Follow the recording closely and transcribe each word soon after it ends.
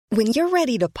When you're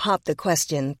ready to pop the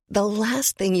question, the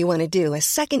last thing you want to do is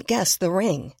second-guess the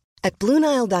ring. At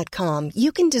BlueNile.com,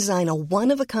 you can design a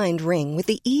one-of-a-kind ring with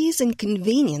the ease and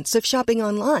convenience of shopping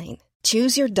online.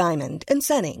 Choose your diamond and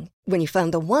setting. When you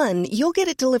find the one, you'll get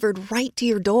it delivered right to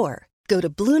your door. Go to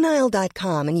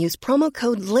BlueNile.com and use promo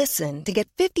code LISTEN to get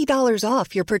 $50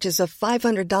 off your purchase of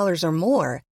 $500 or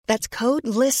more. That's code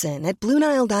LISTEN at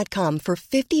BlueNile.com for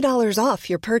 $50 off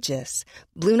your purchase.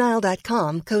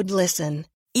 BlueNile.com, code LISTEN.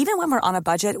 Even when we're on a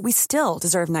budget, we still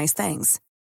deserve nice things.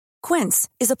 Quince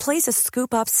is a place to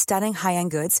scoop up stunning high-end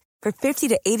goods for 50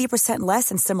 to 80% less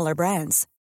than similar brands.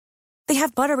 They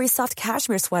have buttery soft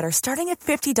cashmere sweaters starting at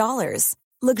 $50,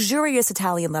 luxurious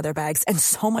Italian leather bags, and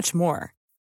so much more.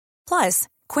 Plus,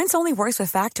 Quince only works with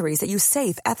factories that use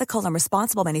safe, ethical, and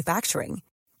responsible manufacturing.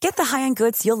 Get the high-end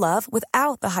goods you'll love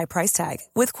without the high price tag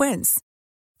with Quince.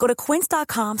 Go to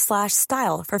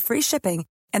quince.com/style for free shipping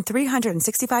and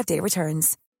 365-day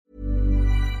returns.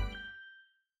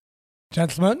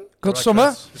 Gentlemen, good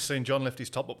summer. Just seeing John lift his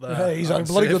top up there. Yeah, he's had a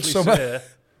bloody good summer. Say,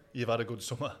 you've had a good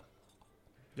summer.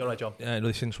 You all right, John? Yeah,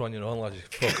 listen to on your own, lads.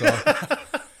 Fuck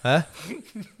off. Huh?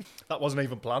 That wasn't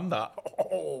even planned, that.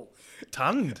 Oh,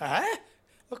 tanned.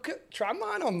 Look at try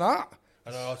mine on that.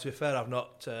 I know, to be fair, I've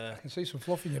not... I can see some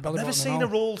fluff in your belly I've never button seen and a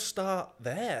all. roll start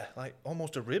there, like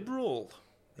almost a rib roll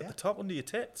at the top under your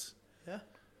tits. Yeah.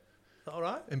 All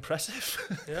right.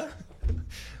 Impressive. Yeah.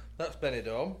 That's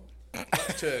Benidorm.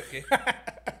 That's turkey.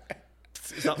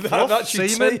 Is that fluff? That's your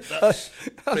Semen?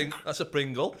 tea. That's a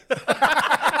Pringle.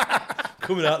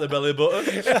 Coming out the belly button.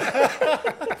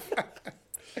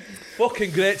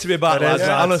 Fucking great to be back, It is, lads.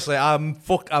 lads. Honestly,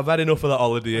 I've had enough of that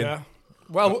holiday. Yeah.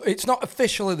 Well, it's not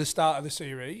officially the start of the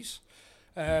series,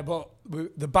 but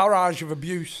the barrage of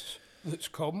abuse that's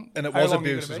come. And it how was long are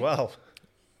you abuse gonna as be? well.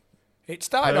 It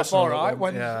started off Personal all right.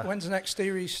 one, yeah. When's the next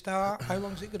series start? How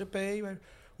long's it going to be?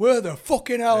 Where the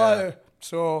fucking hell Yeah. are you?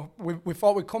 So we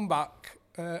thought we'd come back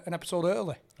an episode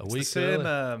early. A It's week the same.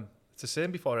 early. It's the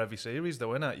same before every series,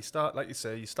 though, isn't it? You start, like you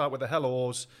say, you start with the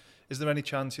hellos. Is there any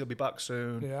chance you'll be back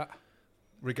soon? Yeah.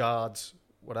 Regards,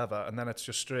 whatever, and then it's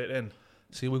just straight in.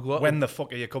 See, we've got When the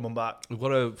fuck are you coming back? we've got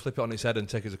to flip it on its head and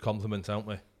take it as a compliment, haven't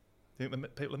we? Do you think the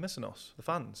people are missing us, the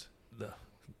fans?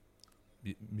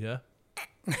 Yeah.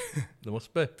 There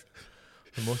must be.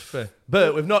 There must be.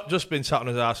 But we've not just been sat on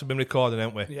his ass, we've been recording,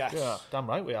 haven't we? Yes. Yeah, damn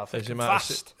right we have. As you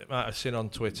Fast. might have seen on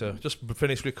Twitter. Just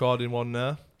finished recording one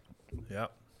now. Yeah,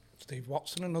 Steve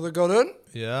Watson, another good one.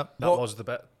 Yeah. that was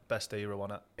the best era,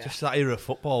 wasn't it? Just that era of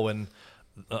football when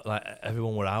like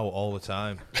everyone were out all the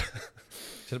time.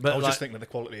 I was just thinking of the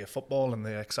quality of football and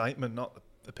the excitement, not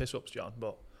the piss-ups, John,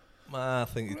 but... I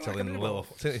think you're telling a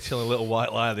little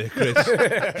white lie there,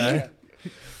 Chris.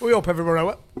 We hope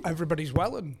everybody's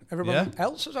well and everyone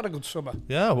else has had a good summer.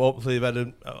 Yeah, well, hopefully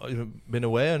you've been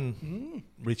away and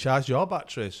recharged your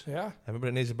batteries. Yeah.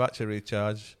 Everybody needs a battery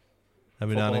recharge.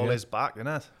 Every now and Football again. is back, isn't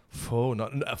it?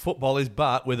 Football is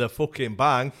back with a fucking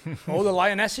bang. Oh, the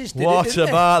Lionesses did What it, didn't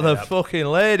about the fucking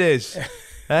ladies? they?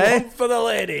 Eh? One for the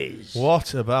ladies.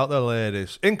 What about the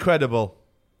ladies? Incredible.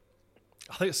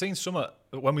 I think it's seen summer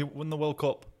when we won the World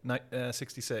Cup,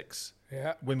 66.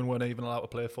 Yeah. Women weren't even allowed to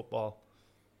play football,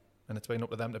 and it's been up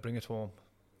to them to bring it home.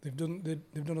 They've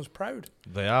done us proud.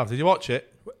 They have. Did you watch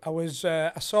it? I was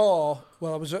at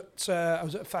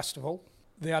a festival.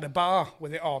 They had a bar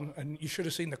with it on, and you should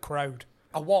have seen the crowd.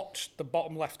 I watched the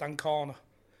bottom left-hand corner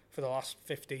for the last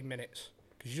 15 minutes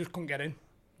because you just couldn't get in.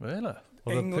 Really?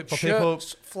 Well, English for people-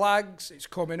 shirts, flags, it's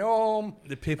coming home.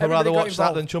 Did people Everybody rather got watch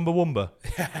that than involved.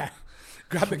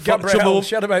 Chumbawamba? Gabrielle,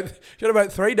 she had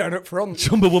about 3 down up front.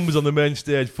 Chumbawamba's on the main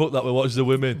stage. Fuck that, we watch the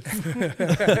women.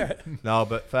 No,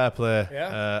 but fair play.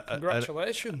 Yeah,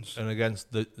 congratulations. And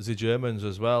against the Germans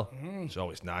as well. It's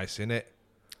always nice, isn't it?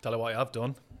 Tell you what I've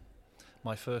done.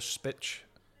 My first Spitch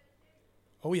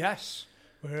Oh, yes.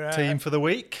 We're, team for the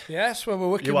week. Yes, well, we're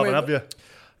working You with... haven't, have you?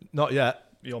 Not yet.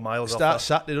 You're miles Start off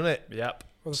Saturday, doesn't it? that. Yep.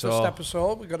 For the So- first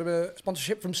episode, we've got a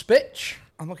sponsorship from Spitch.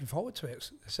 I'm looking forward to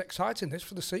it. It's exciting, this,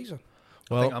 for the season.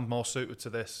 I think I'm more suited to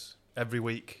this every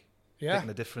week. Yeah. Picking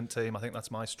a different team. I think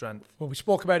that's my strength. Well, we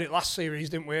spoke about it last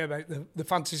series, didn't we? About the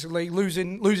fantasy league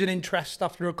losing interest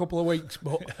after a couple of weeks,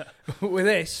 but with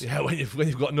this, Yeah, when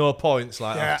you've got no points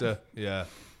like Yeah. after, yeah.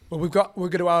 well, we're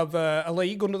going to have a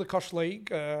league under the Kosh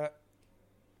League,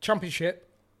 Championship,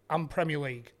 and Premier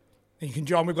League. And you can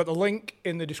join. We've got the link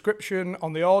in the description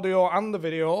on the audio and the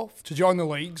video to join the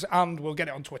leagues, and we'll get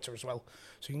it on Twitter as well,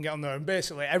 so you can get on there. And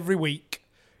basically, every week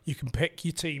you can pick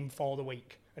your team for the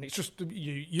week. And it's just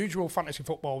your usual fantasy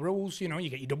football rules. You know, you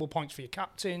get your double points for your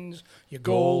captains, your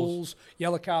goals,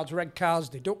 yellow cards, red cards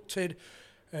deducted.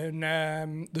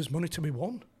 and there's money to be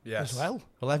won as well.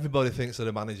 Well, everybody thinks they're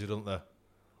a manager, don't they?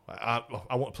 I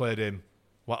want to play him.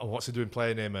 What's he doing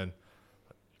playing him and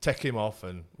take him off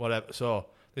and whatever. So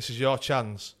this is your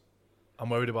chance. I'm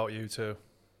worried about you too.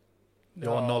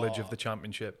 Your knowledge of the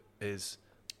Championship is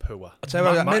poor. I'll tell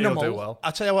you what, Matty will do well.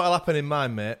 I'll tell you what'll happen in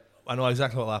mine, mate. I know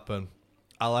exactly what'll happen.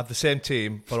 I'll have the same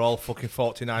team for all fucking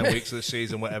 49 weeks of the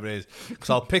season, whatever it is.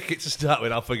 Because I'll pick it to start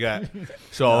with, I'll forget.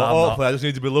 So hopefully I just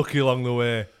need to be lucky along the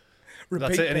way.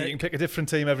 That's it, and you can pick a different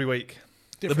team every week.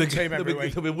 Different team every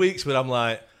week. There'll be weeks where I'm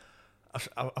like,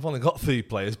 I've only got 3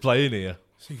 players playing here.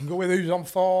 So you can go with who's on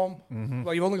form.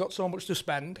 Well, you've only got so much to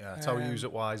spend. Yeah, that's how we use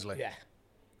it wisely. Yeah.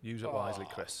 Use it wisely,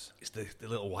 Chris. It's the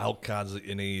little wild cards that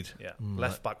you need. Yeah.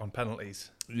 Left back on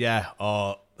penalties. Yeah,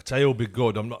 or I tell you who'll be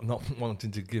good. I'm not wanting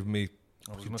to give me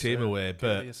fucking team away,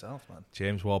 but yourself, man.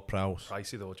 James Ward-Prowse.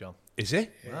 Pricey though, John. Is he?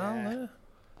 Well, yeah. You're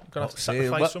gonna have to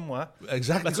sacrifice somewhere.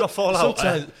 Exactly. Let's not fall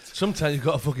out. Sometimes you've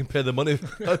got to fucking pay the money.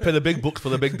 Got to pay the big bucks for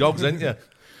the big dogs, ain't you?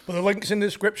 But the link's in the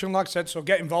description, like I said, so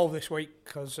get involved this week,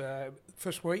 because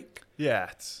first week, Yeah,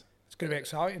 it's going to be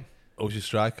exciting. Who's your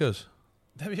strikers?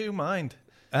 never you mind.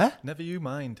 Eh? Never you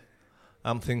mind.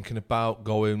 I'm thinking about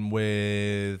going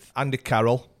with Andy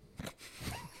Carroll.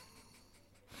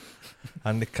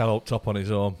 Andy Carroll top on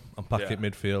his own and pack it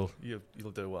midfield.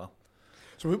 You'll do well.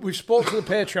 So we've spoken to the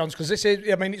Patreons, because this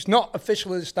is, I mean, it's not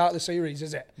officially the start of the series,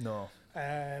 is it? No.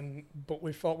 But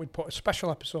we thought we'd put a special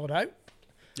episode out.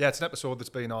 Yeah, it's an episode that's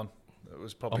been on. It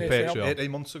was probably On Patreon.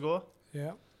 18 months ago.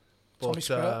 Yeah. But Tommy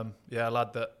Spur. yeah, a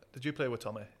lad that... Did you play with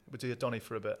Tommy? Was he at Donny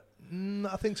for a bit?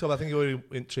 I think so. I think he was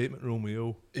in treatment room with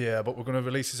you. Yeah, but we're going to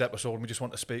release his episode and we just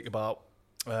want to speak about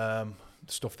the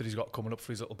stuff that he's got coming up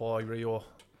for his little boy, Rio.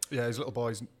 Yeah, his little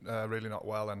boy's really not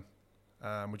well, and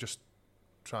we're just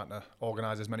trying to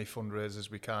organise as many fundraisers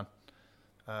as we can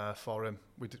for him.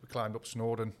 We climbed up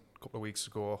Snowdon a couple of weeks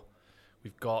ago.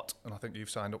 We've got, and I think you've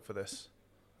signed up for this,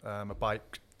 a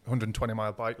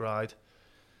 120-mile bike ride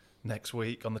next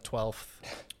week on the 12th.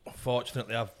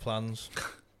 Fortunately, I have plans.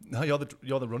 No, you're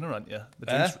the runner, aren't you?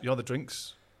 You're the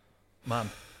drinks man.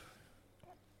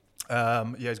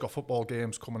 Yeah, he's got football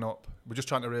games coming up. We're just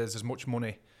trying to raise as much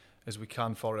money as we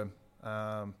can for him,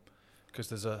 because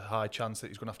there's a high chance that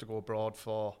he's going to have to go abroad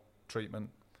for treatment.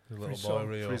 His little boy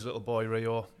Rio. For his little boy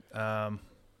Rio. So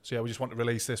yeah, we just want to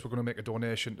release this. We're going to make a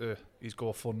donation to his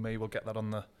GoFundMe. We'll get that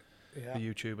on the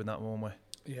YouTube and that, won't we?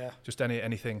 Yeah. Just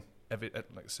anything, like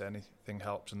I say, anything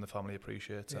helps and the family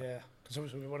appreciates it. Yeah, because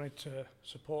obviously we wanted to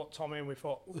support Tommy, and we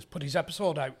thought, let's put his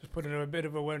episode out. Let's put a bit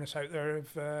of awareness out there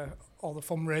of all the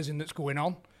fundraising that's going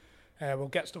on. We'll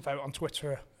get stuff out on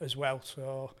Twitter as well.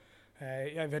 So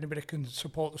yeah, if anybody can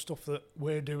support the stuff that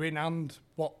we're doing and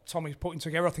what Tommy's putting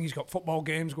together, I think he's got football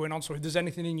games going on. So if there's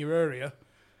anything in your area,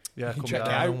 yeah, you can come check it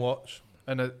down out and watch.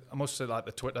 And I must say, like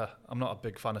the Twitter, I'm not a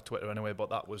big fan of Twitter anyway,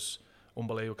 but that was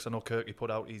unbelievable because I know Kirky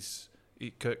put out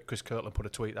Chris Kirkland put a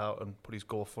tweet out and put his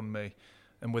GoFundMe,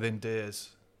 and within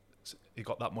days he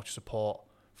got that much support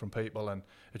from people, and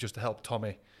it just helped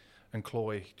Tommy and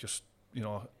Chloe just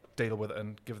deal with it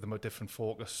and give them a different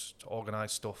focus to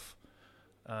organise stuff.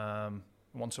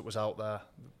 Once it was out there,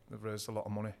 they've raised a lot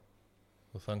of money.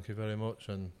 Well, thank you very much,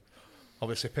 and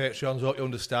obviously Patreons, hope you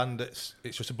understand it's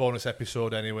just a bonus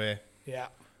episode anyway. Yeah.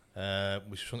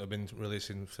 We shouldn't have been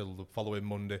releasing till the following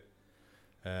Monday.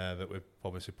 That we're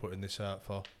obviously putting this out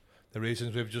for the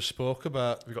reasons we've just spoke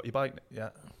about. Have you got your bike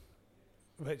yet?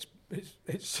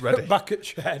 It's ready. Back at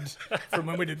shed from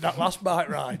when we did that last bike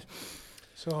ride.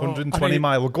 So 120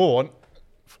 mile. We're going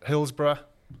Hillsborough,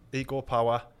 Eco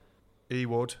Power,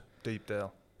 Ewood,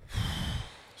 Deepdale.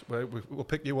 So we'll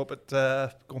pick you up at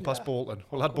going past Bolton.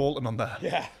 We'll add Bolton on there.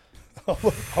 Yeah.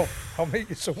 I'll meet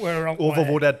you somewhere around over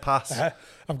Woodhead Pass.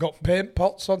 I've got paint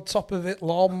pots on top of it,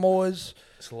 lawnmowers.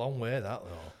 It's a long way, that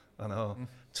though. I know.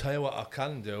 Tell you what I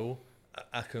can do.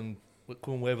 I can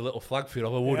come and wave a little flag for you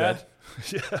over Woodhead.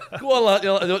 Yeah. Go on, lad.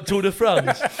 You're like Tour de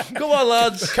France. Come on,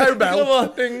 lads. Cowbell. Come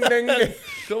on. Ding, ding, ding.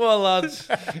 Come on, lads.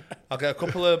 I'll get a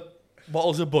couple of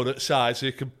bottles of Bud at side so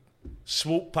you can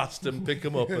swoop past them, pick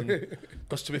them up.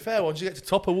 Because to be fair, once you get to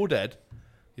top of Woodhead,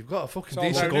 you've got a fucking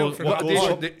decent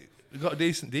you've got a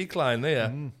decent decline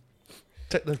there.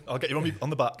 I'll get you on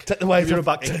the back. Take the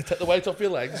weight off your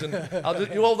legs, and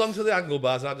you hold on to the angle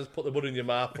bars, and I'll just put the Bud in your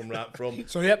mouth from right from.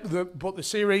 So yep, but the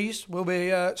series will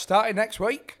be starting next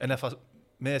week. And if I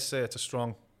may say, it's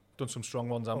done some strong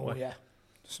ones, haven't we? Yeah,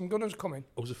 some gunners coming.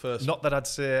 Who's the first? Not that I'd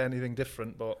say anything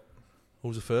different, but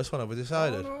who's the first one? Have we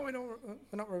decided? No,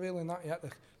 we're not revealing that yet.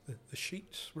 The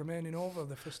sheets remaining over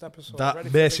the first episode.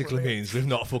 That basically means we've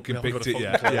not fucking picked it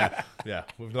yet. Yeah,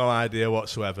 we've no idea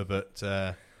whatsoever.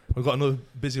 But We've got another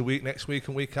busy week next week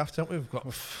and week after, haven't we? We've got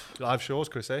Live shows,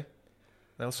 Chris, eh?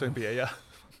 They'll soon be here, yeah.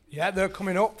 Yeah, they're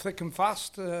coming up thick and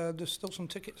fast. There's still some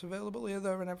tickets available here,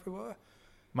 there and everywhere.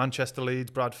 Manchester,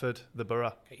 Leeds, Bradford, the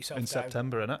Borough Get yourself in down.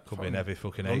 September, innit? could be an heavy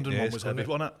fucking 8 London days. one was heavy,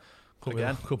 wasn't it?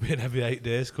 Could be an heavy 8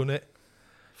 days, couldn't it?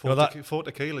 Four, You know that- four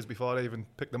tequilas before I even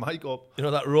picked the mic up. You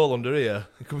know that roll under here?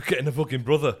 You could be getting a fucking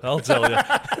brother, I'll tell you.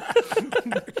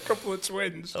 A couple of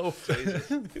twins. Oh, Jesus.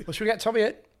 Well, should we get Tommy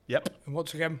in? Yep. And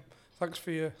once again, thanks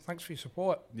for your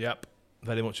support. Yep.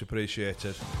 Very much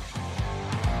appreciated.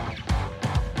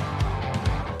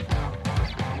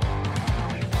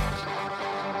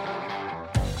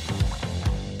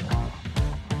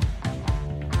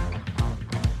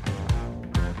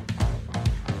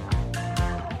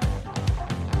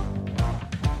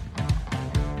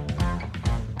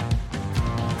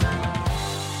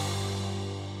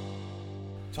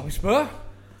 Tommy Spur,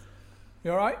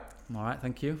 you all right? I'm all right,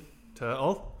 thank you.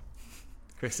 Turtle.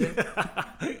 Chrissy,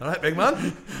 All right, big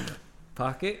man.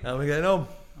 Parky, How are we getting on?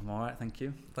 I'm all right, thank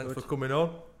you. Thanks Good. for coming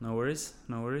on. No worries,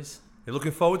 no worries. You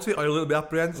looking forward to it, or are you a little bit A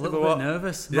apprehensive little or bit what?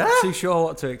 nervous. Yeah? Not too sure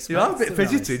what to expect. You are a bit to be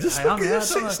fidgety. honest. Just I am, fucking yeah, I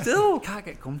sit don't know. still. Can't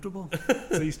get comfortable.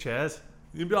 These chairs.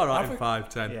 You'll be all right in think-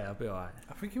 5'10". Yeah, I'll be all right.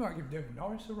 I think you might give David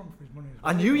Norris a run for his money as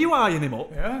well. I knew you eyeing him up.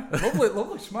 Yeah,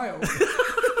 lovely smile.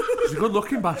 He's a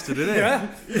good-looking bastard, isn't he? Yeah.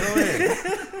 You know what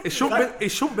I mean? He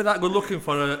shouldn't be that good-looking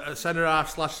for a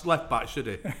centre-half / left-back, should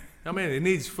he? I mean, he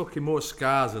needs fucking more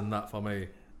scars than that for me.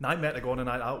 Nightmare to go on a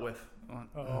night out with.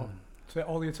 Uh-oh. Take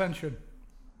all the attention.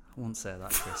 I won't say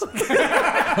that, Chrissy.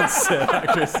 I won't say that,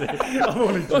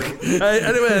 Chrissy. Hey,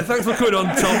 anyway, thanks for coming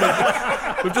on,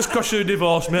 Tom. We've just cost you a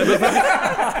divorce, mate.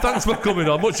 But thanks for coming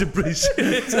on. Much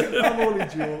appreciated. I'm only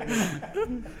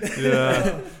joking.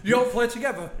 Yeah. You all play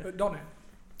together at Donny?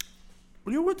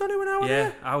 Well, you were done it when I was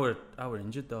Yeah, there. I were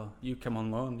injured though. You came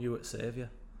on loan, you at Saviour.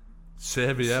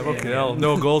 Saviour, yeah, fucking hell.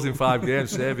 No goals in 5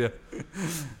 games, Saviour.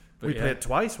 We yeah. played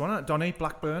twice, wasn't it? Donny,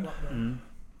 Blackburn. I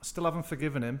still haven't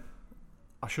forgiven him.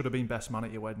 I should have been best man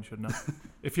at your wedding, shouldn't I?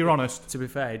 If you're honest. To be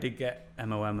fair, he did get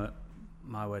MOM at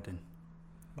my wedding.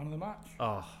 Man of the match?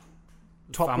 Oh,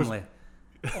 Top was- family.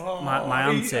 Oh, My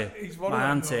auntie, he's one of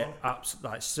them, though.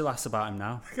 like, still asks about him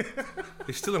now.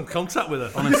 He's still in contact with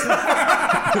her. Honestly,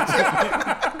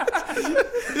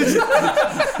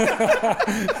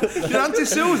 Your Auntie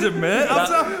Susan, mate.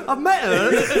 I've met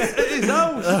her at his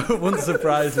house. wouldn't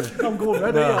surprise me. I'm going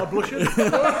red, I'm blushing.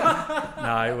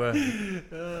 No, it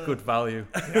were good value.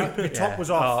 Top was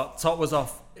off. Oh, top was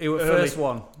off. It was Early. first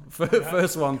one.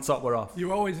 First one, top were off.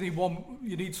 You always need one,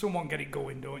 you need someone get it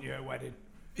going, don't you, at a wedding?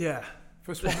 Yeah.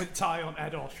 First one with tie on,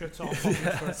 head or shirt off.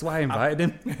 That's why I invited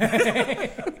him.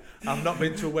 I've not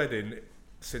been to a wedding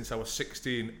since I was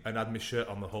 16 and had my shirt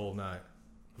on the whole night.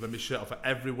 I've had my shirt on for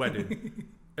every wedding.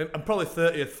 and probably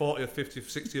 30th, 40th, 50th,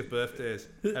 60th birthdays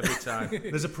every time.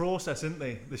 There's a process, isn't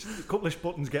there? There's a couple of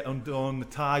buttons get undone, the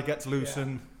tie gets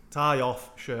loosened, tie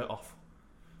off, shirt off.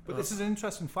 But this is an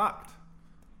interesting fact.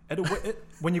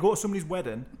 When you go to somebody's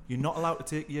wedding, you're not allowed to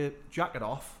take your jacket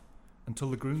off until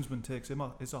the groomsman takes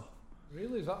his off.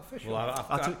 Really? Is that official? Well,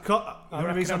 The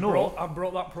only reason I know, I've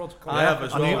brought that protocol. I have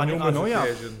as well. I knew on you have.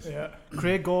 occasions. Yeah.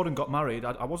 Craig Gordon got married.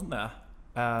 I wasn't there.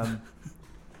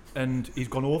 And he's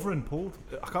gone over and pulled.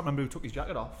 I can't remember who took his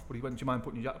jacket off, but he went, do you mind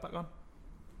putting your jacket back on?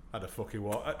 I had a fucking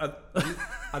what?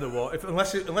 I don't what.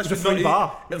 Unless It we've was a not free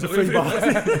bar. It was a free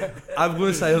bar. I'm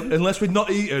going to say, unless we'd not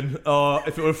eaten, or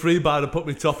if it were a free bar, I'd put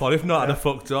my top on. If not, I'd have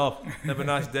fucked off. Have a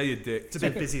nice day, you dick. It's a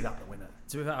bit busy, that, the winner.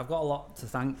 To be fair, I've got a lot to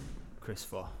thank Chris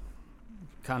for.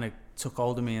 Kind of took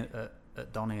hold of me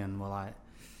at Donny and were like,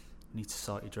 need to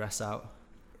sort your dress out.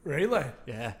 Really?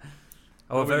 Yeah.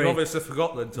 I Well, was we've very... obviously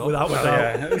forgot then, Tom. Without a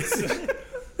doubt.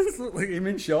 It's look like him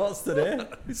in shorts today.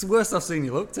 It's the worst I've seen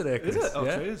you look today, Chris. Is it? Oh,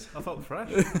 yeah? cheers. I felt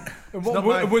fresh. And not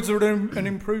my- was there an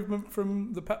improvement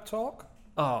from the pep talk?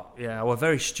 Oh, yeah, I was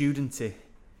very studenty.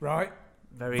 Right.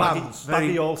 Very,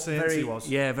 Baggy All Saints very, he was.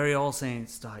 Yeah, very All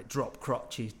Saints, like drop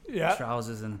crotchy Yeah.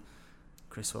 trousers, and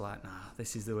Chris were like, nah,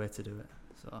 this is the way to do it.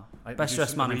 So, I best introduced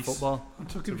dressed him man to in Reece. football. I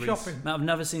took him Reece. shopping. Mate, I've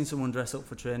never seen someone dress up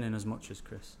for training as much as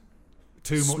Chris.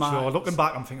 Too much Smart. though. Looking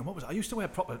back, I'm thinking, what was it? I used to wear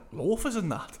proper loafers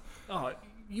and that. Oh,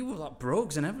 you were like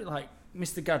brogues and everything, like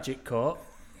Mr. Gadget coat.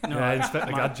 No, Yeah,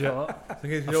 Inspector my Gadget. coat.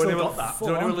 Thing is, I've still got that. Do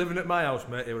you know when he was living at my house,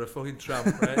 mate? He was a fucking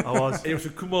tramp, right? I was. He used to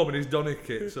come home in his Donny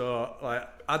kit, so like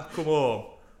I'd come home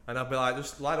and I'd be like,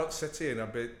 just lie on the settee, and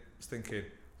I'd be just thinking,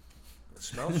 I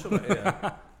smell something here.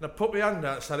 And I'd put my hand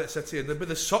outside the settee, and there'd be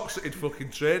the socks that he'd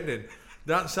fucking trained in,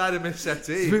 down side of my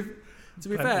settee. To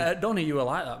be fair, at Donny you were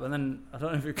like that, but then I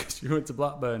don't know if it's because you went to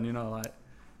Blackburn, you know, like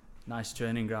nice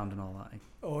training ground and all that.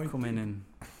 Oh, Come in and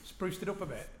spruced it up a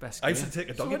bit. best I used gear. to take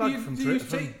a So doggy when bag from do you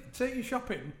Twitter. take you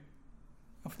shopping?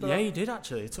 After Yeah, that? you did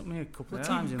actually. It took me a couple of Yeah.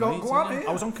 times in Go Leeds. on, didn't it?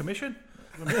 I was on commission.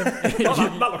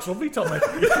 that looks lovely, Tommy.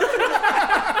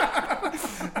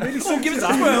 Give it a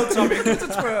twirl, Tommy. Give it a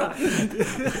twirl.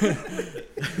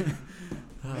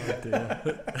 Oh dear.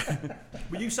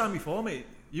 But you signed before me.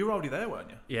 You were already there, weren't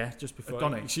you? Yeah, just before.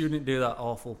 Donny? You didn't do that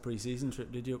awful pre-season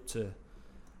trip, did you? Up to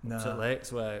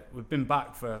Lakes, where we've been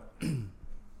back for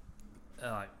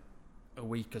like a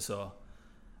week or so,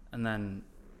 and then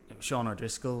Sean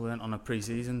O'Driscoll went on a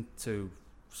pre-season to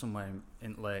somewhere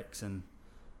in Lakes, and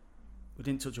we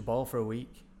didn't touch a ball for a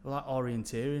week. We're like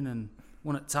orienteering, and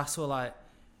one at Tass were like,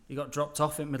 you got dropped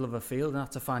off in the middle of a field and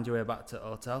had to find your way back to the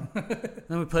hotel.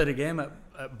 Then we played a game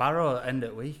at Barrow at end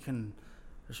of the week, and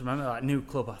I just remember like new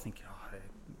club. I think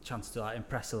chance to like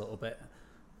impress a little bit.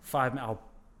 5 minutes, I was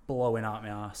blowing out my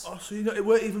arse. Oh, so you're not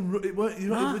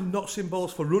even notching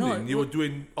balls for running. You were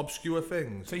doing obscure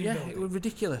things. So Yeah, it was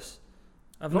ridiculous.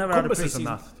 I've Not never had a compasses pre-season.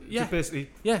 and that. Yeah, Just basically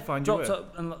yeah. find your dropped way.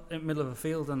 up in the middle of a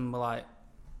field, and we're like,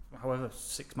 however,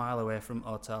 6 mile away from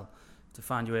hotel to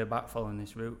find your way back following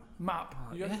this route. Map.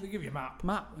 Yeah. They give you a map.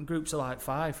 Map and groups are like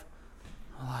 5.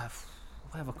 I'm like,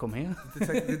 why have I come here? Did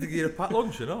they give you a packed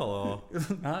lunch and all? Or?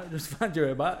 Nah, just find your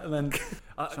way back, and then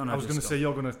I was going to say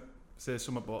you're going to say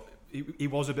something, but he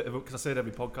was a bit of a, because I say it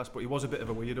every podcast, but he was a bit of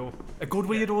a weirdo. A good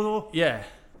weirdo though. yeah,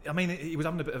 I mean, he was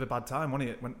having a bit of a bad time, wasn't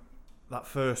he? When that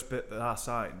first bit that I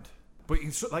signed, but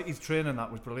his training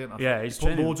that was brilliant. Yeah, his he put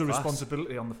training loads of was class.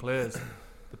 responsibility on the players.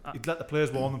 He'd let the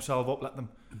players warm themselves up, let them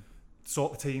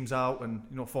sort the teams out,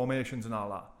 and formations and all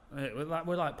that.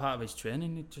 we're like part of his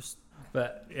training. It just,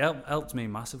 but it helped me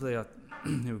massively.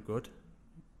 He was good,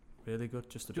 really good.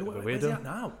 Just a bit of a Where's he weirdo. at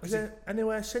now? Is there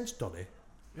anywhere since Donny?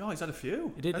 Yeah, he's had a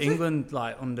few. He did Has England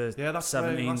like under Yeah, that's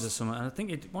where he 17s or last- something, and I think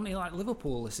he wanted like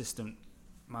Liverpool assistant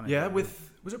manager. Yeah, was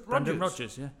it Brendan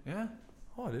Rodgers? Rodgers. Yeah. Yeah,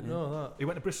 Oh, I didn't know that. he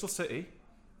went to Bristol City,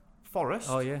 Forest.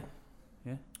 Oh yeah.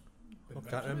 I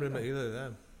can't remember him either of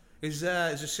them. His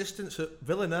assistant's at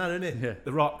Villa now, isn't he? Yeah.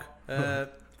 The Rock.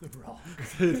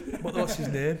 What's his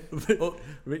name?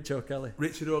 Rich O'Kelly.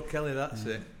 Richard O'Kelly, that's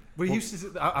it. We used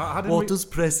to. I didn't What does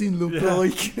pressing look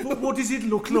like? what does it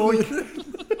look like?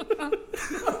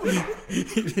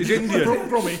 He's Indian.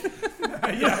 Brummy.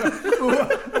 Yeah.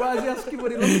 Why is he asking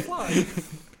what he looks like?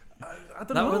 I don't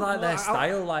That know. was like their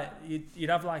style. Like you'd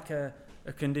have like a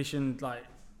conditioned like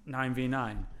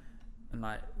 9v9, and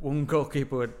like one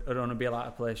goalkeeper would only be allowed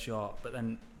to play short, but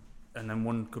then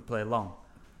one could play long.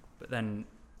 But then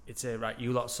it'd say, right,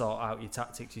 you lot sort out your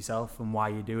tactics yourself and why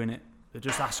you're doing it. They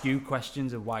just ask you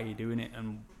questions of why you're doing it,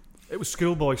 and It was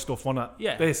schoolboy stuff, wasn't it?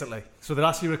 Yeah. Basically. So they'd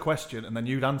ask you a question and then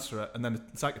you'd answer it, and then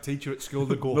it's like a teacher at school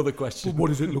would go, another question. "What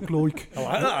does it look like?" I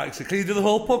like that actually. Can you do the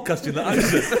whole podcast in that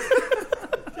accent?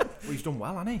 Well, he's done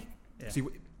well, hasn't he? Yeah. See,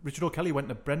 Richard O'Kelly went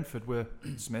to Brentford with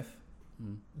Smith.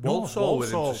 Walsall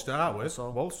with him Walsall. to start with.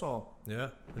 Walsall. Yeah.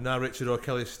 And now Richard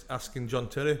O'Kelly's asking John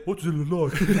Terry, what does it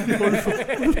look like? What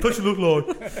does pressure look like?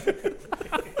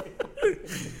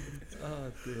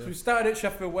 So we started at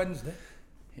Sheffield Wednesday.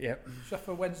 Yep.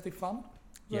 Sheffield Wednesday fan?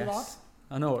 The lad? Yes.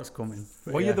 I know what's coming.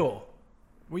 but Were yeah. you though?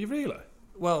 Were you really?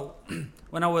 Well,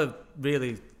 when I was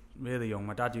really, really young,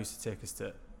 my dad used to take us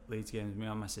to Leeds games, me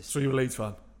and my sister. So you're a Leeds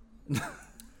fan?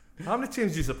 How many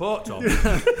teams do you support, Tom?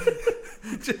 I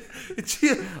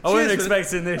wasn't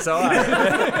expecting this, alright.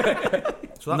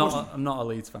 So that was I'm not a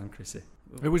Leeds fan, Chrissy.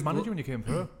 Who was manager when you came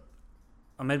through?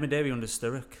 I made my debut under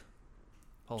Sturrock.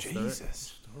 Paul Sturrock.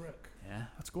 Jesus. Yeah.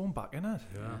 That's going back, isn't it?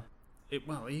 Yeah.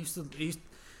 He used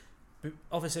to.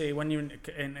 Obviously, when you're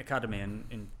in academy and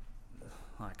in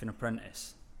like an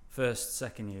apprentice, first,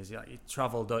 second years, you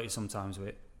travel, don't you, sometimes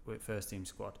with first team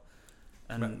squad.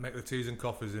 And make the teas and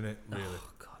coffees in it, really.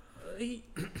 oh God.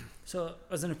 So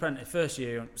as an apprentice, first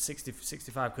year,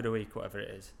 65 quid a week, whatever it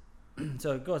is.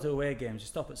 So I'd go to away games, you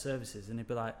stop at services, and he'd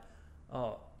be like,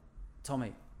 "Oh,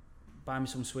 Tommy, buy me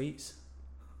some sweets."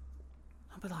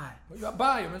 I'd be like, But you got to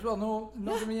buy them as well, no,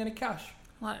 not giving me any cash.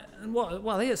 and what?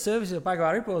 Well, here at services, a bag of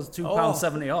Haribo's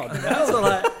 £2.70 odd. Oh. So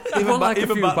like, you want like a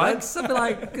even few back then? bags? I'd be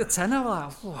like a tenner. I'm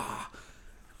like, wow,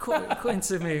 cut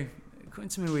into me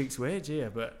week's wage here,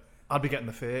 but. I'd be getting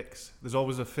the fakes. There's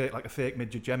always a fake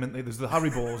midget gem, isn't there? There's the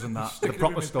Haribo's and that, the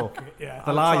proper stuff. Yeah.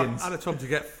 The Lions. I'd have told him to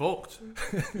get fucked.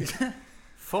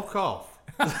 Fuck off.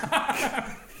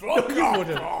 Fuck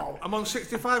off. I'm on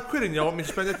 65 quid and you want me to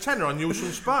spend a tenner on you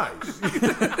some spice?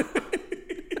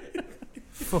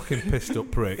 Fucking pissed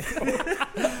up prick.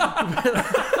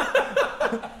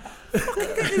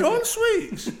 Fucking get your own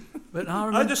sweets. But I I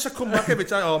remember, just come back every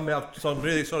time. Oh, mate, I'm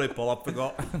really sorry, Paul. I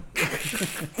forgot.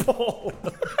 Paul.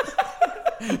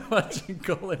 Imagine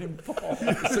calling him Paul.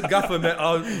 So Gaffer, mate,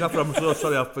 Gaffer, I'm so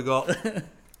sorry, I forgot.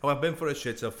 Oh, I've been for a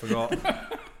shit, I forgot.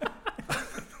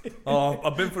 Oh,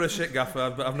 I've been for a shit,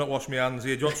 Gaffer, but I've not washed my hands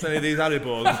here. Do you want any of these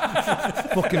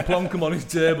Haribos? Fucking plonk them on his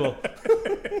table.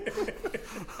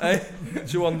 Hey,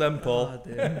 do you want them, Paul? Oh,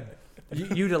 dear.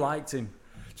 You'd have liked him.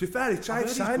 To be fair, he tried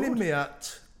signing me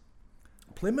at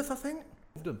Plymouth, I think.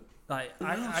 Like,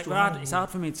 it's hard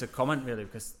for me to comment really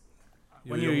because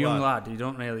when you're a young lad, you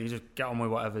don't really, you just get on with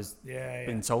whatever's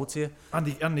been told to you. And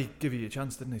he gave you a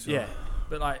chance, didn't he? So. Yeah,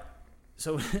 but like,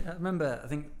 so I remember, I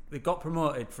think they got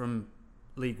promoted from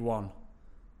League One.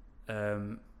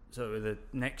 So the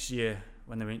next year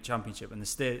when they were in Championship, and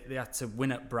they had to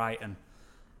win at Brighton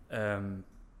to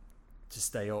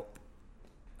stay up.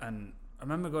 And I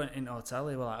remember going into a hotel.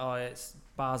 They were like, "Oh, it's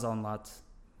bars on, lads."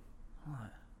 I'm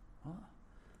like, "What?"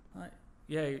 Like,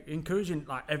 yeah, encouraging,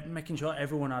 like making sure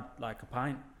everyone had like a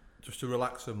pint, just to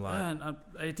relax them, like. Yeah, and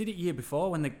I did it year before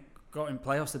when they got in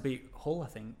playoffs to beat Hull, I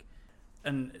think.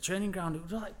 And training ground, it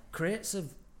was like crates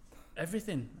of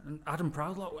everything. And Adam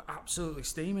Proudlock were absolutely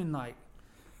steaming. Like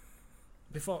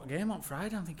before the game on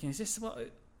Friday, I'm thinking, is this what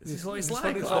it's like?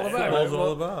 What it's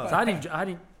all about. So I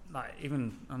didn't like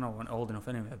even. I know I wasn't old enough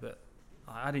anyway, but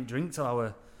I didn't drink till I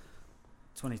was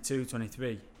 22,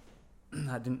 23.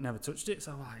 I never touched it.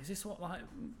 So I'm like, is this what like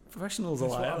professionals are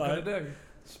like? What I'm gonna do.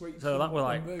 Sweet. So that was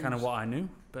like kind of what I knew.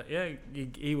 But yeah,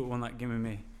 he was one that gave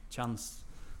me a chance.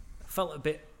 I felt a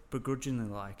bit begrudgingly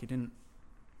like he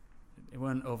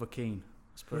weren't over keen.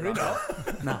 Really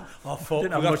not? Nah. Oh fuck!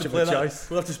 Didn't have much of a choice.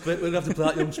 We'll have to play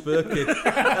that young Spur kid.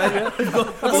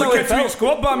 That's how it felt.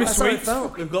 Squad by me, sweet.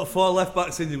 We've got 4 left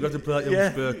backs in. You've got to play that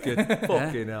young Spur kid.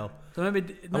 Fucking hell! So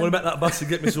maybe I'm gonna make that bastard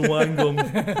get me some wine gum.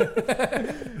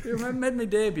 I made my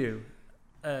debut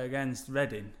against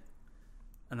Reading,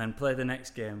 and then played the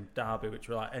next game, Derby, which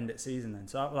were like end of season then.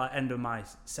 So that was like end of my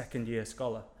second year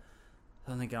scholar.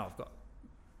 So I'm thinking, I've got a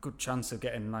good chance of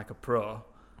getting like a pro.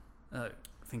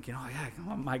 Thinking, oh yeah,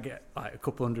 I might get like a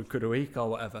couple £100 a week or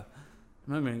whatever.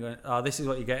 I remember going, oh, this is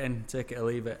what you're getting, take it or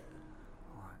leave it.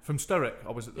 From Sturrock,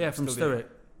 or was it? Yeah, from Sturrock.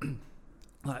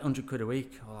 Like £100 a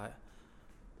week. Or like,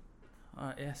 all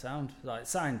right, yeah, sound. Like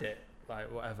signed it,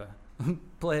 like whatever.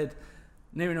 Played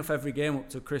near enough every game up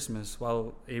to Christmas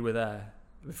while he were there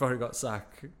before he got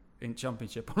sacked in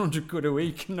Championship. £100 a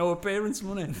week, no appearance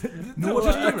money.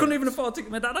 I couldn't even afford to.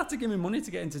 My dad had to give me money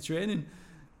to get into training.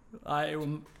 Like,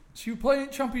 so you play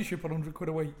at Championship on £100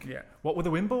 a week? Yeah. What were the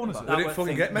win bonuses? We didn't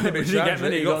fucking get many. We didn't get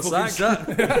many. He got sacked.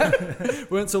 It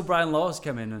Weren't until Brian Laws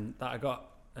came in and that I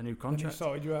got a new And contract. he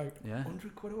sorted you out? Yeah.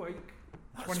 £100 a week?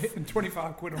 and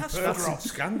 £25 on That's per fucking drop.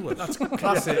 scandalous. That's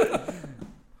classic.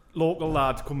 Local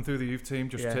lad come through the youth team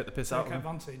just to take the piss out Take of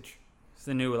them. advantage.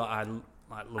 So they knew that I loved,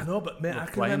 I know, but mate, I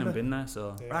can playing remember. and been there.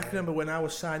 So Yeah. I can remember when I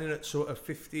was signing at sort of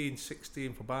 15,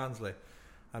 16 for Barnsley.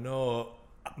 I know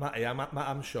Matty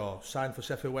Amshaw signed for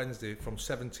Sheffield Wednesday from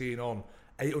 17 on,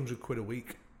 £800 a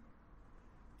week.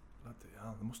 Bloody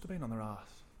hell, they must have been on their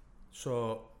arse.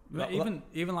 So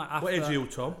even like after what age are you,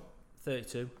 Tom?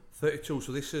 32. 32.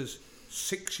 So this is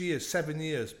 7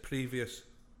 years previous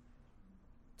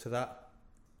to that.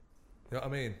 You know what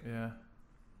I mean? Yeah.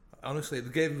 Honestly, the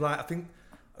game, like, I think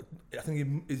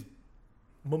his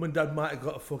mum and dad might have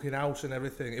got a fucking house and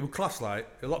everything. It was class, like,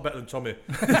 a lot better than Tommy.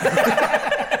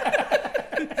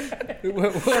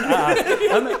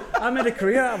 I made a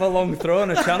career out of a long throw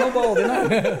and a channel ball, didn't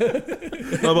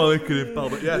I? I'm only kidding, pal,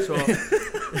 but yeah, so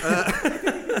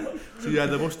yeah,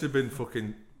 there must have been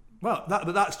fucking. Well,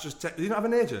 that's just. Do you not have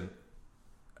an agent?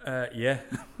 Yeah.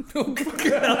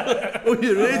 Oh,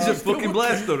 your agent fucking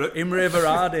blessed on it. Imre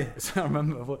Varadi. So I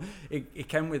remember he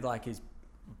came with like his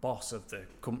boss of the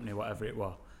company, whatever it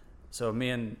was. So me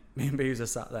and Beavis are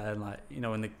sat there and like, you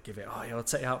know, when they give it, oh yeah, I'll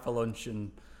take you out for lunch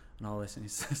and all this, and he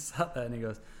sat there and he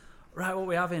goes, right, what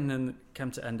we having? And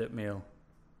came to end up meal,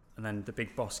 and then the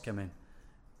big boss came in.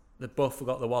 They both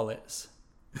forgot the wallets.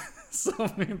 So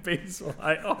me and Beavis were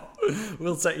like, oh,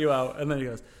 we'll take you out. And then he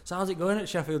goes, so how's it going at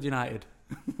Sheffield United?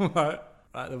 Right,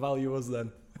 the value was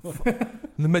then. And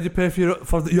they made you pay for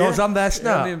yours and their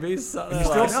snap. Me and Beavis sat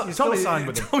there. You still signed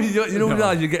with them? You know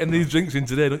that you're getting these drinks in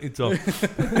today, don't you, Tom?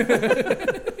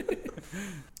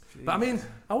 But I mean,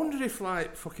 I wonder if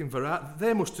like fucking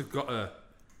they must have got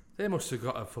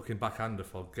a fucking backhander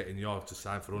for getting yours to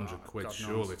sign for £100, God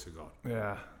surely knows. to God.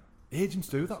 Yeah. Agents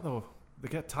do that though. They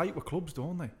get tight with clubs,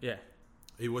 don't they? Yeah.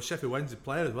 He was Sheffield Wednesday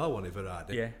player as well, wasn't he,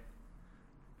 Varadi? Yeah.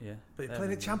 Yeah. But you're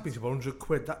playing a Championship for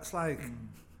 £100, that's like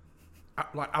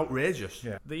outrageous.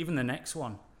 Yeah. Even the next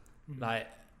one, like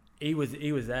he was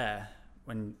there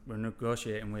when we were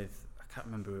negotiating with, I can't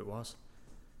remember who it was.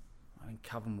 I think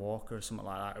Kevin Walker or something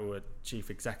like that, who were chief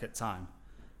exec at the time.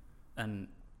 And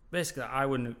basically, I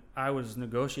was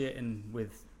negotiating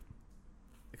with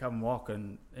Kevin Walker,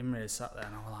 and Imre sat there,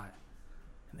 and I was like,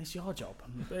 "And this your job?"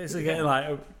 I'm basically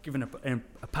getting giving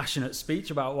a passionate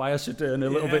speech about why I should earn a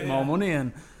little bit more money,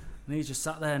 and he just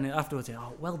sat there, and afterwards,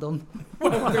 "Oh, well done."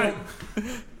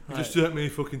 You just earned me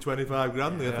fucking 25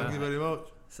 grand there. Thank you very much.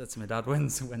 Said to my dad,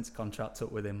 when's contract up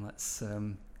with him? Let's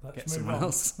get someone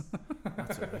else.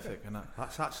 That's horrific, isn't it?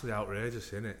 That's actually outrageous,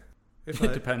 isn't it?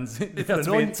 It depends. If you have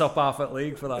to be in top half at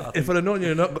league for that. If I'd have known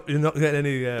you're not getting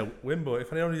any win bonus,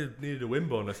 if I only needed a win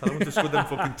bonus, I would have scored them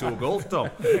fucking 2 goals, Tom.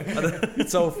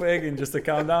 It's all Fagan just to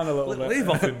calm down a little bit. Leave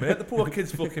off him, mate. The poor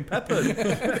kid's fucking peppered.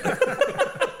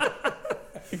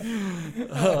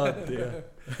 Oh dear.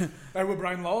 How were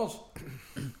Brian Laws?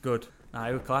 Good.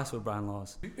 I was class with Brian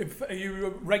Laws. Are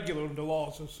you regular under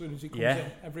Laws as soon as he comes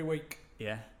in every week?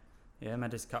 Yeah,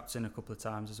 made his captain a couple of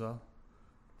times as well.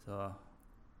 So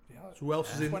who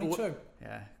else is in? 22.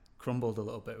 Yeah, crumbled a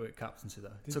little bit with captaincy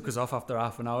though. Took us off after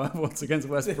half an hour once against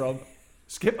West Brom.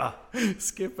 Skipper,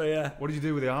 yeah. What did you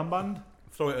do with the armband?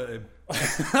 Throw it at him.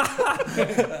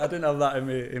 I didn't have that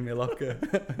in my locker.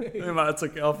 I might have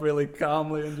took it off really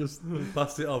calmly and just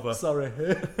passed it over. Sorry.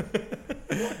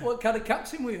 What kind of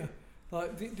captain were you?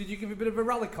 Like, did you give a bit of a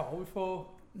rally call before?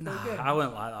 No, I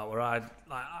went like that. Where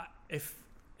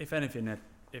if anything,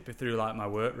 it'd be through like my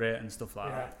work rate and stuff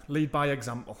like that. Lead by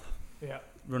example. Yeah.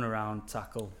 Run around,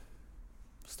 tackle,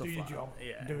 stuff do your like job. that.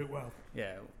 Yeah. Do it well.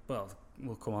 Yeah. Well,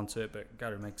 we'll come on to it, but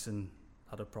Gary Megson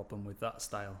had a problem with that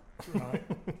style. Right.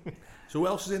 So who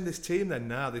else is in this team then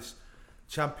now? This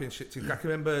championship team. I can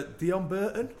remember Dion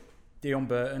Burton,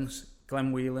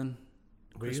 Glenn Whelan,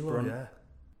 Chris Brunt. Yeah.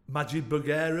 Majid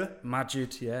Bugera.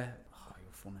 Majid, yeah. Oh,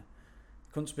 you're funny.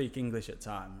 Couldn't speak English at the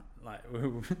time. Like, we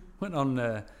went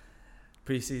on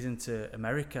pre-season to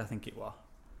America, I think it was.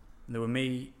 And there were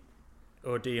me,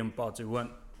 OD and Bods who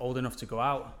weren't old enough to go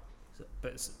out.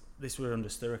 But this were under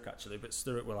Sturrock actually. But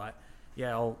Sturrock were like,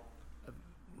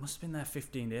 must have been there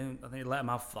 15 days. I think they let him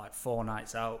have like 4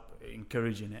 nights out,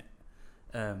 encouraging it.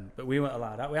 But we weren't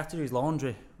allowed out. We had to do his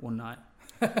laundry one night.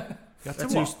 we had to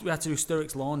do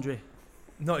Sturrock's laundry.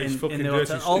 Not his fucking in the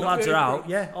dirty hotel. All lads are out.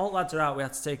 Yeah, all lads are out. We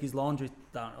had to take his laundry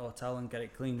down to the hotel and get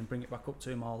it cleaned and bring it back up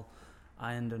to him all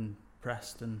ironed and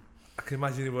pressed. And I can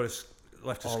imagine he would have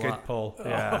left a skid pole.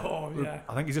 Yeah. Oh, yeah.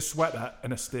 I think he's a sweater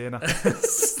and a stainer.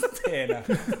 What's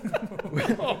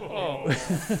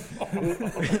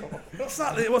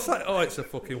that? Oh, it's a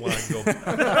fucking wine gum.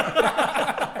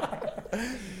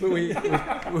 But we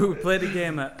played a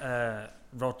game at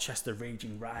Rochester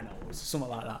Raging Rhinos, something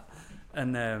like that.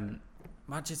 And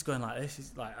Majid's going like this.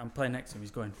 He's like, I'm playing next to him.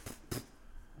 He's going,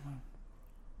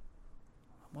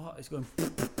 what? He's going,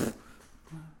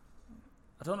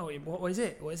 I don't know what is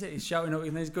it? What is it? He's shouting out,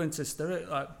 and then he's going to stir it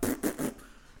like,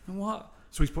 and what?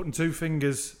 So he's putting 2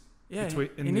 fingers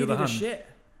between in the other hand. He needed a shit.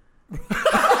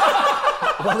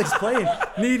 While he's playing,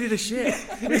 needed a shit.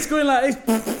 He's going like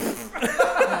this.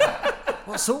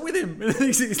 What's up with him?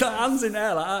 He's like hands in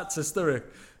air like that to stir it,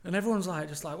 and everyone's like,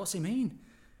 just like, what's he mean?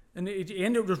 And he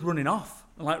ended up just running off,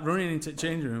 and like running into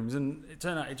changing rooms, and it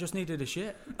turned out he just needed a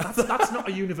shit. That's not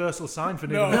a universal sign for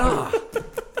needing No.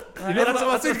 You know, that's what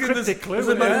I was thinking. There's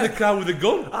a man in the car with a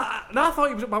gun. I thought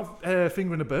he was about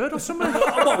fingering a bird or something.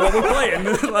 What we're playing?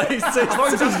 Like, he's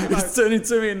turning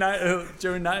to me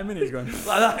during 90 minutes going, Like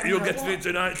that, you'll get to it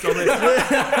tonight, Tommy.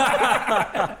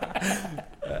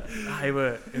 He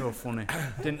were funny.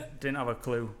 Didn't have a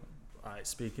clue like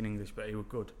speaking English, but he was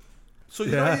good. So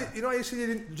you know you said you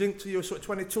didn't drink till you were sort of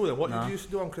 22 then? What did you used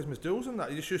to do on Christmas dues and that?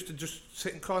 You just used to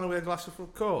sit in the corner with a glass of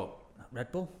Coke?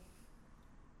 Red Bull?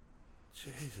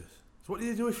 Jesus. So what do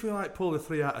you do if you like pulled a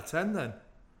 3 out of 10 then?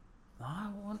 I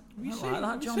You like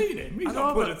that, John. seen him? He's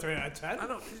not put a 3 out of 10. I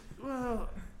don't. Well,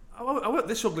 I wasn't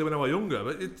this ugly when I was younger,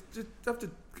 but you'd have to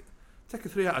take a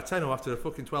 3 out of 10 after a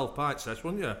fucking 12 pint sesh,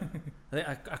 wouldn't you?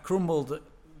 I crumbled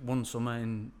one summer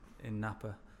in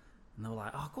Napa, and they were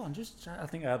like, "Oh, go on, just try." I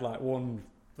think I had like one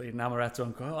bleeding amaretto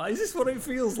and going, like, "Is this what it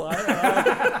feels like?"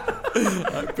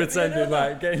 Like pretending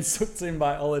like getting sucked in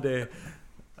by holiday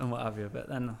and what have you. But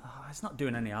then it's not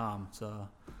doing any harm. So,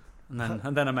 and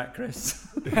then I met Chris.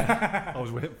 I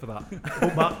was waiting for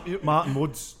that. But Martin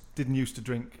Woods didn't used to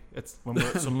drink when we were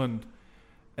at Sunderland,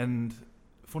 and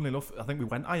funnily enough, I think we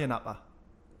went Iron Napa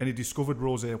and he discovered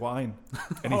rosé wine,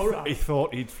 and he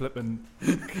thought he'd flipping.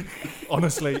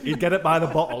 Honestly, he'd get it by the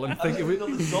bottle and think it was.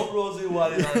 Rosé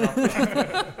wine.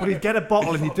 But he'd get a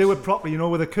bottle and he'd do it properly,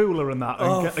 with a cooler and that,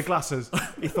 and get the glasses.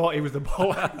 He thought he was the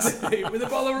bollocks. With a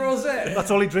bottle of rosé. That's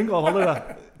all he'd drink on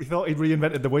holiday. He thought he'd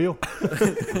reinvented the wheel.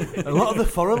 A lot of the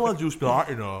foreign lads used to be like,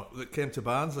 that came to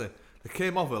Barnsley. They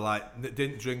came over that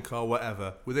didn't drink or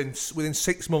whatever. Within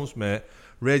 6 months, mate,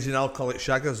 raging alcoholic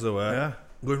shaggers they were. Yeah.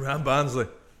 Going round Barnsley.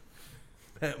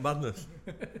 Madness.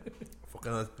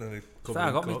 Fucking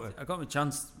I got my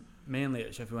chance mainly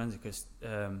at Sheffield Wednesday because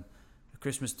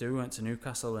Christmas do went to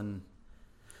Newcastle and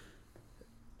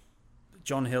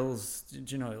John Hills. Do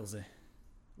you know Hillsy?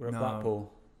 We're at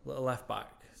Blackpool, little left back.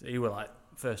 So he were like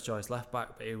first choice left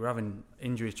back, but he were having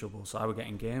injury trouble, so I were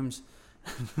getting games.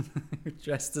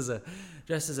 dressed as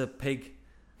a pig,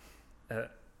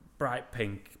 bright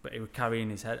pink, but he was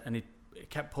carrying his head and he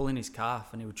kept pulling his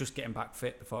calf, and he was just getting back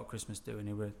fit before Christmas do, and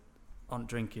he were on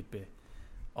drink, he'd be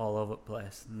all over the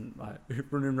place and like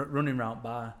running round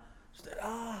bar, just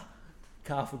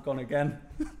calf had gone again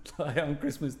like on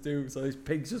Christmas do, so these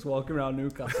pigs just walking around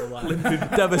Newcastle like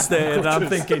devastated, and I'm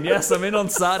thinking yes, I'm in on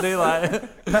Saturday,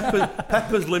 like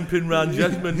Pepper's limping round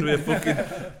Jesmond with a fucking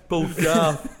bull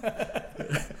calf.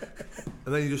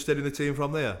 And then you just stayed in the team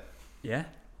from there? Yeah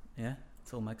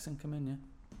till Megson come in.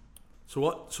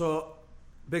 So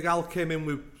Big Al came in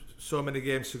with so many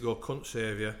games to go, couldn't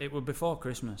save you. It was before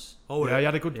Christmas. Oh yeah, he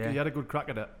had a good crack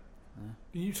at it.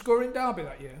 Did you score in Derby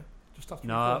that year? Just after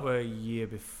that were a year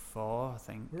before, I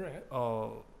think. Right.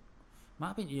 Oh, might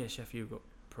have been year Sheffield got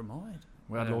promoted.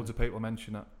 We had loads of people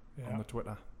mention it on the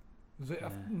Twitter. Was it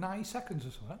 90 seconds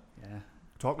or something? Yeah.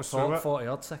 Talk us through it. 40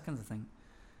 odd seconds, I think.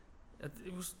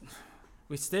 It was.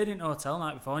 We stayed in a hotel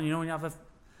night before, and when you have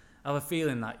a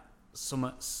feeling that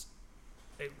something's.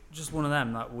 Just one of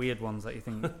them, like weird ones that you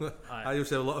think. Like, I used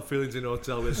to have a lot of feelings in a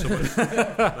hotel with someone.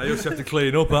 I used to have to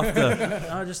clean up after.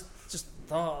 I just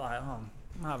thought like, I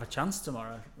might have a chance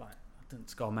tomorrow. Like I didn't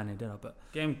score many, did I? But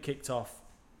game kicked off,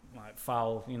 like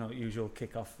foul, usual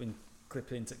kick off in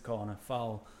clipped into the corner,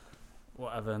 foul,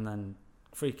 whatever, and then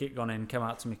free kick gone in, came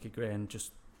out to Mickey Gray and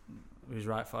just was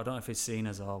right foot. I don't know if he's seen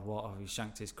us or what, or he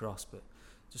shanked his cross, but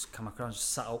just come across,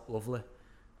 just sat up lovely,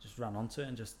 just ran onto it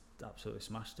and just absolutely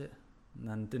smashed it. And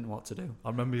then didn't know what to do. I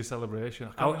remember your celebration.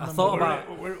 I thought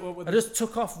about. I just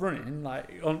took off running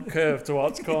like on curve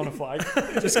towards corner flag.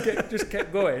 just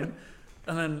kept going,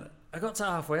 and then I got to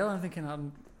halfway. And I'm thinking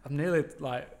I'm nearly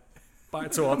like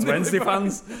back towards Wednesday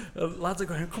fans. Lads are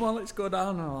going, come on, let's go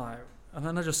down. And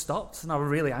then I just stopped, and I was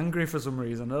really angry for some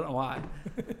reason. I don't know why.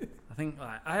 I think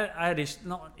like I had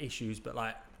not issues, but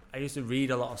like I used to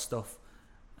read a lot of stuff.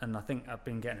 And I think I've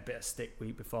been getting a bit of stick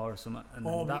week before or something. And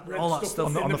all that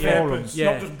stuff on the forums,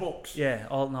 not just books. Yeah,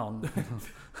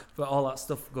 but all that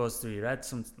stuff goes through your head.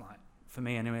 Like for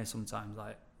me anyway, sometimes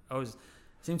like I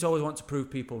seem to always want to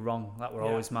prove people wrong. That were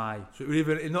always my. So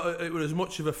it was as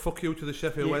much of a fuck you to the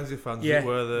Sheffield Wednesday fans as it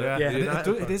were the United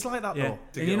fans. It is like that though.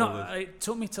 And it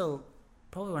took me till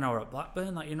probably when I were at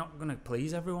Blackburn. Like you're not going to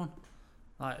please everyone.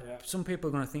 Like some people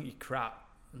are going to think you're crap.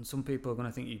 And some people are going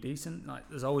to think you're decent. Like,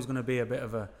 there's always going to be a bit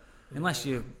of a, unless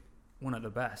you're one of the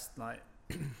best, like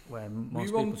where most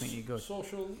people think you're good.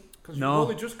 Social, because you've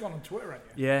only just gone on Twitter, haven't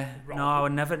you? Yeah, no, I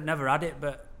would never had it,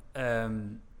 but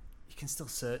you can still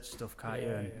search stuff, can't you?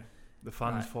 And the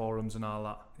fans forums and all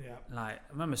that. Yeah, like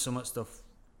I remember so much stuff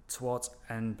towards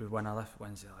end when I left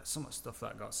Wednesday. Like so much stuff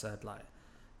that got said. Like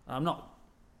I'm not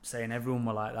saying everyone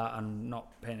were like that and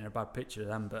not painting a bad picture of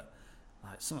them, but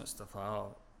like so much stuff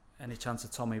like any chance of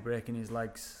Tommy breaking his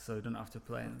legs so he doesn't have to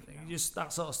play anything. Just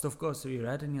that sort of stuff goes through your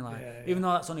head and you're like, even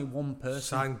though that's only one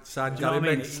person. Sign Gary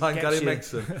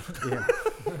Megson.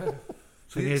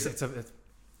 So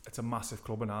it's a massive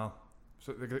club and all.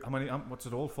 So how many? What's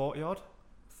it all? 40 odd?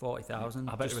 40,000.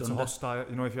 I bet it's a hostile.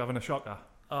 If you're having a shocker.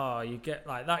 Oh, you get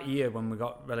like that year when we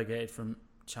got relegated from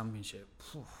Championship.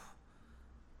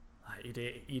 Like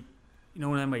you'd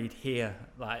one of them where you'd hear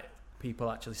like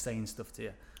people actually saying stuff to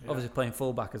you. Obviously playing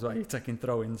fullback as well, you're taking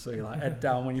throw-ins, so you're like head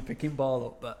down when you're picking ball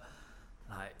up, but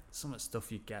like so much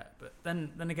stuff you get. But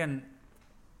then again,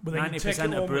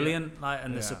 90% are brilliant, like,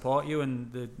 and they support you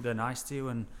and they're nice to you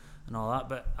and all that.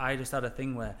 But I just had a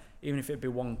thing where even if it'd be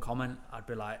one comment, I'd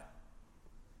be like,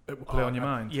 it would play on your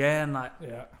mind. Yeah, and like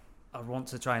I'd want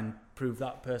to try and prove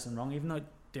that person wrong, even though it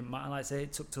didn't matter. Like I say,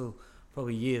 it took till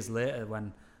probably years later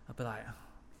when I'd be like,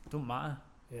 it don't matter.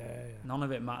 Yeah. None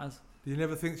of it matters. Do you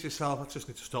never think to yourself, I just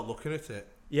need to stop looking at it?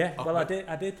 Yeah, well, I did.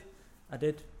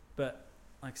 But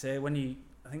like I say, I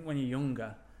think when you're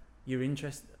younger, you're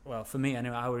interested. Well, for me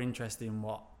anyway, I was interested in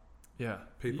what Yeah.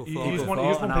 People you thought. just want and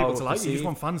people how to like you. You just perceived.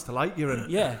 want fans to like you.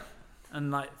 And Yeah,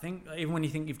 and like even when you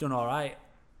think you've done all right,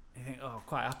 you think, oh, I'm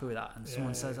quite happy with that, and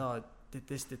someone says, oh, did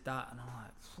this, did that, and I'm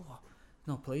like, oh,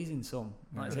 not pleasing some.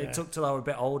 Like it took till I was a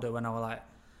bit older when I was like,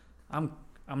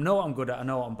 I know what I'm good at, I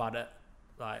know what I'm bad at.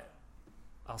 Like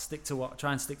I'll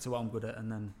try and stick to what I'm good at,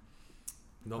 and then.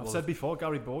 I've said before,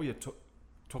 Gary Bowyer took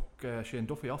Shane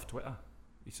Duffy off Twitter.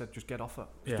 He said, just get off it.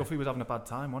 Yeah. Duffy was having a bad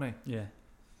time, wasn't he? Yeah.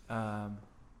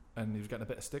 And he was getting a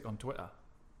bit of stick on Twitter.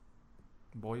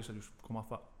 Bowyer said, just come off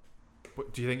that.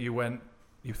 But do you think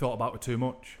you thought about it too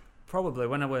much? Probably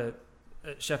when I were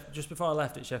at just before I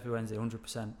left at Sheffield Wednesday,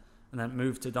 100%, and then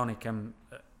moved to Donick,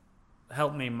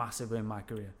 helped me massively in my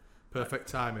career. Perfect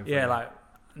timing. Yeah, like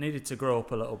I needed to grow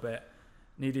up a little bit,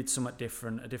 needed something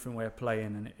different, a different way of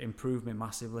playing, and it improved me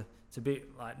massively.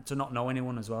 To not know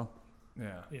anyone as well.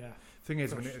 Yeah. Thing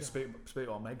is, we need to speak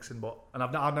about Megson, and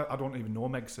I don't even know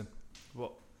Megson,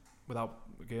 but without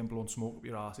again blowing smoke up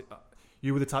your arse,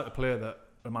 you were the type of player that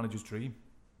a manager's dream.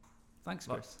 Thanks,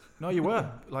 Like, Chris. no, you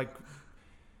were like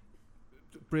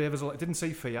brave as didn't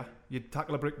see fear. You'd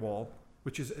tackle a brick wall,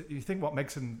 which is you think what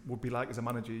Megson would be like as a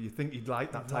manager. You think he'd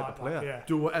like that type of player. Yeah.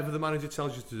 Do whatever the manager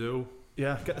tells you to do.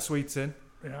 Yeah, get the sweets in.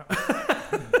 Yeah.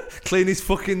 Clean his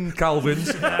fucking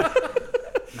Calvins.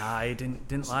 Nah, he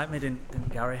didn't like me, didn't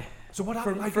Gary. So what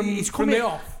happened? He's From the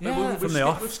off. Yeah, from the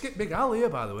off. We've skipped Big Al here,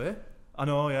 by the way. I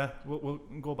know, yeah. We'll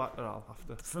go back to that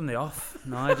after. From the off.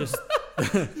 No, I just.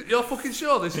 You're fucking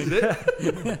sure this is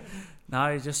it?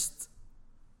 No,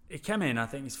 he came in, I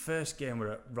think his first game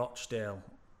were at Rochdale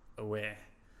away,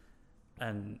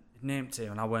 and named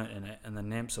team, and I weren't in it, and then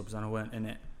named subs, and I weren't in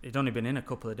it. He'd only been in a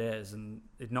couple of days, and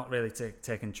he'd not really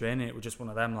taken training. It was just one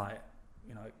of them, like,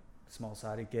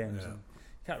 small-sided games. And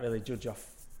you can't really judge off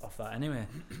that anyway.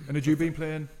 And had you been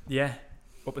playing Yeah.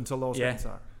 up until those seconds?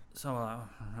 So I'm like,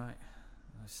 all right.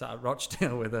 I sat at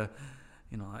Rochdale with a,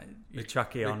 your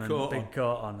trackie on and big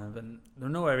coat on, and there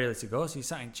was nowhere really to go. So he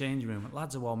sat in change room, and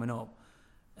lads are warming up,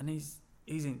 and he's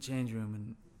in change room,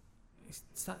 and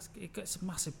he gets a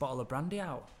massive bottle of brandy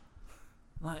out,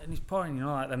 and he's pouring,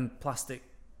 like them plastic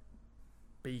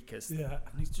beakers, Yeah.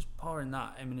 and he's just pouring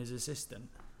that, him and his assistant,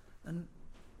 and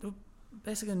they were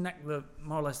basically necked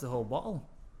more or less the whole bottle.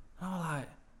 And I was like,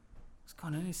 what's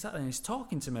going on? He's sat there and he's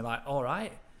talking to me like, all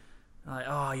right. Like,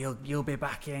 oh, you'll be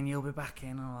back in. And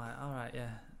I'm like, all right, yeah.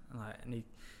 And I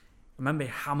remember he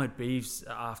hammered Beeves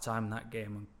at half time in that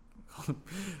game, and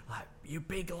like, you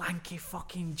big lanky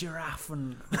fucking giraffe,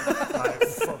 and like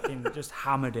fucking just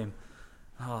hammered him.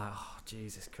 And I'm like, oh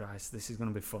Jesus Christ, this is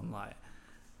gonna be fun. Like,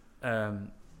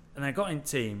 and I got in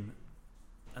team,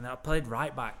 and I played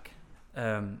right back,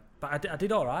 but I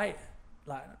did all right.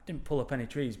 Like, I didn't pull up any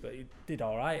trees, but he did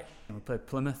all right. And we played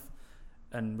Plymouth,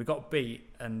 and we got beat,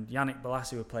 and Yannick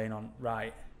Bolasie were playing on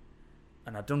right,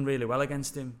 and I'd done really well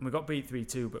against him. And we got beat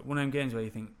 3-2, but one of them games where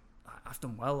you think, I've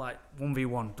done well, like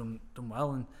 1v1, done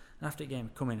well, and after the game,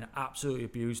 he come in and absolutely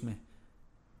abused me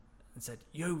and said,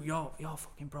 you're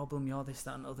fucking problem, you're this,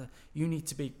 that, and other. You need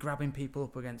to be grabbing people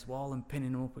up against wall and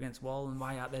pinning them up against wall, and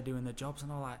why aren't they doing their jobs?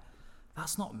 And I'm like,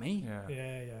 that's not me.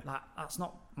 Yeah. Like, that's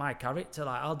not my character.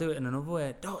 Like, I'll do it in another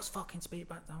way. Don't fucking speak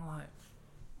back. I'm like,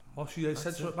 Oh, she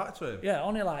said something back to him? yeah,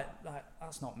 only like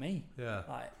that's not me. Yeah.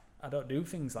 Like, I don't do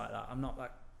things like that. I'm not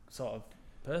that sort of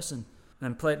person. And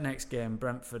then played next game,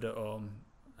 Brentford at home,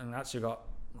 and actually got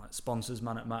like sponsors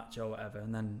man at match or whatever.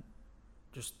 And then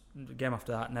just the game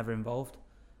after that, never involved.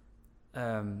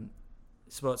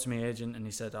 Spoke to my agent, and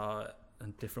he said, a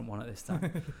different one at this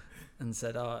time, and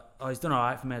said, oh, he's done all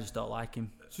right for me. I just don't like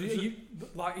him. So you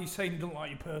like he's saying he doesn't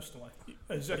like you personally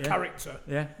as a character.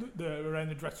 Yeah. Around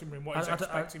the dressing room, what he's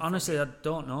expecting. Honestly, I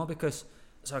don't know, because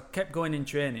I kept going in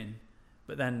training,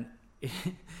 but then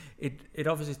it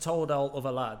obviously told all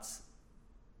other lads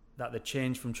that they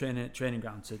changed from training at training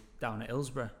ground to down at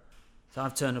Hillsborough. So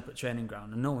I've turned up at training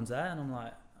ground and no one's there, and I'm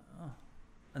like, oh.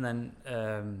 And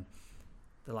then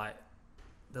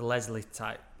the Leslie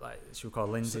type, like she was called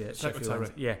Lindsay at Sheffield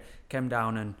Wednesday, came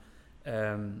down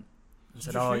and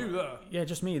said, just you there? Yeah,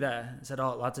 just me there. And said,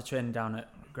 oh, lads are training down at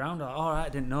ground. Like, all right, I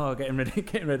didn't know. Getting ready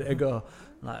to go.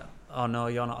 I'm like, oh no,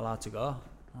 you're not allowed to go.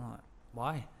 I'm like,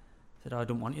 why? He said, oh, I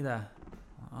don't want you there.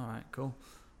 Like, all right, cool.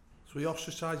 So he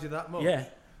ostracised you that much? Yeah.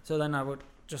 So then I would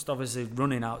just obviously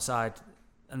running outside,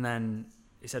 and then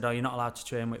he said, oh, you're not allowed to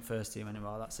train with first team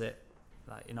anymore. That's it.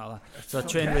 Like, you're not allowed. So I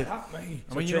trained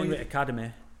with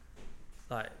academy.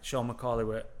 Like, Sean McCauley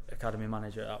were academy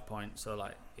manager at that point. So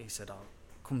like, he said, oh,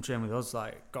 come train with us.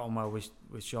 Like, got on well with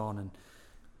Sean, and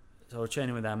so I was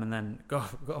training with them, and then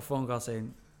got a phone call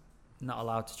saying not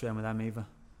allowed to train with them either.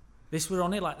 This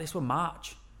were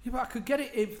March. Yeah, but I could get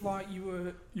it if like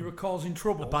you were causing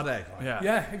trouble. A bad egg.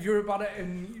 Yeah, if you're a bad egg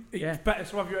and it's better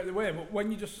to have you out of the way. But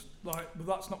when you just like, well,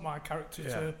 that's not my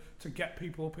character to get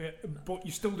people up here. But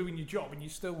you're still doing your job and you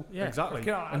still exactly.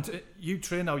 And you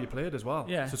train how you played as well.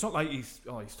 Yeah. So it's not like he's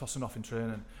tossing off in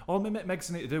training. All Meg's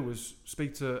need to do was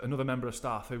speak to another member of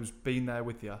staff who's been there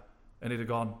with you, and he'd have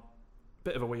gone,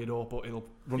 bit of a weirdo, but he'll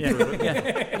run through a brick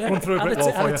wall. Run through a brick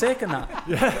wall for you. I'd have taken that.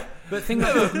 Yeah. But the thing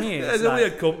that bugged me is it's a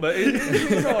weird company.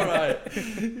 It's all right.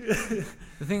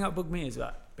 The thing that bugged me is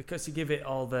that because you give it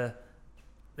all the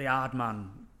hard man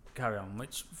carry on,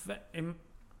 which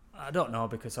I don't know,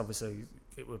 because obviously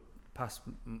it was past,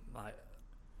 like,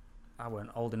 I weren't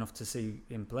old enough to see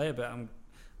him play, but I'm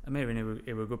hearing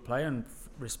he was a good player and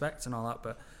respect and all that,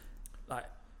 but like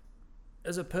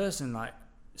as a person, like,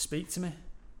 speak to me.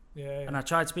 Yeah. And I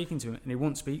tried speaking to him and he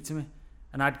wouldn't speak to me,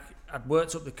 and I'd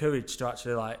worked up the courage to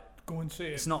actually like go and see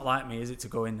it. It's not like me, is it, to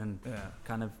go in and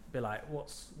kind of be like,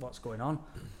 what's going on?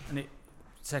 And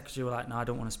secretary were like, no, I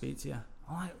don't want to speak to you.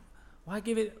 I'm like,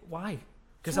 why?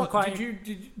 Because so I'm quite.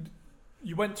 Did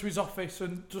you went to his office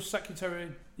and just secretary?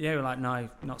 Yeah, we're like, no,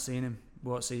 not seeing him.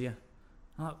 Won't see you.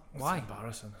 I'm like, why? It's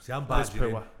embarrassing. See, I'm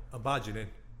badging in.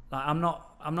 Like, I'm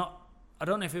not. I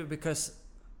don't know if it was because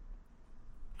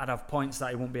I'd have points that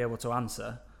he wouldn't be able to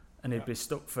answer, and he'd be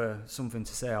stuck for something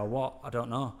to say or what. I don't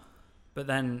know. But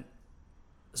then,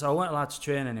 so I weren't allowed to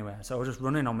train anywhere. So I was just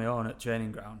running on my own at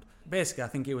training ground. Basically, I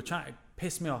think he was trying to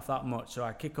piss me off that much, so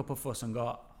I kick up a fuss and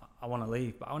go, I want to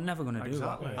leave. But I was never going to do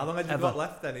that. How long have you got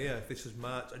left then here? If this is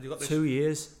March, and you got this 2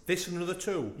 years. This and another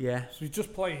 2. Yeah. So he's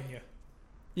just playing you.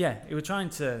 Yeah, he was trying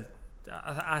to.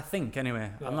 I think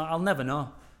anyway. Yeah. I'll never know,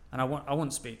 and I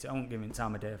won't speak to. I won't give him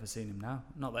time of day if I seen him now.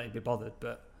 Not that he'd be bothered,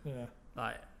 but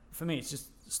like for me, it's just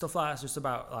stuff like that's just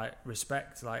about like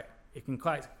respect. Like you can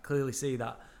quite clearly see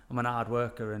that I'm an hard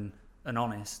worker and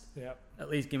honest. Yeah. At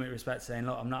least give me respect, saying,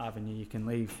 look, I'm not having you. You can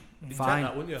leave. You'd Fine. Take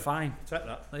that, wouldn't you? Fine. Take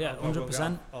that. Yeah,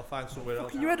 100%. I'll find somewhere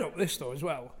else. Can you head up this though as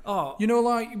well? Oh, you know,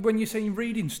 like when you're saying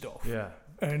reading stuff. Yeah.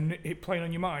 And it playing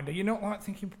on your mind, are you not like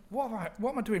thinking, what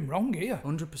am I doing wrong here?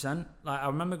 100%. Like I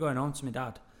remember going home to my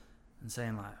dad and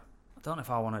saying, like, I don't know if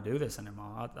I want to do this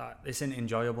anymore. This isn't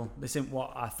enjoyable. This isn't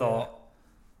what I thought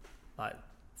like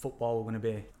football were going to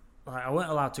be. Like I weren't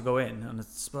allowed to go in, and I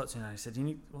spoke to him and I said,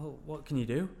 well, what can you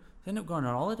do? I ended up going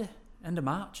on holiday, end of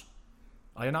March.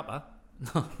 Are you Napa?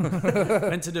 No.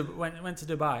 went to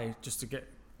Dubai just to get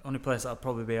only place that'd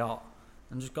probably be hot,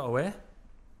 and just got away.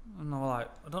 And I was like,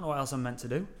 I don't know what else I'm meant to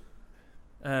do.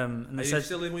 And they Are you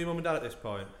still living with your mum and dad at this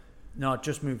point? No, I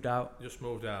just moved out. Just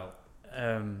moved out.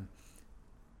 And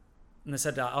they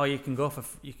said that, you can go for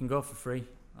free.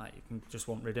 Like you can just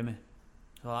want rid of me.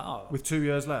 So I was like, with 2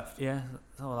 years left. Yeah.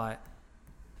 So I was like,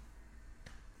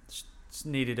 just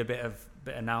needed a bit of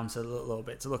now a little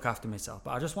bit to look after myself.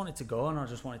 But I just wanted to go and I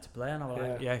just wanted to play, and I was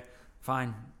like, yeah,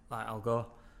 fine, like I'll go.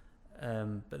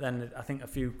 But then I think a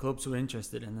few clubs were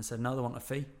interested, and they said no, they want a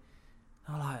fee.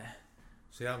 I was like,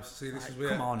 this is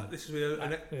where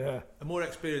a more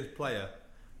experienced player.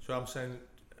 So I'm saying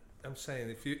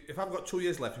if I've got 2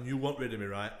 years left and you want rid of me,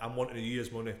 right, I'm wanting a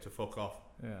year's money to fuck off.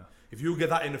 Yeah. If you get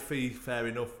that in a fee, fair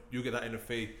enough. You get that in a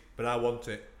fee, but I want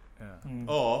it. Yeah.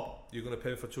 Or you're going to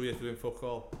pay for 2 years for doing fuck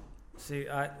all. See,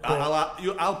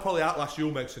 I'll probably outlast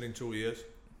you, Megson, in 2 years.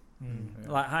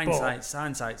 Like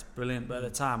hindsight's brilliant, but at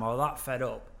the time I was that fed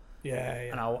up. Yeah.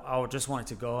 And I just wanted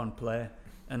to go and play.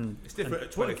 And it's different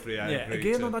at 23.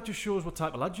 Again, that just shows what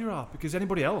type of lad you are, because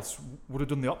anybody else would have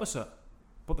done the opposite.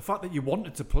 But the fact that you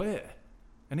wanted to play,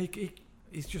 and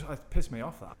he's just pissed me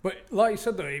off that. But like you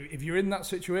said though, if you're in that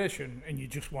situation and you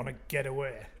just want to get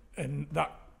away, and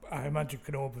that I imagine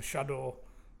can overshadow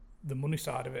the money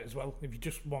side of it as well. If you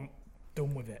just want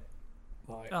done with it,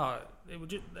 it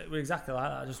was exactly like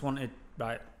that. I just wanted,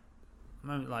 right. I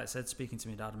remember, like I said, speaking to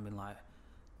my dad and being like,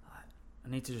 I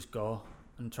need to just go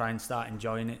and try and start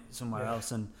enjoying it somewhere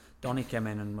else. And Donny came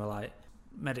in and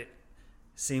made it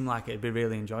seem like it'd be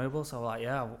really enjoyable. So I was like,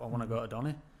 yeah, I want to go to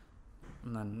Donny.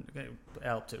 And then it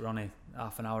helped it Ronnie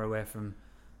half an hour away from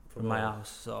my house.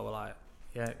 So I was like,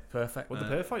 yeah, perfect. What'd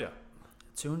they pay for you?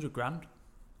 200 grand.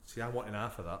 See, I'm wanting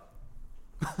half of that.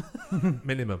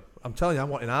 Minimum. I'm telling you, I'm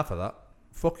wanting half of that.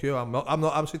 Fuck you.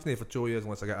 I'm sitting here for 2 years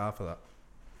unless I get half of that.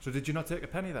 So did you not take a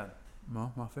penny then?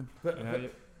 No, nothing. But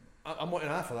I'm wanting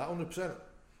half of that, 100%.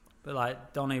 But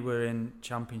like Donny were in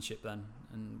Championship then,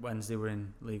 and Wednesday we're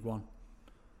in League One.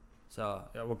 So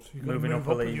we're moving up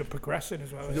a league. You're progressing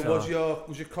as well.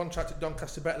 Was your contract at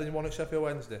Doncaster better than you won at Sheffield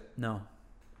Wednesday? No.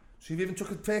 So you've even took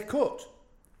a pay cut?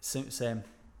 Same.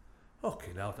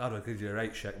 Fucking hell, I'd have given you a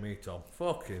rate check, me, Tom.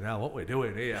 Fucking hell, what we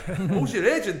doing here? Who's your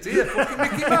agent here? Fucking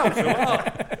Mickey Mouse or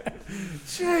what?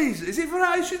 Jeez, is it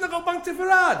Vardy? Shouldn't have got back to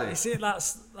Vardy? You see,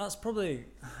 that's probably,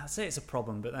 I'd say it's a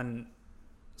problem, but then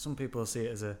some people see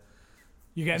it as a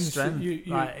strength.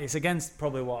 Like, it's against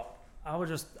probably what I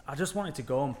just wanted to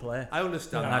go and play. I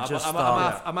understand. And I just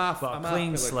I'm half a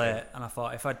clean slate, and I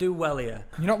thought if I do well here,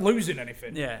 you're not losing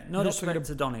anything. Yeah, no disrespect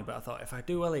to Donny, but I thought if I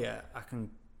do well here, I can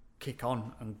kick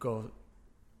on and go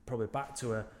probably back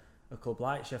to a club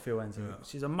like Sheffield Wednesday,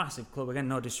 which is a massive club. Again,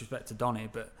 no disrespect to Donny,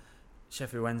 but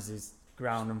Sheffield Wednesday's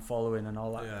ground and following and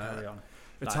all that carry on.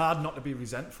 It's hard not to be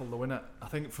resentful, though, isn't it? I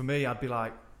think for me, I'd be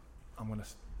like, I want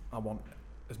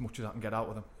as much as I can get out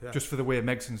of them, just for the way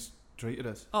Megson's treated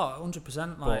us. Oh,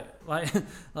 100%.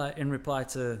 Like in reply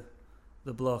to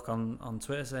the bloke on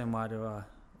Twitter saying, why did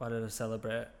I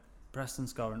celebrate Preston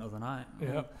scoring the other night?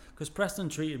 Yeah, because Preston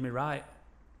treated me right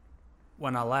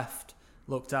when I left,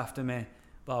 looked after me,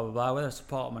 blah blah blah. Whether I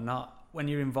support them or not, when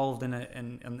you're involved in the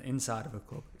inside of a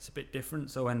club, it's a bit different.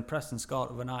 So when Preston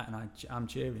scored overnight and I'm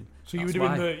cheering. So you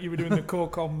were doing the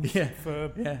co-com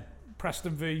for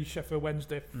Preston v Sheffield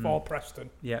Wednesday for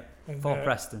Preston. Yeah, for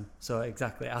Preston. So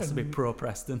exactly, it has to be pro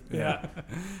Preston. Yeah.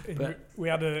 But we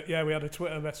had a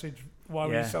Twitter message while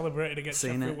we celebrated against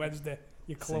Sheffield Wednesday.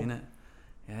 Your club. Seen it.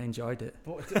 Yeah, I enjoyed it.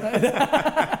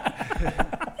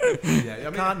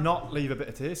 You can't not leave a bit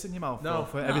of taste in your mouth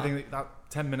for everything that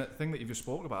 10-minute thing that you just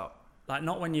spoke about. Like,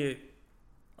 not when you...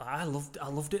 I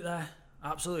loved it there.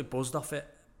 Absolutely buzzed off it.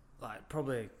 Like,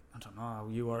 probably, I don't know how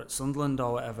you were at Sunderland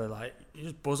or whatever. Like, you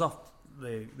just buzz off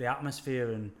the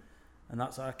atmosphere and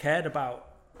that's what I cared about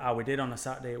how we did on a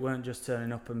Saturday. It weren't just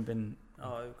turning up and being,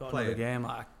 we've got another game.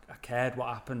 Like, I cared what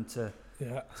happened to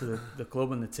the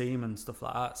club and the team and stuff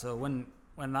like that. So when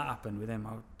that happened with him,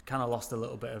 I kind of lost a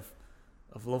little bit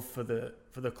of love for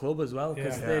the club as well,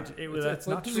 because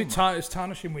it's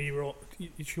tarnishing with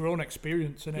it's your own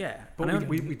experience, isn't it? Yeah, but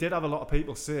we did have a lot of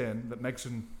people saying that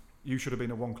Megson, you should have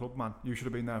been a one club man. You should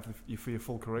have been there for your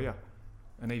full career,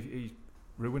 and he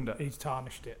ruined it. He's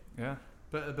tarnished it. Yeah,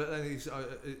 but then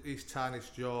he's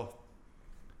tarnished your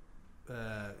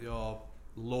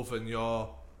love and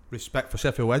your respect for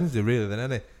Sheffield Wednesday, really,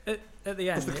 then, isn't he? At the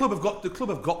end, because the club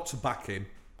have got to back him,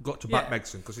 back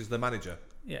Megson because he's the manager.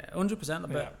 Yeah,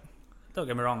 100%. But don't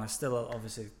get me wrong, I still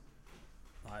obviously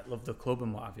love the club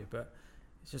and what have you. But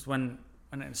it's just when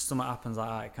something happens like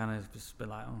that, it kind of just be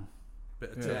like,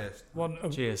 bit of taste.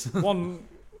 Cheers. One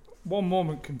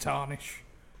moment can tarnish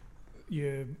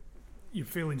your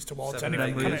feelings towards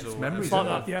anything. It's like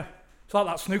that. Yeah, it's like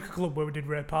that snooker club where we did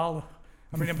Ray Parlour.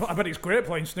 I mean, I bet it's great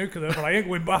playing snooker there, but I ain't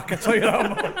going back. I tell you that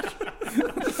much.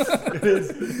 It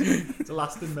is. It's a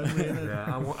lasting memory, isn't it?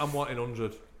 Yeah, I'm wanting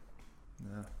 100.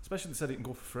 Yeah. Especially they said it can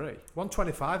go for free.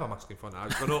 125 I'm asking for now.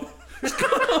 It's gone up.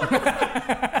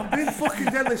 I'm being fucking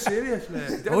deadly serious,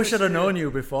 mate. I wish I'd have known you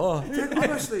before.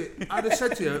 Honestly, I'd have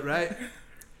said to you, right,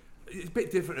 it's a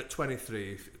bit different at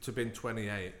 23 to being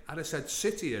 28. I'd have said,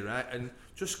 sit here, right, and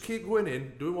just keep going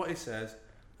in, doing what he says,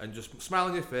 and just smile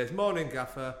on your face, morning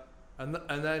gaffer, and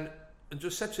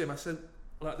just said to him, I said,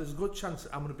 like, there's a good chance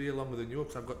I'm going to be here longer than you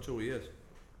because I've got 2 years.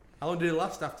 How long did it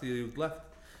last after you left?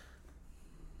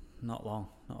 Not long,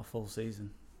 not a full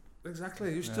season.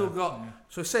 Exactly, you've still got... Yeah.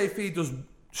 So say if he does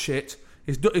shit,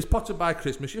 he's potted by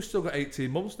Christmas, you've still got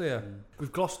 18 months there.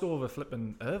 We've glossed over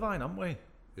flipping Irvine, haven't we?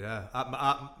 Yeah,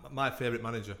 my favourite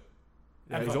manager.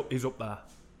 Yeah, he's up there.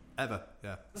 Ever,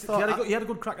 yeah. He had a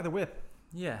good crack of the whip.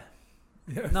 Yeah.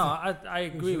 No, I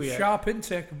agree with you. Sharp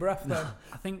intake of breath then.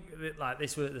 I think that,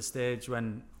 this was at the stage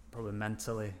when probably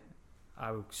mentally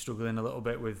I was struggling a little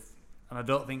bit with... And I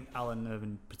don't think Alan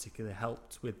Irvine particularly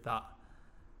helped with that.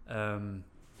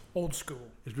 Old school.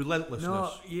 His relentlessness.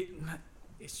 No,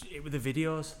 it with the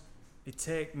videos. He'd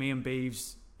take me and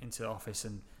Beeves into the office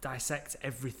and dissect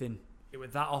everything. It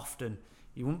was that often.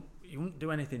 You wouldn't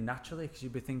do anything naturally because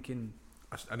you'd be thinking...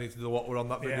 I need to know what we're on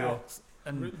that video. Yeah.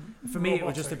 And for me, it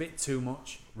was just a bit too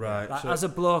much. Right. As a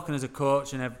bloke and as a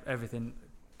coach and everything,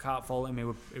 can't fault him. He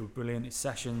was brilliant. His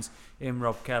sessions, him,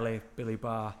 Rob Kelly, Billy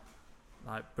Barr...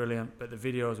 brilliant, but the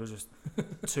videos were just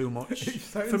too much.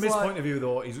 From his point of view,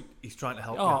 though, he's trying to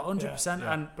help you. 100%,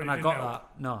 yeah. And I got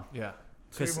that. No. Yeah.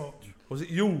 Too much. Was it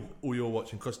you who you were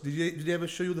watching? Because did he ever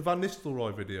show you the Van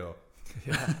Nistelrooy video?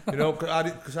 Yeah. You know,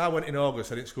 because I went in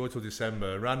August, I didn't go till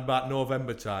December. Ran back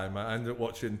November time, I ended up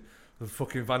watching the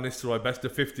fucking Van Nistelrooy best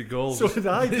of 50 goals. So did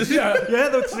I. Yeah,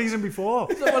 the season before.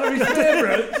 Is that one of his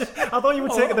favourites? I thought you were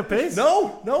taking the piss.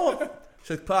 No.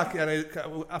 Said Parky, and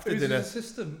after Who's dinner. his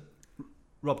assistant?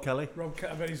 Rob Kelly.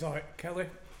 I bet he's like, Kelly,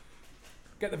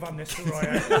 get the Van Nistelrooy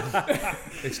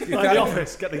out. The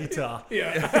office, get the guitar.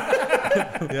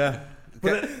 Yeah. Yeah.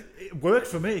 But it worked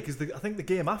for me because I think the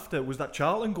game after was that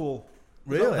Charlton goal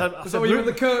Really? I So you at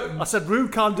the curtain? I said, Room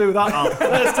can't do that, Al.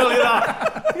 Let's tell you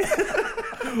that.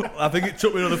 I think it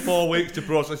took me another 4 weeks to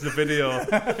process the video.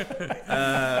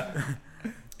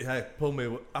 Yeah, pulled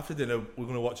me after dinner. We're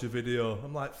going to watch a video.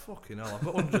 I'm like, fucking hell! I've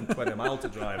got 120 miles to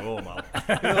drive home, Al.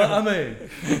 You know what I mean?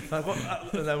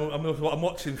 And then I'm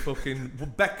watching fucking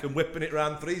Beckham whipping it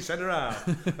round 3 centre half,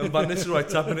 and Van Nistelrooy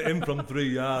tapping it in from 3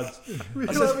 yards.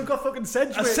 We've got fucking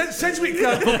Sedgwick. I said, Sedgwick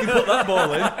can't fucking put that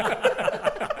ball in.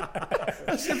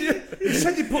 I said, you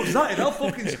said he puts that in, I'll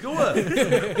fucking score. I've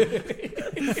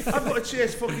got to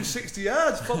chase fucking 60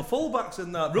 yards, fullbacks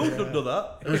and that. Road don't do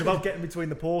that. It was about getting between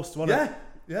the posts, wasn't it?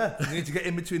 Yeah, you need to get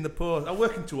in between the posts. I'm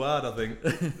working too hard, I think,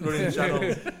 running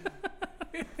channels.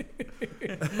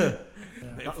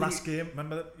 That last game,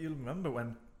 you'll remember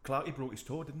when Clarkey broke his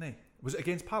toe, didn't he? Was it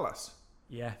against Palace?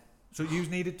 Yeah. So you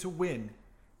needed to win.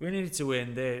 We needed to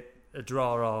win. A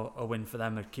draw or a win for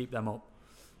them would keep them up.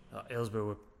 Hillsborough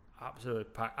were absolutely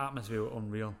packed. Atmosphere were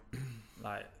unreal.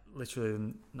 Like,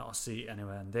 literally not a seat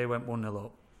anywhere. And they went 1-0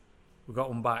 up. We got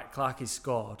one back. Clarkey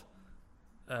scored.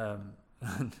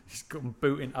 And he's come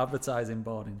booting advertising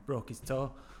board and broke his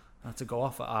toe. I had to go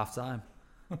off at half time.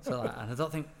 So and I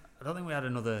don't think we had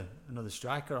another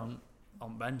striker on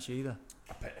bench either.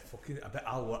 I bet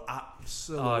Al were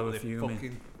absolutely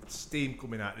fucking steam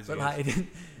coming out of his ears. But like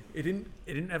he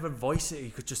didn't ever voice it.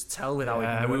 You could just tell with how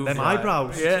he moved. Them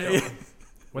eyebrows. Yeah.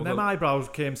 When them eyebrows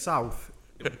came south,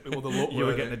 it was the look, you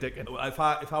were getting a dick in. If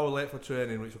I were late for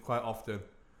training, which were quite often,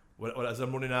 as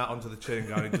I'm running out onto the training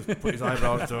ground, he just put his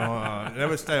eyebrows down.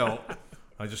 Never stay up.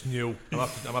 I just knew I'm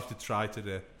have to try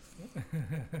today.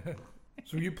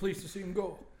 So were you pleased to see him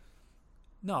go?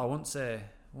 No, I wouldn't say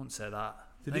that.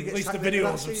 Did he At get least the sacked videos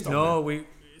last and season? stuff. No,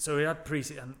 we had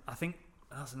pre-season, and I think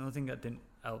that's another thing that didn't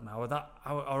help me. I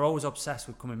was always obsessed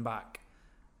with coming back,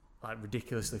 like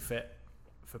ridiculously fit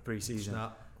for pre-season,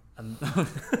 and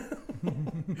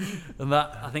and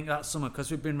that I think that summer because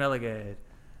we've been relegated,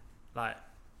 like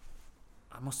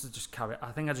I must have just carried.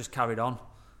 I think I just carried on,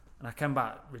 and I came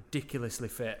back ridiculously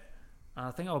fit, and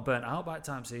I think I was burnt out by the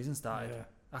time season started. Yeah.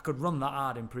 I could run that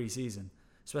hard in pre-season,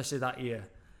 especially that year.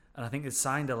 And I think they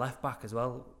signed a left back as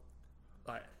well,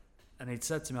 like, and he'd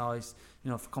said to me, "Oh, he's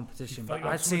for competition." But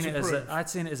I'd seen it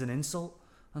as an insult,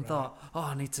 and thought, "Oh,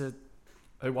 I need to."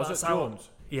 Who was it? Jones.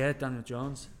 Yeah, Daniel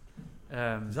Jones.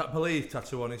 Is that Believe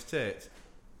tattoo on his tit?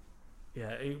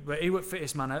 Yeah, he was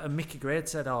fittest man out. And Mickey Grade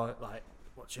said, "Oh, like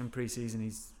watch him pre-season,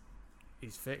 he's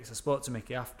fit." Cause I spoke to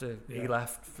Mickey after he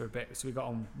left for a bit, so we got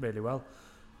on really well.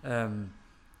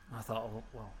 I thought,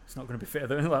 well, it's not going to be fitter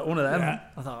than like one of them. Yeah.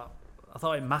 I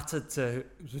thought it mattered to. It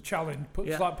was a challenge.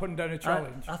 It's like putting down a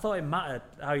challenge. I thought it mattered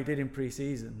how you did in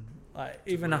pre-season. Like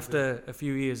even after a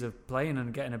few years of playing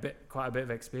and getting quite a bit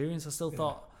of experience, I still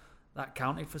thought that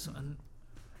counted for something.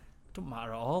 It don't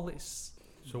matter at all. It's.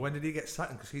 So when did he get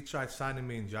signed? Because he tried signing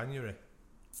me in January.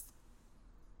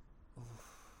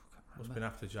 Must have been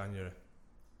after January.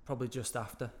 Probably just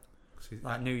after.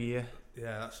 Like New Year.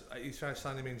 Yeah, he tried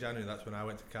signing me in January. That's when I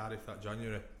went to Cardiff that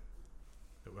January.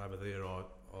 It were either there or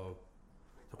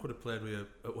I could have played with you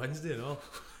at Wednesday and all.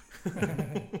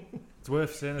 It's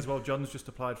worth saying as well, John's just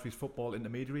applied for his football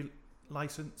intermediary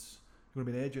licence. You're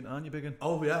going to be an agent, aren't you, Biggin?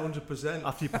 Oh yeah, 100%.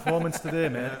 After your performance today,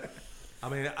 mate. Yeah. I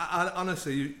mean, I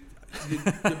honestly,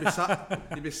 you'd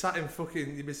be sat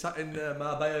in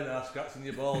Marbella now, scratching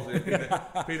your balls,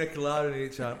 pina colada in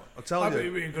each hand. I'll tell you. I bet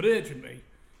you'd be a good agent, mate.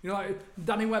 Like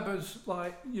Danny Webber's,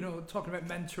 talking about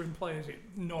mentoring players.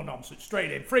 No nonsense,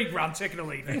 straight in, £3,000, take it or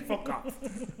leave it. Fuck off.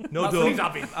 No That's door. what he's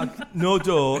having. No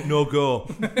door, no go.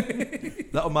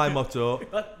 That was my motto.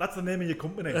 That's the name of your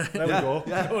company. There we go.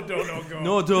 Yeah. No door, no go.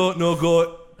 No door, no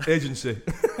go agency.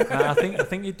 I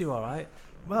think you'd do all right.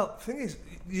 Well, the thing is,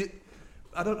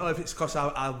 I don't know if it's because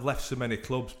I've left so many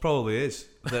clubs. Probably is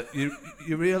that you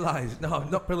realise. No, I'm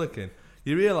not pillicking.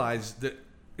 You realise that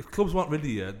if clubs want rid of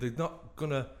you, they're not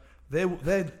gonna.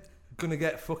 They're gonna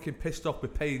get fucking pissed off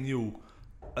with paying you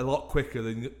a lot quicker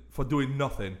for doing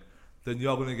nothing than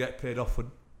you're gonna get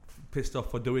pissed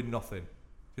off for doing nothing.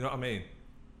 You know what I mean?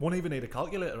 Won't even need a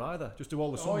calculator either. Just do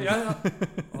all the sums. Oh yeah.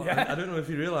 Yeah. I don't know if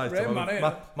you realise Rain I'm Man,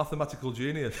 a mathematical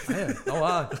genius. Yeah. Oh,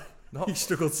 I. No. He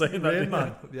struggled saying that, didn't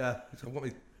man. Yeah. I've got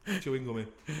me chewing gum in.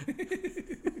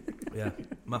 Yeah.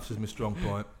 Maths is my strong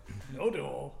point. No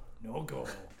door, no go.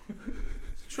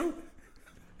 It's true.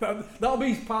 That'll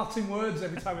be his parting words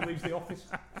every time he leaves the office.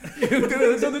 He'll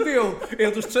do the deal.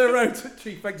 He'll just turn around to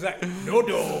chief exec. No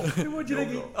door. What do you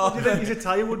think his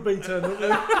attire would be turned up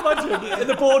there? Imagine in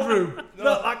the boardroom.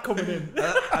 Not that coming in.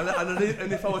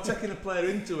 And if I were taking a player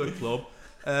into a club,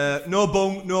 no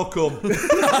bung, no cum.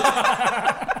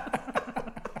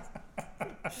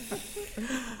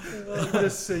 I'm gonna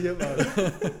see it,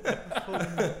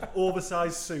 man.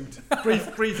 Oversized suit,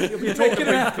 brief. You'll be talking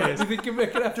briefcase. You think you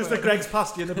make it Just a Greg's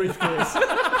pasty in the briefcase.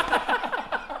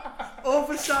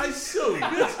 Oversized suit.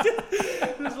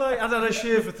 It's like I'd had a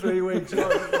shave for 3 weeks.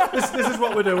 This is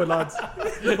what we're doing, lads.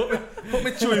 Put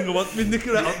me chewing gum on, me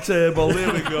Nicorette on table.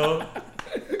 There we go.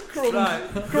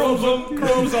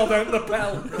 Crumbs all down the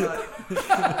bell. Right.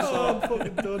 Oh, I'm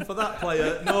fucking done. For that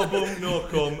player, no bum, no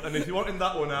cum, and if you're wanting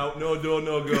that one out, no do,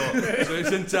 no go. So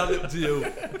it's entirely up to you.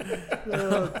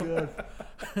 Oh god.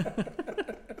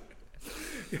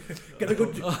 Get a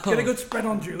good spread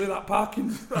on Julie. That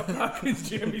Parkins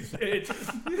Jamie Sage.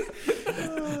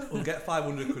 We'll get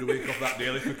 500 quid a week off that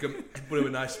deal if we can put him a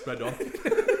nice spread on.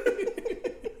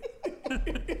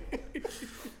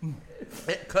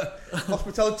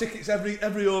 Hospitality tickets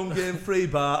every home game, free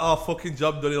bar. Oh, fucking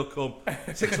job done, he'll come.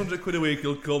 600 quid a week,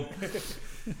 he'll come.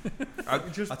 I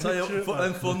tell you,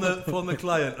 phone the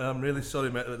client. I'm really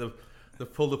sorry, mate, that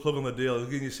they've pulled the plug on the deal. They're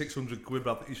giving you 600 quid,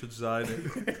 but I think you should sign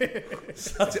it.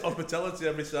 Static hospitality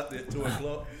every Saturday at 2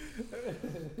 o'clock.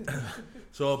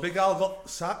 So Big Al got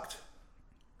sacked,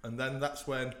 and then that's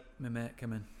when My mate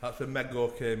came in. That's when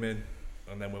Mego came in,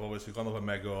 and then we've obviously gone over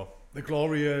Mego. The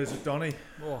glory years of Donny.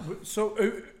 Oh. So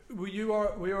were you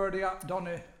already at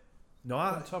Donny?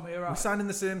 No, Tommy, we signed in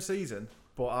the same season,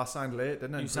 but I signed late,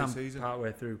 didn't I? You in signed pre-season.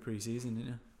 partway through pre-season, didn't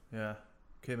you? Yeah,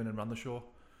 came in and ran the show.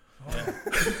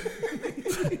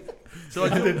 So I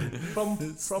did from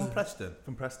Preston.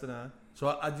 From Preston, aye.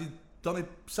 So I did Donny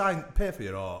pay for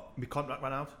you or? My contract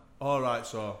ran out. All right,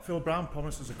 so Phil Brown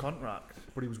promised us a contract,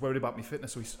 but he was worried about my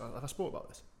fitness, so have I spoke about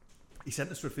this? He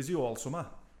sent us to a physio all summer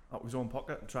out of his own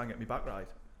pocket to try and get me back right.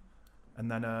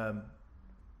 And then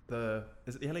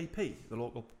is it the LEP, the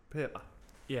local paper?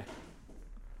 Yeah.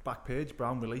 Back page,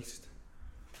 Brown released.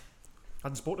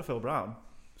 Hadn't spoke to Phil Brown,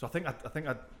 so I think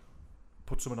I'd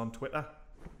put someone on Twitter,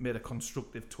 made a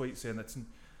constructive tweet saying that's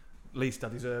least I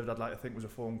deserved. I'd like to think was a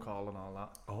phone call and all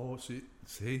that. oh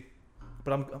see.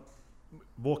 But I'm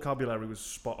vocabulary was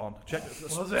spot on. Check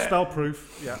Was it? spell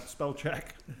proof. Yeah, spell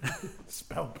check.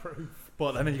 Spell proof.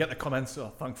 But then you get the comments.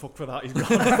 Oh, thank fuck for that. He's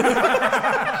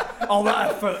gone. All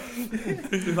that effort.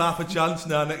 Give half a chance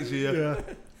now next year. Yeah.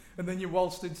 And then you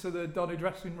waltzed into the Donny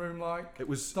dressing room like It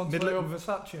was Don middle Leo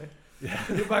Versace. Yeah.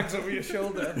 Your bags over your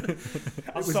shoulder. It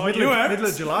was saw middle, you of, out. middle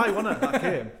of July, wasn't it? That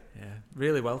came. Yeah.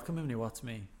 Really welcoming when he watched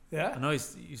me. I Yeah. know you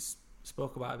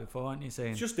spoke about it before, aren't you?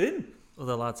 Saying It's just in.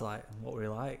 other lads like, what were he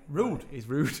like? Rude. Like, he's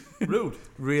rude. Rude.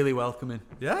 Really welcoming.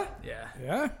 Yeah. Yeah.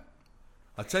 Yeah.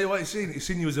 I tell you what, he's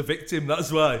seen you as a victim.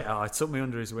 That's why. Yeah, I took me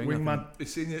under his wing. Wingman.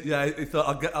 He's seen you. Yeah, he thought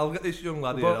I'll get this young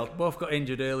lad here. Both got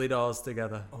injured early doors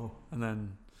together. Oh. And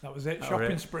then, That was it. Oh, Shopping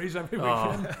really? sprees every Oh.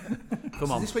 weekend.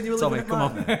 come on, this when you were Tommy, living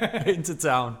come at on, into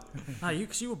town.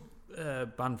 Because you were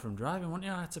banned from driving, weren't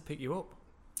you? I had to pick you up.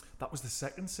 That was the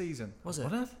second season. Was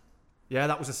it? Yeah,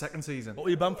 that was the second season. What were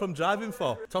you banned from driving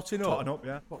for? Totting up. Totting up,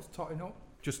 yeah. What's totting up?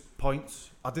 Just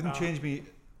points. I didn't change my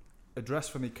address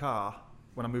for my car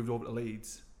when I moved over to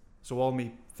Leeds. So all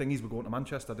my thingies were going to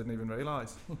Manchester, I didn't even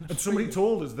realise. And somebody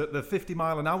told us that the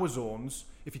 50-mile-an-hour zones,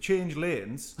 if you change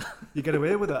lanes, you get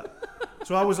away with it.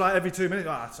 So I was like, every 2 minutes,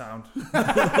 that sound.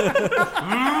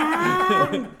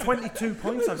 22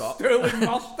 points I got. Sterling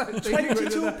Moss.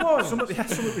 22 points?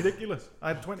 Something ridiculous. I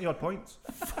had 20-odd points.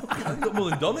 I got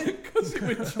more than Donny.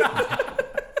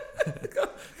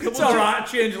 It's alright,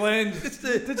 change lanes.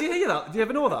 Did you hear that? Did you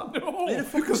ever know that? Who the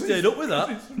fuck stayed up with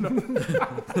that?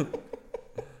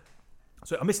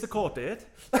 So I missed the court date.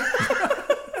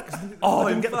 Oh, I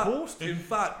didn't in get the fact, post. In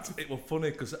fact, it was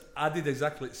funny because I did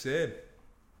exactly the same.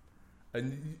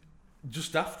 And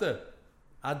just after,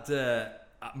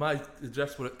 my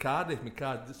address were at Cardiff. My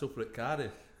card stuff were at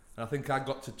Cardiff, and I think I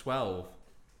got to 12,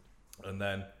 and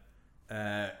then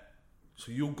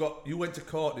so you went to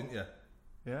court, didn't you?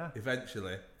 Yeah.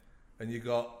 Eventually, and you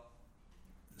got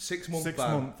 6 months 6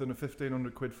 ban, months and a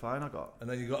 1,500 quid fine I got. and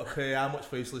then you got to pay how much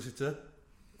for your solicitor?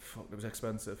 Fuck, it was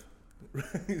expensive.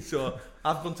 So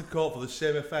I've gone to court for the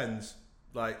same offence.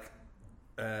 Like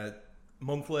a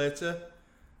month later,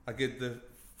 I gave the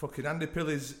fucking Andy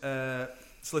Pilly's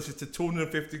solicitor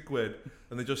 250 quid,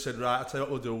 and they just said, right, I'll tell you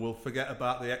what we'll do. We'll forget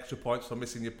about the extra points for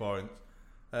missing your points.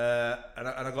 And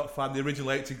I got fined the original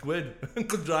 80 quid and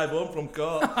could drive home from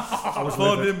court. I was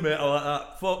phoned in, mate. I was like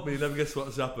that. Fuck me, never guess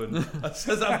what's happened. I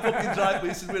says I'm fucking driving.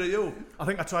 He says, where are you? I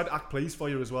think I tried to act please for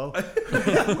you as well.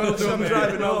 Well So I'm done,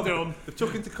 driving well home. done. They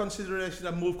took into consideration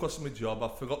I moved across my job. I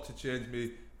forgot to change my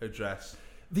address.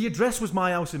 The address was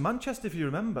my house in Manchester, if you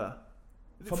remember.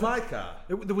 For my car?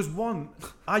 There was one.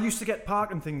 I used to get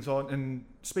parking things on and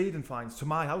speeding fines to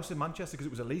my house in Manchester because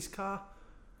it was a lease car.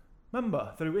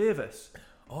 Remember, through Avis.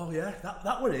 Oh yeah,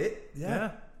 that were it.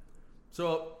 Yeah.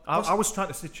 So I was trying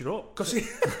to stitch it up. Because I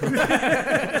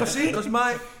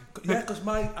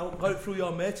got it through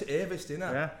your mate at Avis, didn't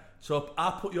I? Yeah. So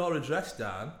I put your address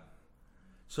down.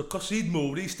 So because he'd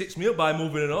moved, he stitched me up by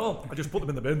moving and all. I just put them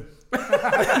in the bin.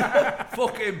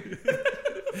 Fuck him.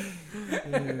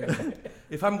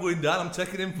 If I'm going down, I'm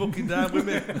taking him fucking down with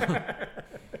me.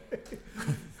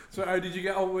 So how did you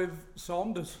get on with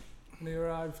Saunders when he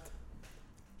arrived?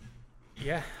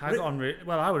 Yeah, I got on.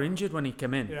 Well, I were injured when he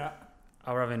came in. Yeah.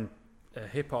 I were having a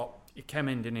hip hop. He came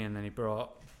in, didn't he? And then he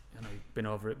brought. He'd been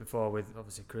over it before with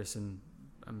obviously Chris and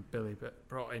Billy, but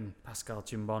brought in Pascal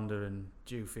Chimbonda and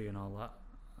Jufi and all that.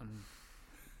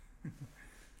 And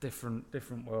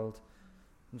different world.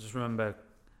 I just remember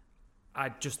I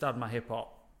just had my hip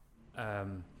hop,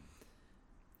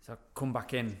 so I come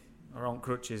back in. Or on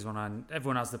crutches when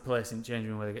everyone has the place in change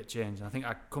room where they get changed. And I think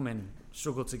I come in,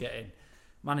 struggled to get in,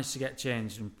 managed to get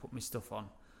changed and put my stuff on,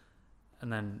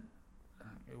 and then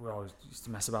we always used to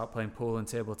mess about playing pool and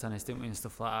table tennis, didn't we, and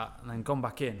stuff like that. And then gone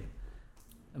back in,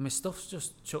 and my stuff's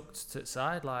just chucked to the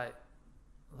side, like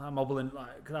I'm hobbling,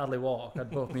 like could hardly walk. I'd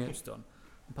both my hips done.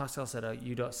 And Pascal said, "Oh,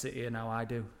 you don't sit here now, I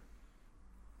do."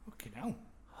 Fucking hell.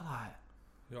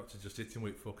 You ought to just hit him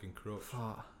with fucking crutch.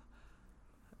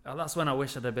 That's when I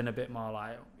wish I'd have been a bit more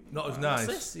like, not as nice.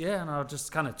 This? Yeah, and I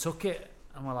just kind of took it,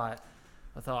 and I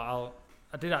thought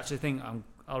I did actually think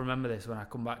I'll remember this when I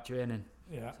come back training.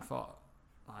 Yeah. So I thought,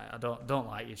 I don't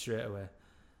like you straight away.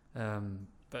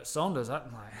 But Saunders,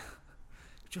 I'm like,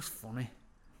 just funny,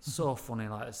 so funny.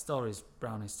 Like the stories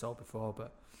Brownie's told before,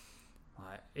 but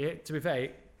like to be fair,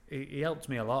 he helped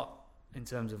me a lot in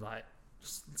terms of like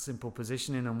just simple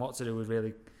positioning and what to do with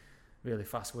really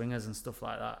fast wingers and stuff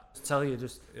like that. To tell you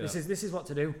this is what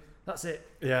to do. That's it.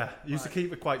 Yeah, you used to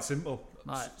keep it quite simple.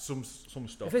 Like, some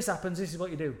stuff. If this happens, this is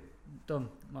what you do. Done.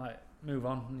 Like move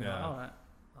on. And yeah. Like, all right.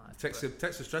 Like, Takes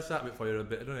the stress out of it for you a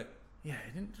bit, doesn't it? Yeah,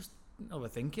 he didn't just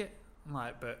overthink it.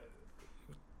 Like, but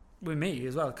with me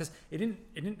as well, because he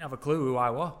didn't have a clue who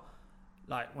I was.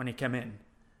 Like when he came in,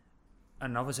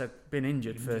 and obviously I'd been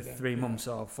injured for 3 months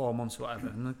or 4 months, whatever,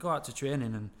 and I'd go out to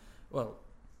training and I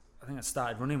think I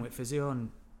started running with physio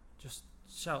and just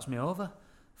shouts me over.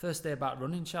 First day back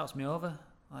running, shouts me over.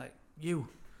 Like, you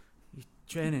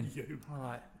training. I'm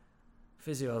like,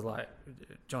 physio was like,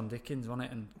 John Dickens, wasn't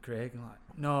it? And Craig, and like,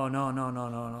 no.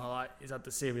 Like, he's had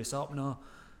the serious op, no.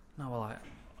 Now we're like,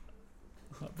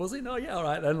 was it? No, yeah, all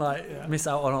right then. Like, miss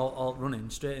out on all running,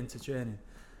 straight into training.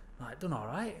 Like, done all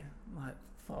right. Like,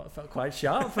 I felt quite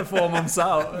sharp for 4 months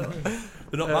out. They're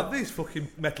not mad, these fucking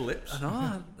metal lips. I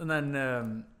know. And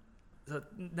then so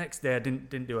next day I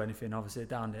didn't do anything, obviously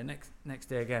down there. Next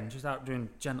day again, just out doing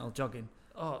gentle jogging.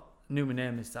 Oh, knew my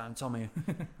name this time, Tommy.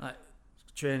 Like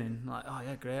training, like, oh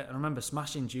yeah, great. And I remember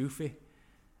smashing Jufi.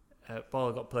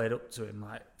 Ball got played up to him,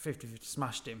 like 50-50,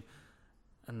 smashed him,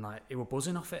 and like he was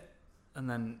buzzing off it. And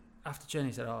then after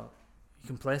training he said, oh, you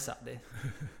can play Saturday.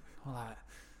 I'm like,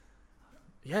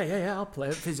 yeah, I'll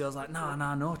play. Physio was like,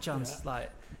 no chance. Yeah.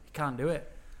 Like, you can't do it.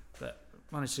 But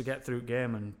managed to get through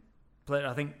game and play.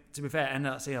 I think, to be fair, end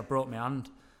of that season I broke my hand.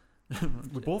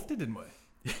 We both did, didn't we?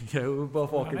 Yeah, we were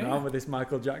both walking around with this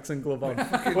Michael Jackson glove on.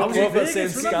 We both got the same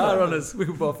scar on us. We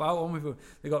were both out on.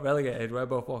 They got relegated. We're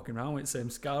both walking around with the same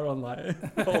scar on,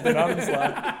 like holding hands,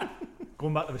 like.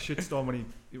 Going back to the shitstorm when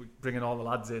he was bringing all the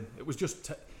lads in, it was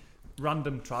just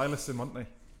random trialists, weren't they?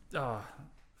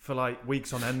 For like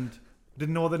weeks on end.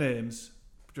 Didn't know the names.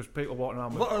 Just people walking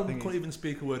around. A lot of them couldn't even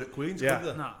speak a word at Queen's.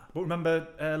 Yeah. Nah. But remember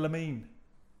Lamine?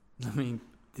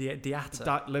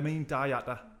 Diatta. Lamine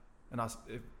Diatta. And I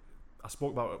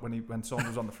spoke about it when Saunders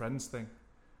was on the Friends thing.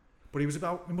 But he must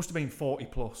have been 40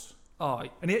 plus. Oh,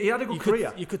 and he had a good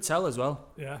career. You could tell as well.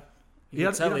 Yeah. He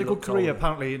had a good career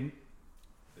apparently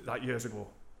like years ago.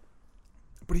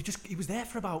 But he was there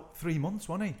for about 3 months,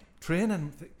 wasn't he?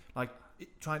 Training, like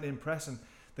trying to impress, and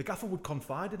the gaffer would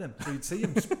confide in him. So you'd see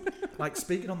him like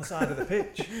speaking on the side of the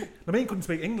pitch. Lamine couldn't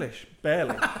speak English,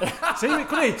 barely. See him,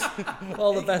 couldn't he?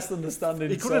 All the best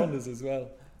understanding Saunders as well.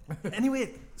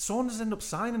 Anyway, Saunders ended up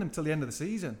signing him till the end of the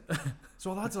season.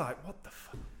 So lads are like, what the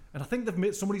fuck? And I think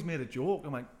somebody's made a joke.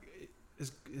 I'm like,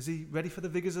 is he ready for the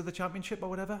vigours of the Championship or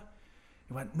whatever?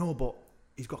 He went, no, but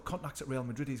he's got contacts at Real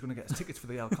Madrid. He's going to get his tickets for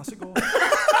the El Clasico.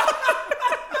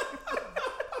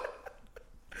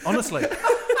 Honestly.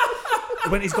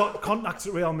 When he's got contacts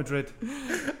at Real Madrid.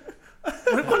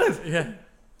 Yeah.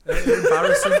 It was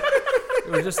embarrassing. It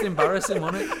was just embarrassing,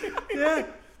 wasn't it? Yeah.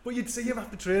 But you'd see him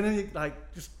after training,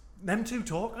 like, just them two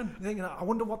talking. Thinking, I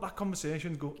wonder what that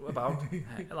conversation's about.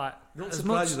 Like, not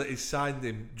surprised that he signed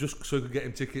him just so he could get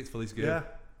him tickets for this game. Yeah.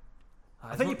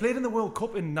 I think he played in the World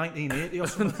Cup in 1980 or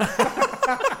something.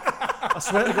 I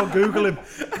swear to God, Google him.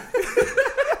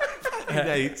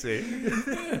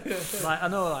 1980. Like, I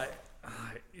know, like,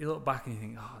 you look back and you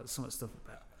think, oh, there's so much stuff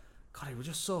about. God, he was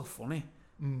just so funny.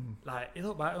 Like, you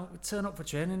look back, we turn up for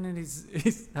training and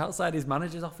he's outside his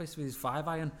manager's office with his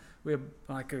 5-iron with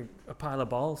like a pile of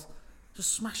balls,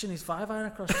 just smashing his 5-iron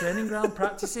across training ground,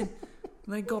 practicing,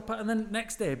 and then and then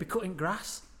next day he'd be cutting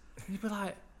grass. And you'd be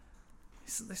like,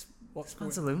 this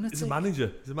man's a lunatic. He's a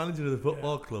manager. He's a manager of the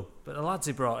football club. But the lads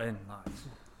he brought in, like,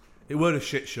 it were a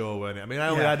shit show, weren't it? I mean, I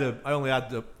only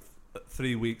had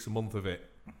 3 weeks, a month of it,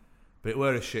 but it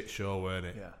were a shit show, weren't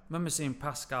it? Yeah. I remember seeing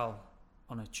Pascal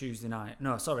on a Tuesday night.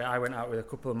 No, sorry, I went out with a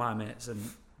couple of my mates and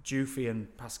Jufy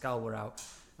and Pascal were out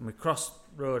and we crossed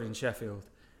road in Sheffield.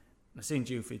 And I seen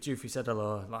Jufy. Jufy said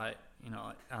hello, like, you know,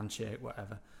 like handshake,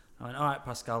 whatever. I went, all right,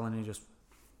 Pascal, and he just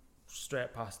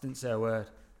straight past, didn't say a word.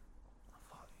 I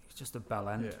thought, he's just a bell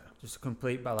end, just a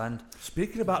complete bell end.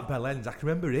 Speaking about bell ends, I can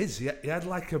remember his. He had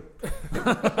like a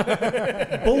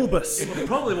bulbous.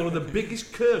 Probably one of the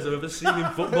biggest curves I've ever seen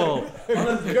in football. Like,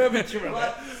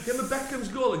 remember Beckham's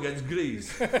goal against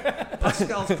Greece?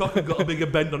 Pascal's cock had got a bigger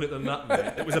bend on it than that,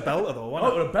 mate. It was a belter though,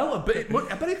 wasn't it? Oh, a belter,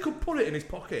 but I bet he could put it in his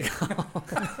pocket.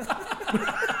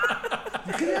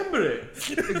 You can remember it?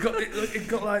 It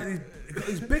got like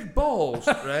these big balls,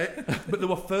 right? But they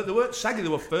were firm. They weren't saggy. They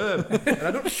were firm. And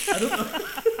I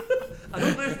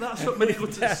don't know if that's what made it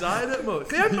decide it much.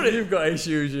 Can you remember it? You've got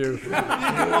issues, you. You've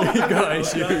got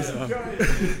issues,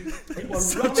 man.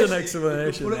 Such an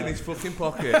explanation. Put it in his fucking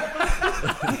pocket.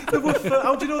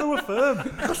 How do you know they were firm?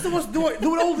 Because they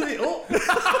were holding it up.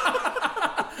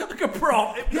 Like a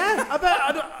prop. Yeah, I bet.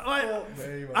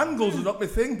 Angles are not my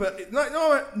thing, but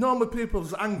normal people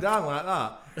just hang down like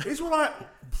that. It's like,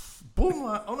 boom,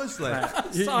 like, honestly.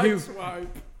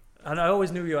 Swipe. And I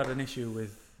always knew you had an issue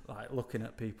with like looking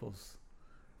at people's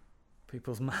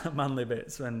manly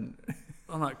bits when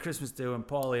on like Christmas Day when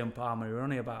Paulie and Palmer were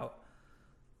only about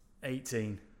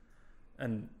 18.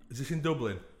 And is this in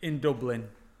Dublin? In Dublin.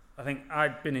 I think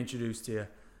I'd been introduced to you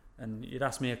and you'd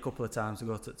asked me a couple of times to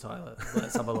go to the toilet.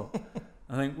 Let's have a look.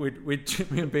 I think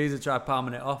me and Beezer tried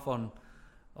palming it off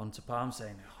onto Palm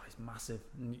saying, oh, he's massive.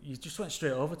 And you just went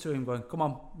straight over to him going, come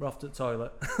on, we're off to the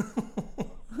toilet.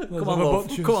 Come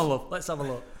on, love, let's have a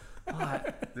look.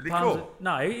 Right. Did he go?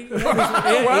 No, he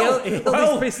held his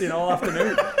pissing all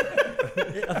afternoon.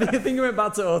 I think he went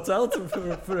back to the hotel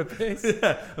for a piss.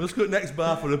 Yeah, I'm just going to the next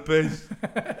bar for a piss.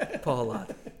 Poor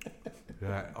lad.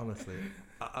 Yeah, honestly.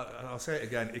 I'll say it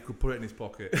again, he could put it in his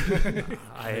pocket.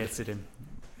 I hated him.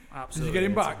 Absolutely. Did you get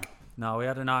him back? No, we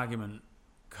had an argument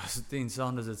because Dean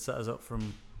Saunders had set us up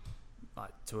from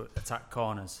to attack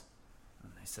corners.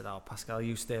 And he said, oh, Pascal,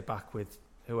 you stay back with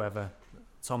whoever.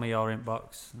 Tommy, you're in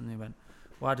box. And he went,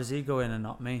 why does he go in and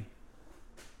not me?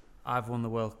 I've won the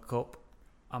World Cup.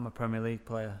 I'm a Premier League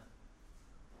player.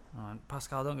 I went,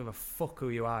 Pascal, I don't give a fuck who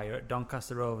you are. You're at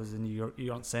Doncaster Rovers and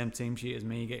you're on the same team sheet as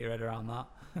me. Get your head around that.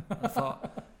 I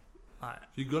thought...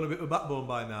 You've got a bit of a backbone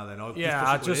by now then? Or yeah,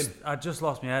 I just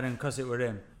lost my head and because it were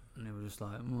him. And he was just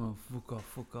like, oh, fuck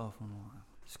off. And I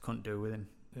just couldn't do with him.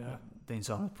 Yeah. Dean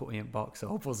Saunders put me in box, so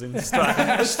I was in straight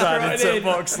into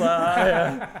box like that,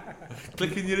 yeah.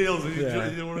 Clicking your heels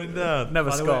as you're running down.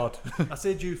 Never scored. I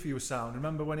say Jufy was sound.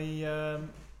 Remember when him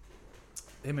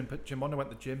and Jim Wonder went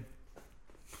to the gym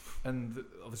and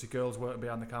obviously girls working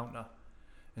behind the counter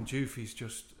and Jufy's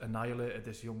just annihilated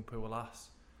this young poor lass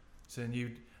saying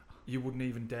you wouldn't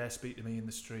even dare speak to me in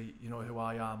the street, you know who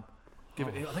I am. I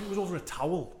think it was over a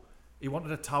towel. He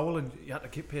wanted a towel and he had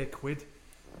to pay £1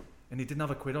 and he didn't have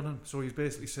 £1 on him, so he's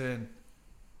basically saying,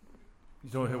 you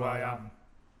know who I am.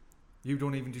 You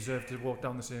don't even deserve to walk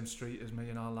down the same street as me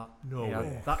and all that. No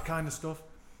way. That kind of stuff.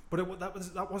 But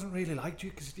that wasn't really like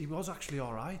you because he was actually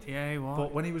all right. Yeah, he was.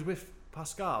 But when he was with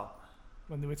Pascal,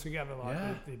 when they were together,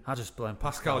 I just blame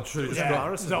Pascal.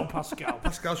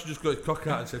 Pascal should just go his cock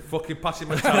out and say, "Fucking pass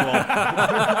him a towel."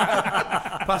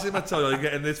 Pass him a towel. You're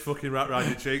getting this fucking rat round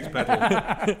your cheeks, pedal.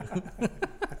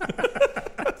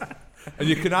 And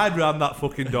you can hide round that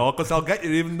fucking door because I'll get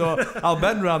you, even though I'll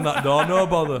bend round that door. No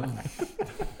bother.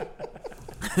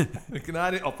 You can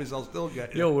hide it, office. I'll still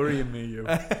get you. You're worrying me, you.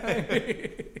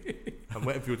 I'm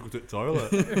waiting for you to go to the toilet.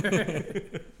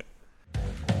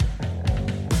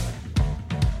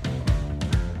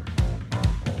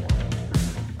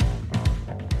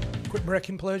 Quick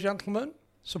breaking play, gentlemen.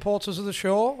 Supporters of the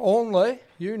show, only,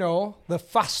 the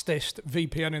fastest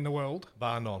VPN in the world.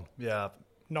 Bar none. Yeah.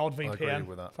 NordVPN. I agree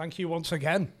with that. Thank you once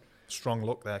again. Strong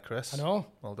look there, Chris. I know.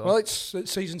 Well done. Well, it's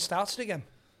season started again.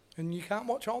 And you can't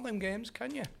watch all them games,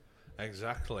 can you?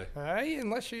 Exactly. Hey,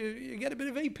 unless you get a bit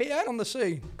of VPN on the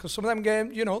scene. Because some of them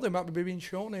games, you know, they might be being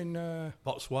shown in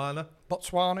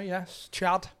Botswana, yes.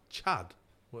 Chad. Chad.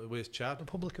 Where's Chad?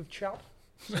 Republic of Chad.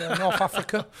 North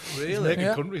Africa. Really? Making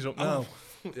Yeah. countries up now.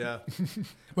 Yeah.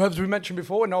 Well, as we mentioned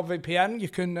before, in NordVPN, you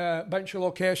can bench your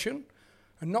location.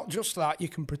 And not just that, you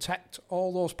can protect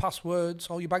all those passwords,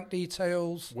 all your bank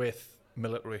details. With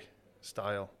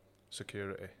military-style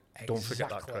security. Don't forget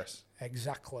that, Chris.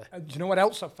 Exactly. And do you know what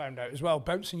else I've found out as well?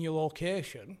 Bouncing your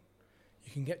location,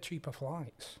 you can get cheaper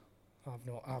flights.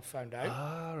 I've found out.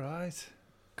 Ah, right.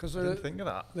 Because I didn't think of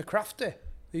that. they're crafty.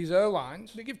 These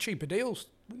airlines, they give cheaper deals.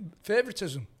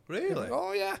 Favouritism. Really?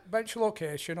 Oh, yeah. Bench your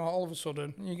location, all of a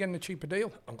sudden, you're getting a cheaper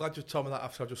deal. I'm glad you told me that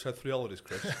after I just had 3 holidays,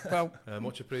 Chris. Well,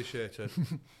 Much appreciated.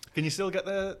 Can you still get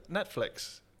the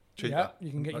Netflix cheaper? yeah, you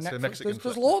can get That's your the Netflix. Mexican There's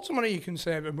flick. loads of money you can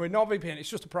save. And with NordVPN, it's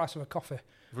just the price of a coffee.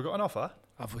 Have we got an offer?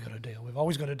 Have we got a deal? We've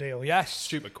always got a deal, yes.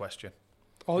 Stupid question.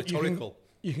 Or Rhetorical.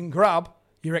 you can grab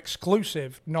your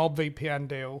exclusive NordVPN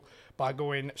deal by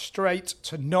going straight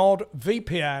to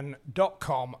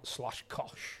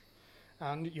nordvpn.com/kosh.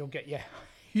 And you'll get your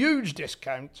huge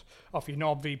discount off your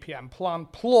NordVPN plan,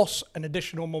 plus an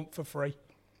additional month for free.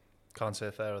 Can't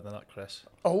say fairer than that, Chris.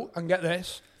 Oh, and get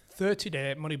this,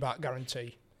 30-day money-back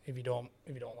guarantee if you don't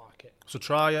like it. So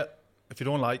try it. If you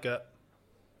don't like it,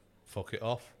 Fuck it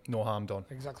off. no harm done.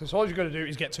 Exactly. So all you've got to do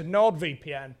is get to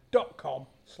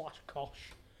nordvpn.com/kosh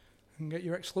and get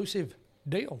your exclusive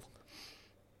deal.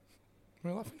 What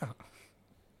are you laughing at?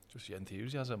 Just your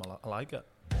enthusiasm. I like it.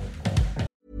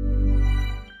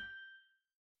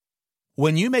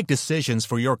 When you make decisions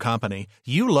for your company,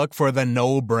 you look for the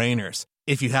no-brainers.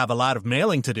 If you have a lot of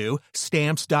mailing to do,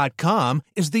 Stamps.com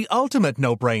is the ultimate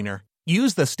no-brainer.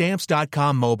 Use the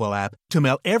Stamps.com mobile app to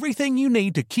mail everything you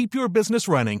need to keep your business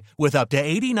running with up to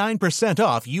 89%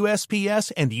 off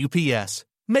USPS and UPS.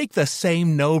 Make the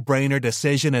same no-brainer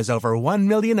decision as over 1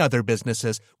 million other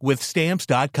businesses with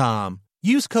Stamps.com.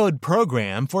 Use code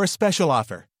PROGRAM for a special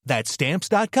offer. That's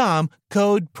Stamps.com,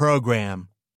 code PROGRAM.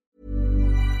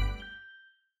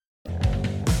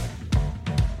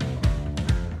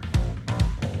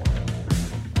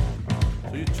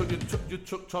 So you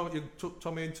took Tommy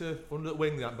into under the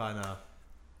wing by now?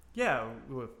 Yeah,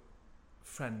 we were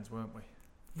friends, weren't we?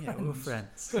 Yeah, we were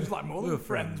friends. It's like more We than were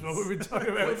friends, friends. what we've been talking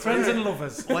about. Friends and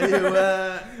lovers. Were you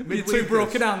Your two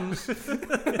broken hands.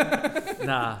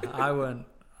 Nah, I weren't.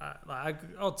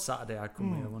 Odd Saturday I'd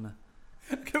come here, wouldn't I?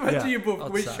 Come back to you both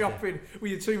odd with Saturday. shopping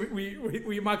with your two, with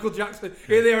your Michael Jackson.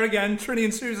 Here they are again, Trini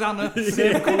and Susanna.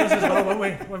 Same colours as well, weren't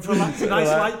we? Went for a nice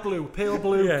light blue, pale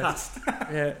blue Yeah. cast.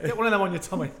 Yeah. Get one of them on your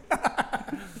tummy.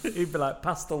 He'd be like,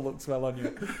 pastel looks well on you.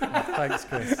 Thanks,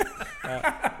 Chris.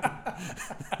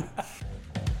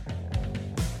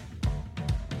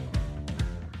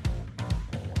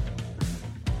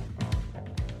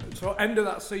 So end of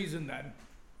that season then,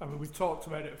 I mean we've talked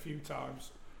about it a few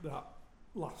times, that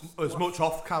As much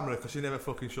off camera because he never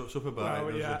fucking shuts up about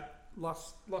it, does yeah.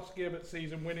 Last game at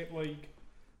season, win it league.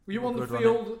 Were you Good on the one,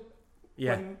 field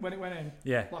Yeah. when it went in?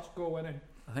 Yeah. Last goal went in.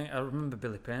 I remember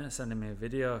Billy Painter sending me a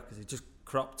video because he just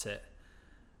cropped it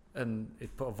and he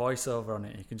put a voiceover on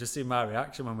it. You can just see my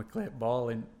reaction when we clip ball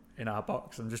in our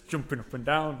box. I'm just jumping up and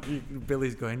down.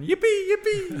 Billy's going, yippee,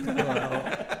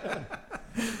 yippee.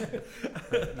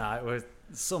 Nah, it was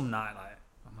some night, like,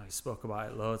 I might have spoke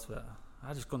about it loads, but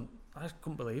I just couldn't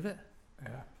believe it.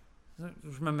 Yeah.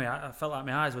 Just remember, I felt like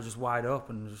my eyes were just wide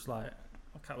open, just like,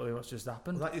 I can't believe what's just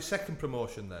happened. Was that your second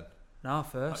promotion then? No,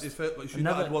 first. You should I've not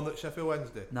never- had one at Sheffield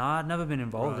Wednesday? No, I'd never been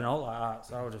involved in Right. all like that,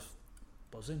 so I was just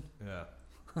buzzing. Yeah.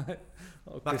 Oh, Back in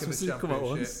the Christmas has come at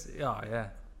Championship. once. Oh, yeah.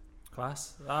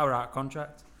 Class. I were out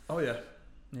contract. Oh yeah.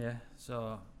 Yeah,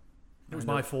 so... It was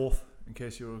my fourth, in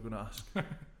case you were going to ask.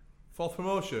 Fourth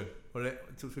promotion?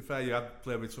 But to be fair, you had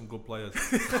played with some good players.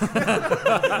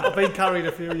 I've been carried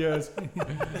a few years.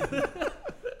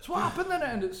 So what happened then at the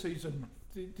end of the season?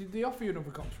 Did they offer you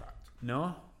another contract?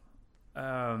 No.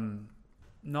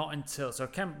 Not until... So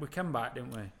we came back,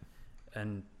 didn't we?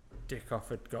 And Dickoff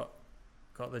had got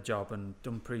the job and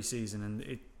done pre-season, and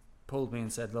he pulled me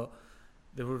and said, look,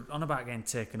 they were on about getting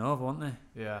taken over, weren't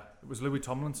they? Yeah, it was Louis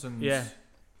Tomlinson's Yeah.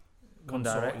 One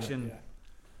consort, Direction. Yeah.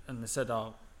 And they said,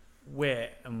 oh, wait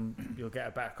and you'll get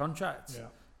a better contract. Yeah.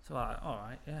 So I'm like, all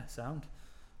right, yeah, sound.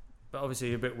 But obviously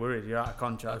you're a bit worried, you're out of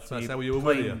contract. That's so how you're you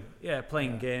were playing, worried. yeah,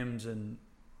 playing games and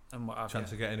what have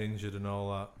Chance you. of getting injured and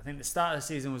all that. I think the start of the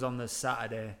season was on the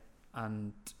Saturday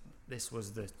and this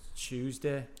was the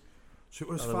Tuesday. So it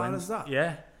was or as the far Wednesday. as that?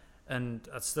 Yeah. And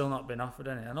I'd still not been offered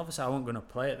any. And obviously I wasn't going to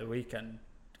play at the weekend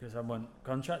because I wasn't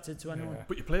contracted to anyone. Yeah.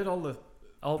 But you played all the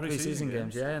All pre-season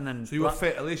games, yeah. And then So you were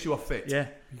fit. At least you were fit. Yeah,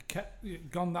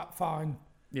 You'd gone that fine.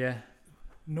 yeah.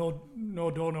 No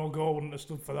do, no go wouldn't have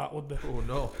stood for that, would they? Oh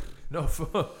no,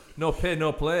 no pay,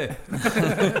 no play.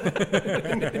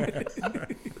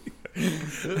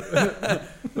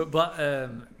 But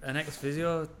an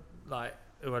ex-physio, like,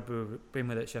 who had been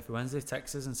with at Sheffield Wednesday,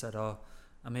 texted us and said, "Oh,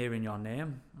 I'm hearing your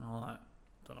name." And I'm like,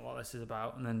 "Don't know what this is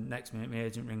about." And then next minute, my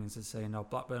agent rings and saying, "Oh,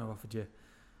 Blackburn have offered you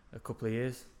a couple of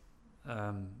years."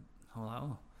 I'm like,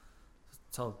 "Oh."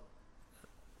 I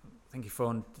think he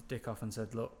phoned Dick off and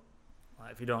said, "Look,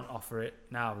 like, if you don't offer it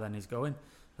now, then he's going."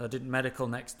 So I did medical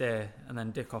next day, and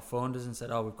then Dick off phoned us and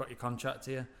said, "Oh, we've got your contract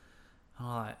here." And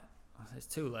I'm like, "It's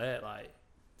too late. Like,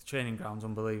 the training ground's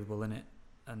unbelievable, innit?"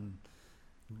 And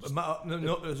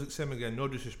Same again. No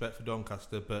disrespect for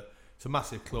Doncaster, but it's a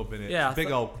massive club, innit? Yeah, It's a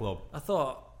big old club. I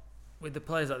thought with the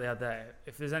players that they had there,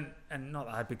 if there's any, and not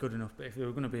that I'd be good enough, but if there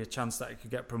were going to be a chance that I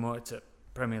could get promoted to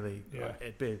Premier League, like,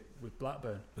 it'd be with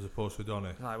Blackburn. As opposed to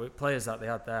Donny. Like, with players that they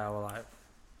had there, I were like,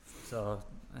 so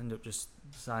I ended up just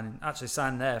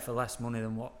signing there for less money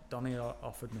than what Donny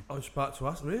offered me. I was about to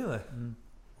ask, really?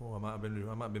 Oh, I might have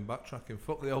been backtracking.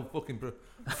 Fuck the old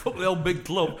big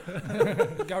club.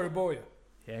 Gary Bowyer.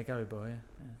 Yeah, Gary Bowyer.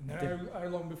 Yeah. How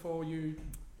long before you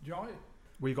joined?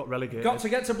 We got relegated. Got to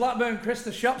get to Blackburn, Chris.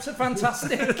 The shops are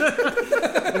fantastic.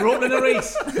 We're opening a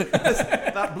race.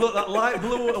 that light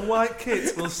blue and white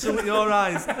kit will suit your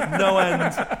eyes. No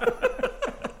end.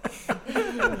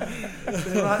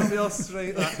 Right up your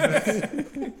street,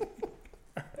 that.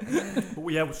 But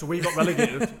yeah, so we got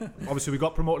relegated. Obviously, we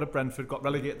got promoted at Brentford, got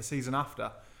relegated the season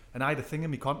after, and I had a thing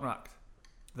in my contract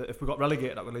that if we got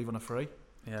relegated, I could leave on a free.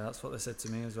 Yeah, that's what they said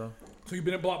to me as well. So you've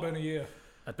been at Blackburn a year?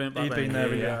 I'd been at Blackburn He'd been there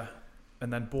a yeah. year.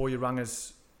 And then Bowyer rang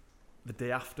us the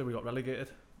day after we got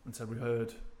relegated and said, "We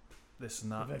heard this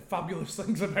and that." I've heard fabulous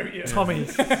things about you. Tommy,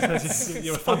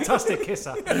 you're a fantastic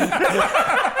kisser.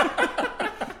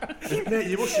 Mate,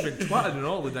 you must have been twatted and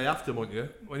all the day after, wouldn't you?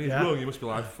 When he's rung, you must be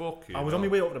like, "Fuck you." I was on my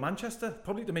way up to Manchester,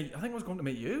 probably to meet. I think I was going to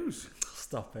meet yous.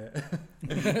 Stop it.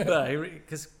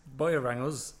 Because Bowyer rang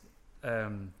us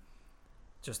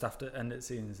just after end of the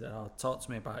season and said, "Oh, talk to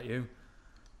me about you."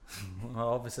 Well,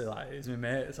 obviously, like, he's my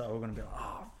mate, so we're going to be like,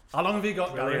 "Oh, how long have you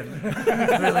got, brilliant,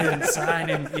 brilliant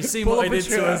signing." You see what he did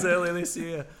to us earlier this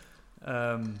year.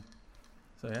 So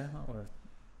yeah, that was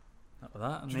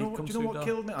that. And do you know what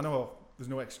killed me? I know there's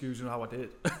no excuse on how I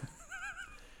did,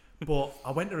 but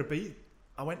I went to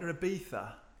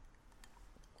Ibiza.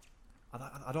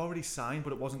 I'd already signed,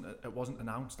 but it wasn't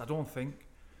announced. I don't think.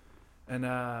 And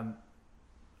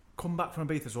come back from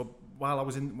Ibiza. So while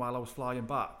I was flying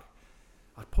back,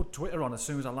 I put Twitter on as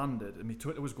soon as I landed, and my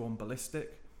Twitter was going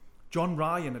ballistic. John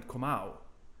Ryan had come out,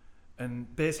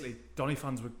 and basically Donny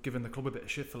fans were giving the club a bit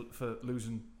of shit for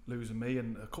losing me,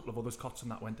 and a couple of others, Cots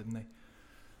and that went, didn't they?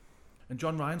 And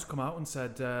John Ryan's come out and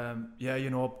said,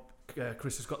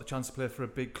 Chris has got the chance to play for a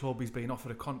big club. He's been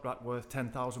offered a contract worth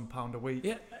 £10,000 a week.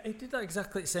 Yeah, he did that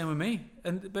exactly the same with me,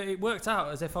 but it worked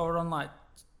out as if I were on like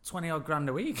 20 odd grand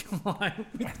a week. Like,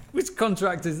 which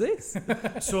contract is this?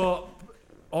 So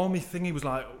all my thingy was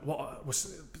like, what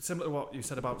was similar to what you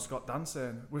said about Scott Dan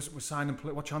saying. We're signing.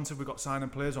 What chance have we got signing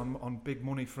players on big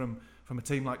money from a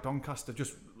team like Doncaster?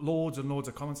 Just loads and loads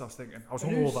of comments. I was thinking. I was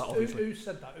hungover, that obviously. Who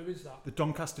said that? Who is that? The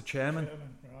Doncaster chairman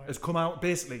right. has come out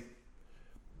basically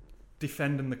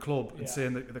defending the club and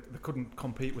saying that they couldn't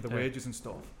compete with the wages and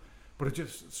stuff. But it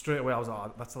just straight away I was like,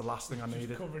 oh, that's the last thing I needed.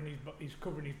 He's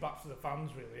covering his back for the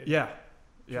fans, really. Yeah.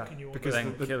 Because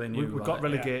we got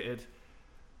relegated. Yeah.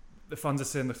 The fans are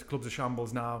saying the club's a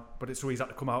shambles now, but so he's had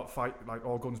to come out, fight like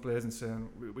all guns blazing, saying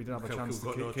we didn't have a chance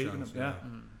to keep them. Yeah.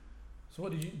 So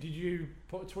what did you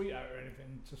put a tweet out or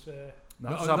anything to say? No,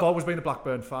 I've always been a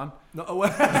Blackburn fan. Not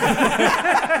aware.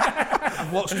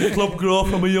 I've watched the club grow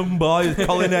from a young boy.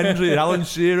 Colin Hendry, Alan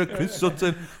Shearer, Chris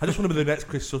Sutton. I just want to be the next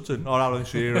Chris Sutton or Alan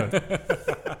Shearer.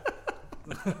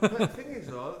 But the thing is,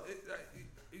 though,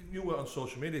 you were on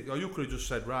social media, or you could have just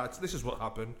said, right, this is what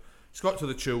happened. It's got to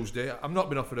the Tuesday. I've not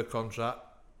been offered a contract.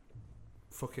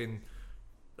 Fucking,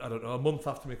 I don't know, a month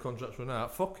after my contract's run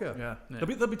out. Fuck you. Yeah.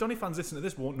 There'll be Donny fans listening to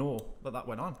this won't know that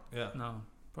went on. Yeah. No,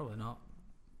 probably not.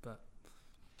 But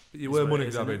you were money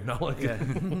grabbing, not like yeah.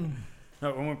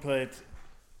 No, when we played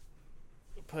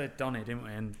Donny, didn't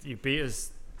we? And you beat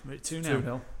us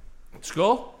 2-0.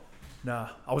 Score? Nah,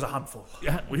 I was a handful.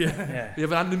 Yeah. You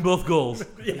have a hand in both goals.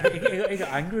 Yeah, he got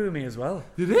angry with me as well.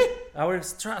 Did he? I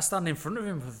was trying to stand in front of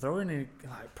him for throwing, and he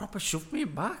like proper shoved me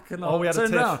back. And we had a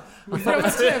tiff. I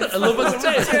love a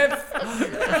tiff.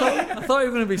 I thought he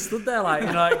was going to be stood there, like,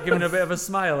 you know, giving a bit of a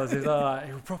smile as he was like,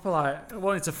 he was proper like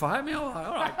wanted to fight me. I was like,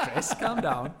 all right, Chris, calm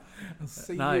down. I'll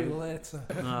see No. you later.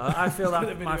 No, I feel Get the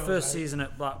that video my first out. season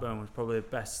at Blackburn was probably the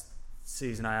best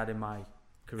season I had in my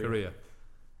career.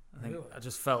 I think Really? I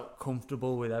just felt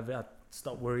comfortable with everything. I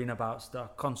stopped worrying about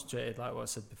stuff. Concentrated, like what I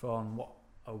said before, on what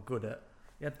I was good at.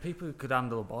 You had people who could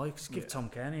handle a ball. You could just give Tom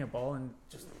Kearney a ball and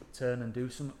just turn and do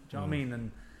something. Do you know what I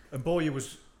mean? And Bowyer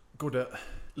was good at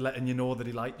letting you know that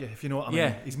he liked you, if you know what I mean.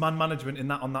 Yeah. His man management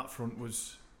on that front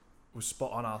was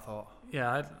spot on, I thought.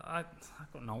 yeah, I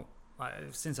got no. Like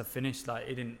since I finished, like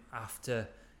he didn't have to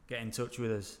get in touch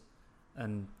with us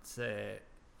and say,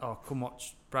 "Oh, come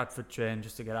watch Bradford train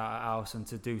just to get out of the house and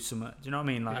to do something." Do you know what I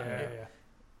mean? Like, Yeah.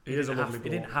 He is a lovely he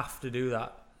didn't have to do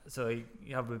that. So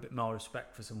you have a bit more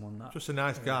respect for someone that. Just a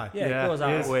nice guy. Yeah, Yeah, it goes out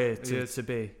he of is. the way He is. to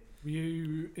be. Were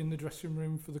you in the dressing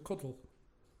room for the cuddle?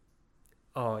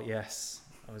 Oh yes,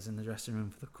 I was in the dressing room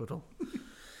for the cuddle.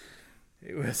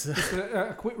 It was. Just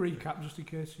a quick recap, just in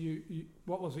case you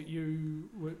what was it you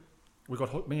were?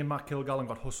 Me and Matt Kilgallen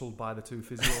got hustled by the two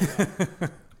physios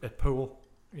at Poole.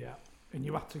 Yeah, and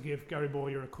you had to give Gary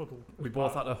Bowyer a cuddle. We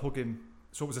both had to hug him.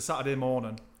 So it was a Saturday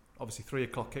morning, obviously 3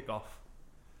 o'clock kick-off.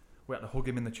 We had to hug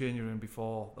him in the changing room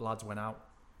before the lads went out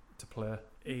to play.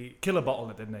 Killer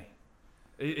bottled it, didn't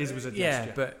he? His was a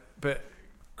gesture. Yeah, but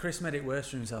Chris made it worse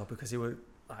for himself because he was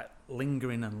like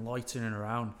lingering and loitering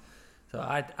around. So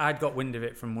I'd got wind of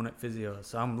it from one at physio,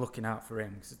 so I'm looking out for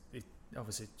him because he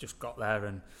obviously just got there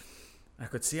and I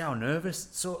could see how nervous,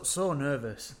 so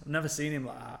nervous. I've never seen him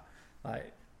like that.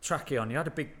 Like trachea on. You had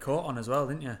a big coat on as well,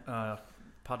 didn't you?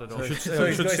 Padded So, up. so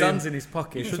he's got his hands in his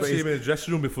pockets. You should but see him in the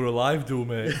dressing room before a live do,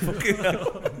 mate.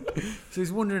 So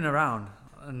he's wandering around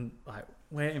and like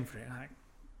waiting for it, like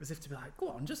as if to be like, "Go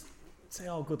on, just say,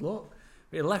 oh, good luck."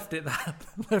 But he left it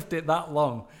that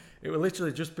long. It was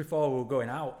literally just before we were going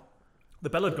out. The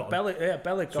bell had gone. Bell had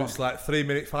So gone. it's like 3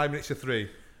 minutes, 5 minutes to 3.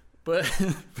 But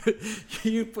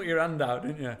you put your hand out,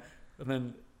 didn't you? And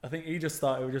then I think he just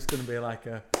thought it was just going to be like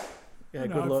a No,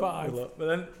 good luck, five. good luck. But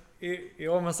then he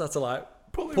almost had to like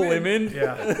pull him in.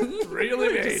 Yeah.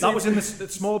 Really? That was in the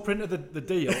small print of the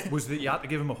deal, was that you had to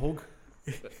give him a hug.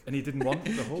 And he didn't want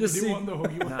the hug. Just You see- want the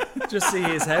hug? You want Just see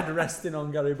his head resting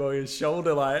on Gary Bowyer's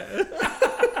shoulder, like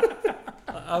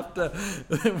after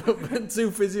when two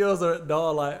physios are at the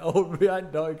door, like holding behind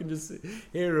the door, you can just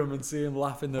hear them and see him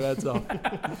laughing their heads off.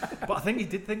 But I think he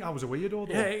did think I was a weirdo,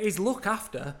 though. Yeah, his look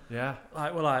after, Yeah.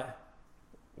 like we're like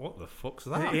What the fuck's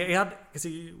that? he had because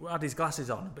he had his glasses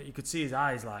on, but you could see his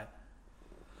eyes like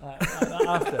that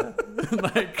after.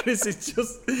 Like Chris is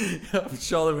just, I'm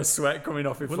sure there was sweat coming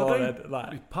off his Well, forehead.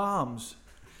 Like his palms.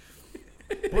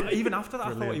 But even after that,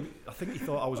 I think he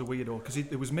thought I was a weirdo because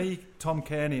it was me, Tom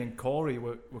Kearney, and Corey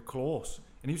were close,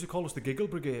 and he used to call us the Giggle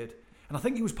Brigade. And I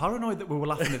think he was paranoid that we were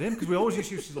laughing at him because we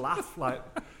always used to laugh like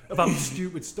about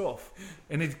stupid stuff,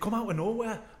 and he'd come out of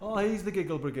nowhere. Oh, he's the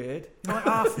Giggle Brigade. You know, like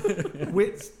half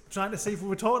wits trying to see if we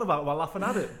were talking about it while laughing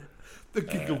at it. The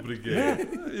Giggle Brigade.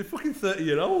 You're fucking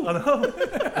 30-year-old. I know.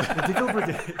 The Giggle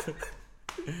Brigade.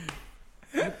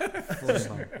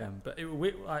 But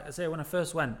like I say, when I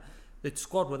first went, the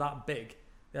squad were that big.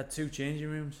 They had two changing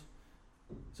rooms.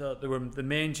 So there were the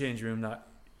main changing room that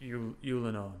you'll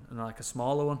know, and like a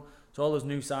smaller one. So all those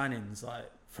new signings,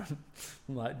 like from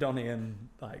like Donny and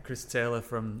like Chris Taylor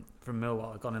from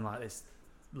Millwall, have gone in like this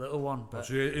little one. But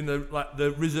So you're in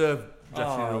the reserve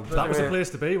dressing room. That was the place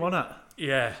to be, wasn't it?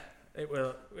 yeah,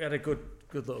 we had a good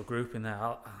little group in there.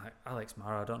 Alex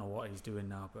Mara, I don't know what he's doing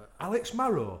now, but Alex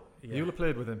Marrow. yeah, You'll have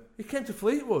played with him. He came to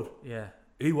Fleetwood. yeah.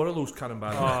 He was a loose cannon,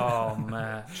 by the way. Oh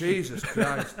man. Jesus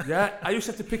Christ. Yeah, I used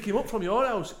to have to pick him up from your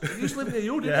house. He used to live near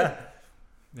you, didn't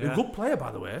he? A good player,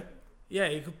 by the way. Yeah,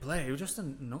 he could play. He was just a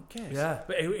nutcase. Yeah.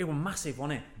 But he was massive,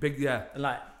 wasn't he? Big, yeah.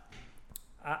 Like,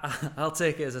 I'll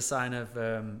take it as a sign of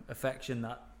affection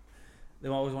that they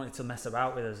always wanted to mess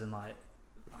about with us, and like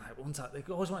one time they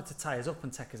always wanted to tie us up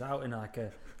and take us out in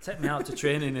take me out to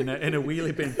training in a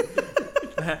wheelie bin.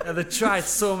 And they tried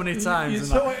so many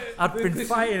times, and I'd been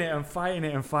fighting it,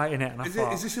 and I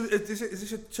thought, Is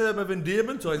this a term of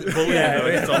endearment or is it bullying? Yeah,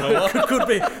 I don't know what. could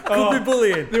be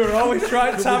bullying. They were always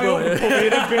trying to tie me up and put me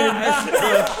in a bin.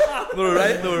 They were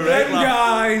right,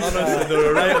 guys. Honestly, they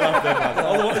were right laugh, them, man.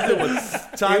 All they wanted to do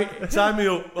was tie me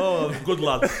up. Oh, good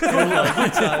lad.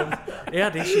 Good time. He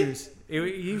had issues. He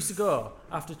used to go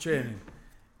after training.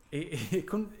 He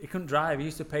couldn't drive. He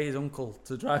used to pay his uncle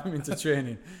to drive him into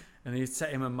training, and he'd take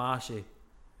him and Marshy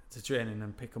to training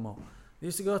and pick him up. He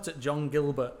used to go to John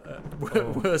Gilbert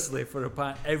at Worsley for a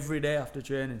pint every day after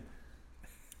training.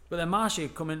 But then Marshy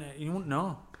would come in, you wouldn't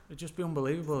know. It'd just be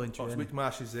unbelievable in training. Which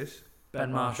Marsh is this?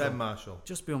 Ben Marshall. Ben Marshall.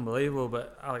 Just be unbelievable,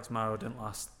 but Alex Morrow didn't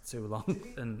last too long.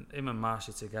 And him and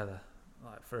Marshy together,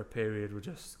 like for a period, were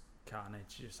just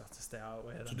carnage. You just have to stay out of the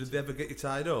way. So did they ever get you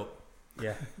tied up?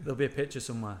 Yeah, there'll be a picture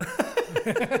somewhere.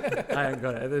 I ain't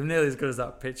got it. They're nearly as good as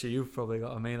that picture you've probably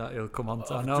got of me that you'll come on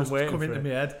to. I know I'm waiting come for into it. my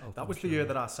head. I'll That was come the year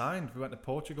through. that I signed. We went to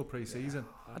Portugal pre-season.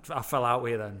 I fell out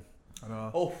with you then. I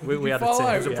know. Oh, We had a fall tiff.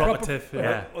 out? It was a Yeah. proper tiff.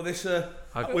 Yeah. well, this I'd-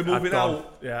 we're I'd moving gone.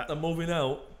 out. Yeah. I'm moving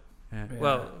out. Yeah. Yeah.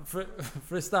 Well, for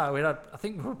a start, I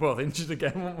think we were both injured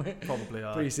again, weren't we? Probably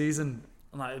are. Pre-season,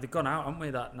 like they'd gone out, haven't we?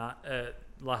 That night,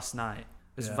 last night.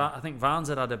 'Cause Yeah. I think Vans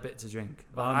had a bit to drink.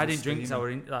 But Vans I was didn't drink 'cause I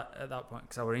steaming. were at that point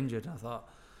because I were injured. I thought,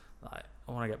 like,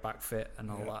 I want to get back fit and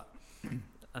all that.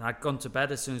 And I'd gone to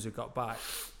bed as soon as we got back,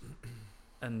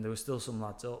 and there were still some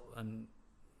lads up, and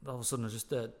all of a sudden,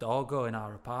 just a door go in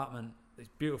our apartment. These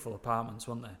beautiful apartments,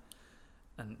 weren't they?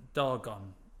 And door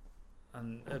gone,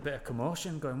 and a bit of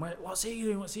commotion going. Wait, what's he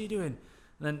doing? What's he doing?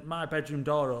 And then my bedroom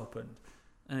door opened,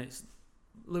 and it's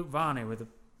Luke Varney with a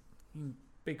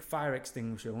big fire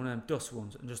extinguisher, one of them dust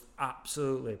ones, and just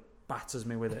absolutely batters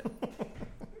me with it.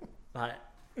 Like,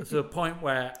 to the point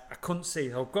where I couldn't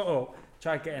see. So I got up,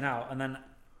 tried getting out, and then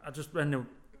I just ended up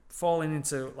falling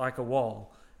into like a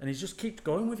wall, and he just keeps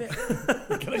going with it.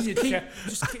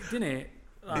 just keep, didn't it?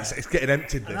 Like, It's getting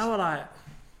emptied. and I was like,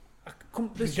 I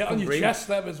couldn't, this Get on couldn't your breathe. chest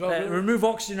there as well. really. Remove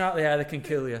oxygen out of the air, they can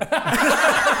kill you.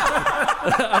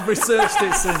 I've researched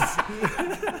it since.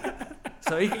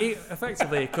 So he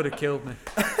effectively could have killed me.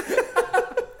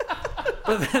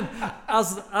 But then,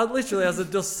 as the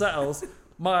dust settles,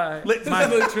 my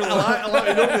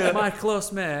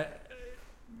close mate,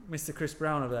 Mr. Chris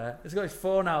Brown over there, has got his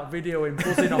phone out, videoing,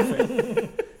 buzzing off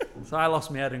it. So I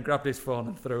lost my head and grabbed his phone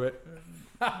and threw it.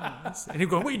 And he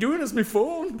going, "What are you doing? It's my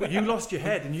phone." But you lost your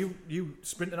head and you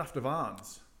sprinted after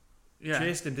Vans. Yeah.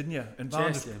 Chased him, didn't you? And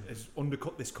Vans Chased him. has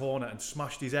undercut this corner and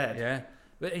smashed his head. Yeah,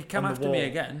 but he came On the after me wall.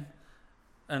 again,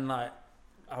 and like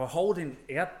I was holding.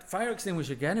 He had fire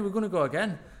extinguisher again. He was going to go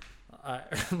again.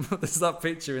 There's that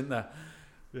picture in there.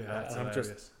 Yeah, it's I'm hilarious.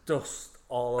 just dust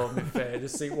all over my face.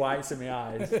 Just see whites in my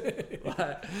eyes.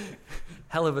 Like,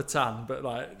 hell of a tan, but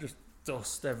like just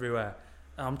dust everywhere.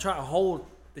 And I'm trying to hold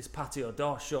this patio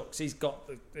door shut because he's got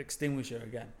the extinguisher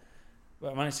again.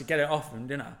 But I managed to get it off him,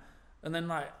 didn't I? And then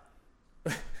like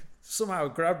somehow I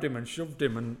grabbed him and shoved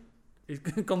him, and he's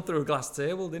gone through a glass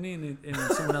table, didn't he, in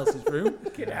someone else's room?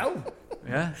 Get out.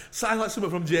 Yeah. Sounds like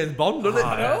something from James Bond, doesn't it?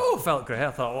 Oh, felt great.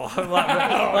 I thought,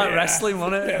 like wrestling,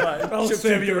 wasn't it? Like, I'll shoved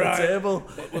serve him you through right. a table.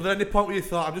 Was there any point where you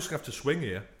thought, I'm just going to have to swing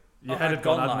here? Your head had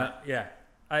gone, hadn't it? Yeah.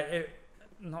 I'm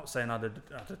not saying I'd have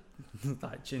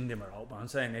like chinned him or all, but I'm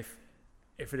saying if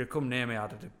he'd have come near me, I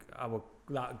would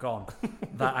that gone,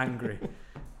 that angry.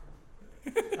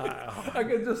 I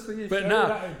can just see you But shouting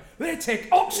now- at him. They take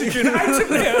oxygen out of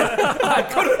there. I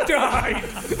could have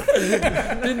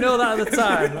died. Didn't know that at the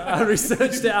time. I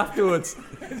researched it afterwards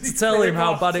to tell him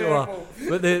how bad it was.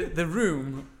 But the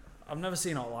room, I've never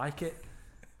seen it like it.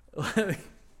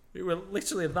 It was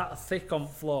literally that thick on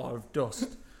floor of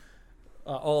dust,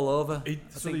 all over.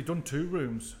 He'd done 2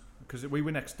 rooms because we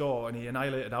were next door and he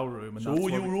annihilated our room. And So who were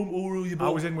you I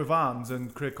was in with Vans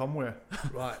and Craig Conway.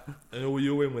 Right. And who were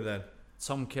you in with then?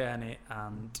 Tom Kearney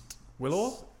and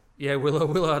Willow? yeah, Willow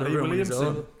had a Lee room on his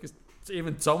Williamson. own. 'Cause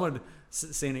even Tom had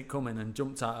seen it coming and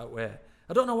jumped out that way.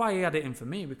 I don't know why he had it in for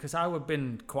me because I would have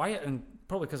been quiet and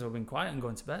probably because I've been quiet and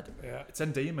going to bed. Yeah. It's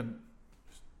endearment.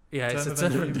 Yeah, it's a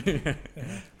Turn of turn.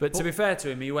 But to be fair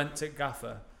to him, he went to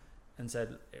Gaffer and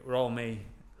said it were all me.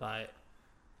 Like,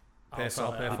 Pay I'll for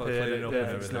sort it out. cleaning up and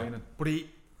Yeah, everything. but he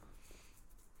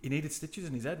needed stitches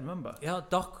in his head, remember? Yeah,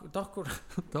 Doc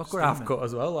were half cut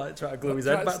as well, like trying to glue his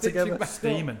head back together.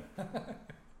 Steaming.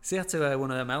 See, I had to wear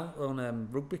one of them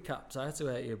rugby caps. I had to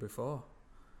wear it here before.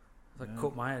 I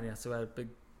cut my head. I had to wear a big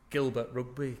Gilbert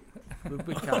rugby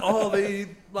cap. Oh, the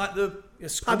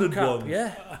padded cap, ones.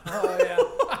 yeah. Oh, yeah.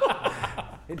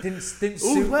 It didn't Oh,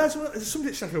 suit where's one? There's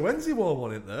somebody Shaka Wednesday wore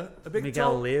one in there. A big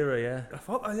Miguel top. Lira, yeah. I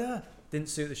thought, yeah. Didn't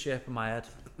suit the shape of my head.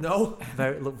 No.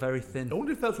 Looked very thin. I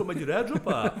wonder if that's what made your hair drop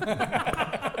out.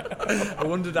 I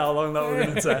wondered how long that was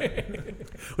going to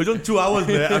take. We've done 2 hours,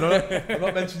 mate. I'm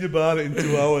not mentioning your bar in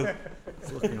 2 hours.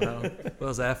 It's looking well.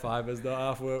 Those hair fibres don't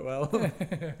half work well.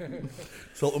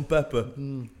 Salt and pepper.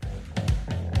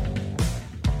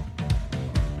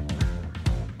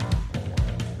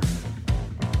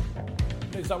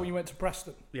 Is that when you went to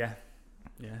Preston? Yeah.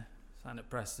 Signed at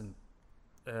Preston.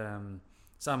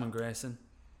 Simon Grayson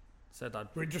said I'd.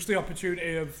 With just the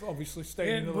opportunity of obviously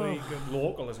staying in the league. And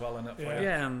Local as well, innit? Yeah.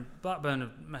 Yeah, and Blackburn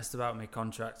had messed about my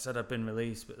contract, said I'd been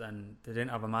released, but then they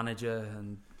didn't have a manager,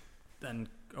 and then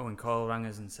Owen Coyle rang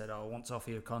us and said, I want to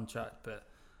offer you a contract, but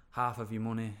half of your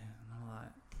money. And I'm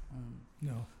like,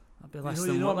 no. That'd be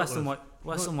less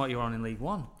than what you're on in League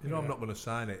One. You know, I'm not going to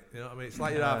sign it. You know what I mean? It's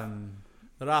like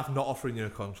they're half not offering you a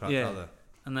contract, are they?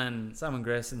 And then Simon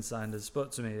Grayson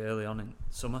spoke to me early on in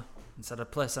summer and said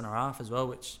I'd play centre half as well,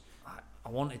 which I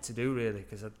wanted to do really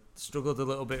because I struggled a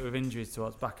little bit with injuries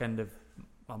towards back end of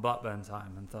my Blackburn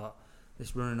time and thought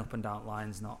this running up and down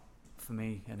line's not for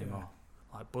me anymore,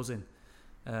 like buzzing.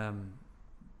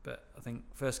 But I think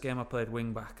first game I played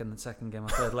wing back and the second game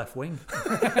I played left wing.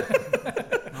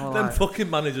 Them fucking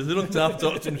managers, they don't have to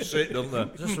talk some shit, don't they? I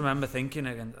just remember thinking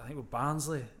again, I think with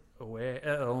Barnsley away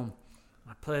at home,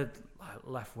 I played like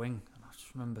left wing, and I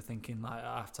just remember thinking like at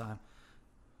half time,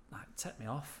 like take me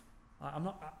off. Like, I'm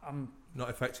not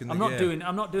affecting the game.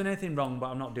 I'm not doing anything wrong, but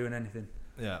I'm not doing anything.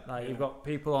 Yeah. Like you've got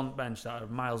people on the bench that are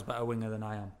miles better winger than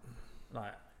I am.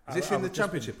 Like is this in the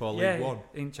Championship or League One?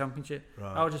 Yeah, in Championship.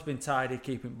 Right. I would just been tidy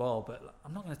keeping ball, but like,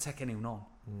 I'm not going to take anyone on.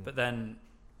 But then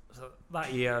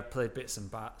that year I played bits and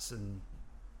bats and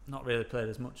not really played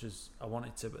as much as I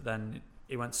wanted to. But then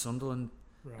he went to Sunderland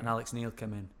and Alex Neil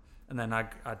came in, and then I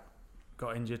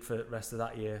got injured for the rest of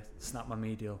that year, snapped my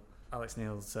medial. Alex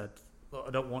Neil said,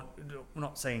 "Look, I'm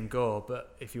not saying go,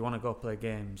 but if you want to go play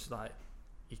games, like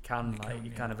you can,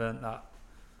 you kind of earned that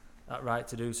right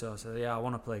to do so." So yeah, I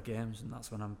want to play games, and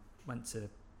that's when I went to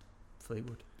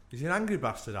Fleetwood. Is he an angry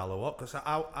bastard, Al, or what? Because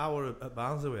I were at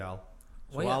Barnsley with Al.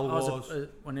 So well, yeah, Al was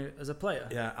as a player.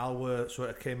 Yeah, Al were sort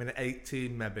of came in at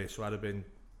 18 maybe, so I'd have been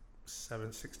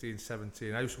 16,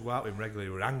 17. I used to go out with him regularly.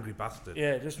 We were angry bastard.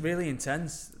 Yeah, just really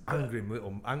intense. Angry,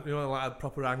 you know, like a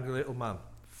proper angry little man.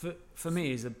 For me,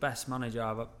 he's the best manager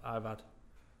I've had.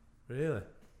 Really?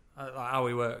 Like how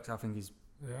he works, I think he's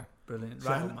brilliant.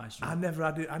 So I never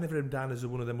had him down as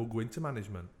one of them who'll go into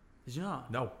management. Did you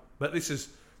not? No, but this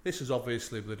is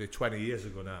obviously bloody 20 years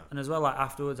ago now. And as well, like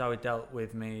afterwards, how he dealt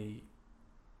with me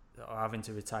having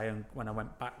to retire when I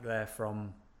went back there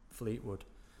from Fleetwood.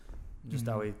 Just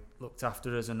how he looked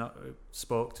after us and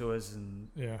spoke to us and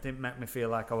didn't make me feel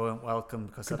like I weren't welcome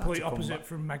because complete I'd had to opposite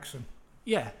from Megson.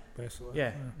 Yeah, basically.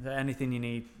 Yeah, anything you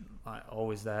need, like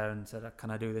always there, and said, "Can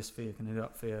I do this for you? Can I do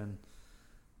that for you?" and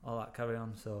all that carry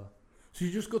on. So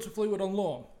you just got to Fleetwood on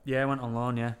loan? Yeah, I went on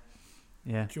loan.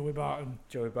 Yeah. Joey Barton.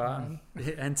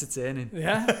 Entertaining.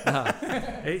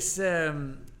 Yeah. It's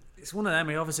one of them.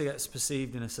 He obviously gets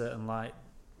perceived in a certain light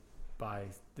by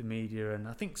the media, and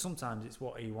I think sometimes it's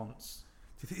what he wants.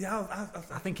 Do you think,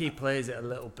 I think he plays it a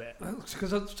little bit.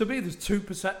 Because to me, there's two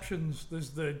perceptions.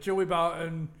 There's the Joey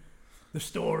Barton, the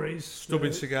stories,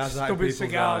 stubbing cigars,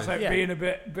 being a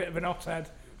bit of an othead,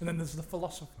 and then there's the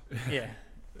philosopher. Yeah.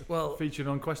 Well, featured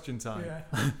on Question Time.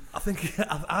 Yeah.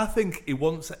 I think he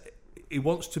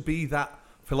wants to be that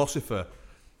philosopher,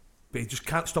 but he just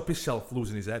can't stop himself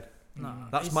losing his head. No,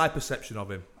 that's my perception of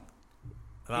him.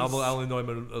 And I only know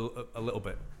him a little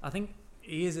bit. I think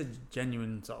he is a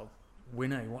genuine sort of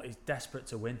winner. He's desperate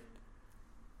to win,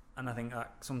 and I think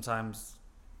that sometimes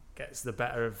gets the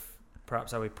better of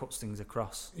perhaps how he puts things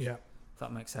across. Yeah, if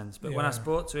that makes sense. But when I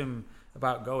spoke to him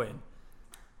about going,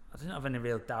 I didn't have any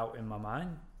real doubt in my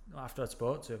mind. After I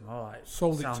spoke to him,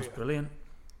 sounds brilliant.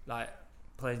 Like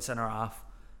playing centre half,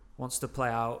 wants to play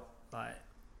out, like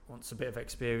wants a bit of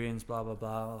experience, blah blah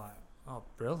blah. Like, oh,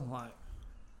 brilliant! Like,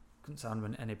 couldn't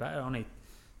sound any better. Only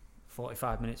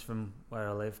 45 minutes from where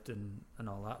I lived and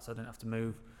all that, so I didn't have to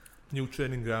move. New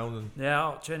training ground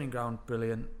training ground,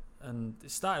 brilliant. And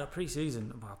it started at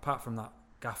pre-season. Well, apart from that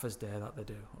Gaffers Day that they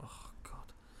do, oh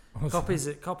god, copies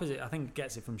it. I think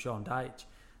gets it from Sean Dyche.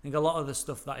 I think a lot of the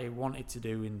stuff that he wanted to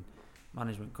do in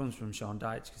management comes from Sean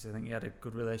Dyche because I think he had a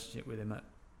good relationship with him at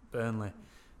Burnley.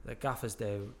 The Gaffers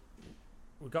Day,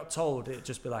 we got told it'd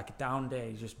just be like a down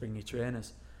day. You just bring your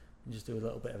trainers and just do a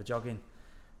little bit of a jogging.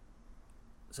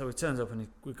 So he turns up and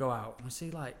we go out and we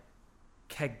see like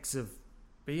kegs of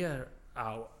beer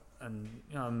out and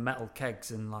metal kegs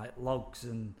and like logs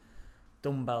and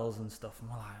dumbbells and stuff. And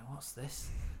we're like, what's this?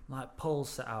 And, like poles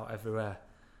set out everywhere.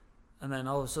 And then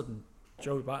all of a sudden,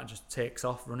 Joey Barton just takes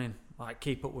off running, like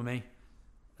keep up with me.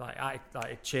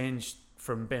 It changed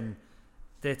from being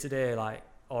day to day like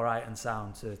all right and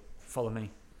sound to follow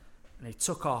me. And he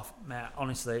took off, mate.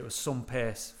 Honestly, it was some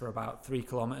pace for about 3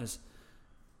 kilometres.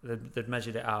 They'd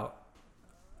measured it out,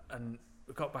 and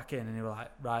we got back in, and he was like,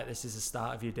 "Right, this is the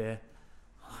start of your day."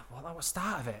 I'm like, "What? That was the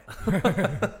start of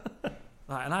it?"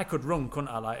 And I could run, couldn't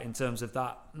I? Like in terms of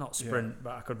that, not sprint,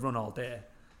 but I could run all day.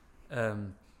 I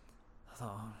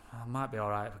thought I might be all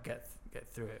right if I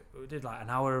get through it. But we did like an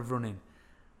hour of running.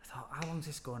 I thought, how long is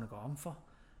this going to go on for?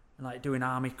 And like doing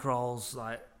army crawls,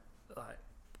 like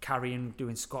carrying,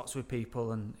 doing squats with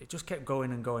people, and it just kept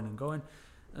going and going and going.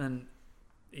 And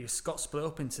he got split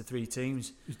up into 3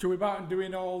 teams. Is Joey Barton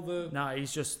doing all the... No,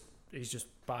 he's just just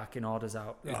barking orders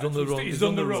out. He's done the run. He's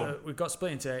done the run. So we got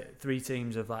split into 3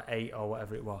 teams of like 8 or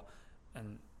whatever it was,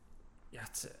 and you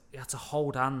had to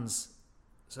hold hands.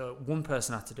 So one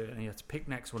person had to do it, and you had to pick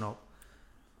next one up.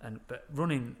 But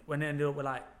running, when it ended up with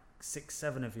like 6,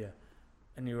 7 of you,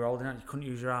 and you were holding out, you couldn't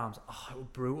use your arms. Oh, it was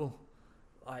brutal.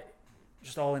 Like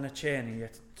just all in a chain, and you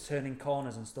had to turn in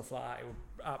corners and stuff like that. It was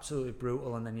absolutely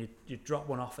brutal. And then you drop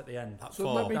one off at the end.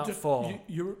 So let me just.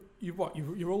 You're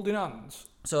holding hands.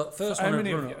 So first how one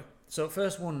many would of run you? up. So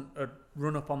first one would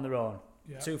run up on their own.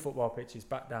 Yeah. 2 football pitches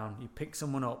back down. You pick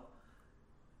someone up.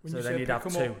 When so you then say you'd pick have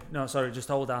 'em 2. up- No, sorry, just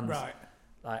hold hands. Right.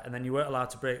 Like, and then you weren't allowed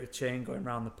to break the chain going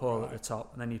round the pole at Right. the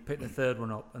top. And then you pick the third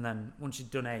one up. And then once you'd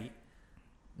done 8,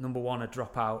 number 1 would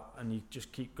drop out, and you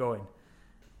just keep going.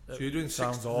 So you're doing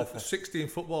Sounds awful. 16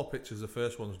 football pitches. The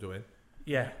first one's doing,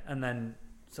 Yeah, and then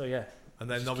so yeah. and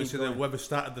then Just obviously keep going. whoever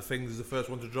started the things is the first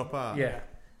one to drop out. Yeah.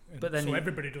 But then so you-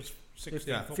 everybody does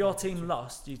 16. Yeah. If your team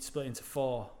lost, you'd split into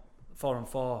 4 and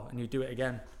 4, and you'd do it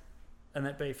again. And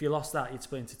then, but if you lost that, you'd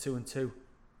split into 2 and 2.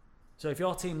 So if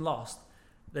your team lost,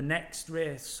 the next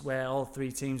race where all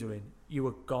 3 teams were in, you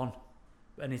were gone.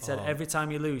 And he said every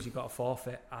time you lose, you got a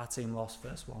forfeit. Our team lost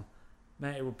first one.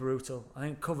 Mate, it was brutal. I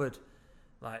think covered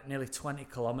like nearly 20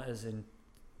 kilometres in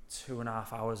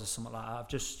 2.5 hours or something like that. I've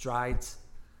just strides.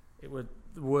 It was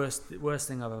the worst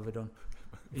thing I've ever done.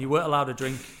 You weren't allowed to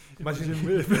drink. Imagine getting Can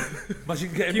me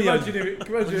you on.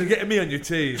 imagine Getting me on your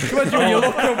team. Imagine when you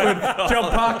look up and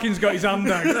John Parkin's got his hand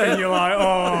out and you're like,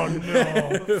 oh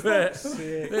no.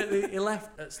 He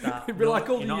left at start. It'd be like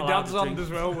holding You're your not allowed dad's to hand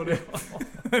drink. as well, wouldn't it?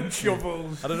 And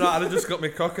shovels. I don't know. I'd have just got my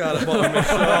cock out at the bottom of my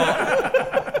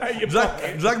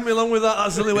shirt. Drag me along with that.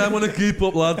 That's the only way I'm going to keep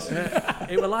up, lads.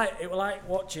 It was like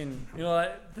watching,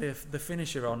 like the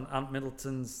finisher on Ant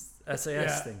Middleton's SAS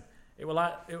Yeah. thing. It was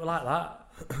like that.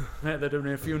 Mate, there'd have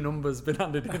been a few numbers been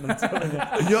handed in. I'm telling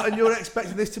you. And you're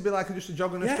expecting this to be like just a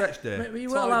jog and a stretch day? Mate, you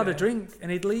weren't allowed to drink, and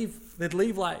they'd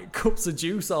leave like cups of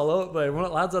juice all over there. One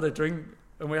of the lads had a drink,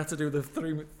 and we had to do the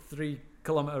 3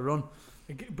 kilometre run.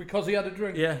 Because he had a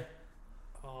drink. Yeah.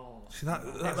 See,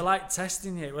 It were like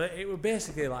testing you. It were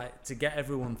basically like to get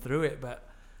everyone through it, but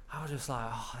I was just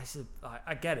like, this is like,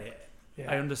 I get it.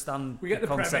 Yeah. I understand We get the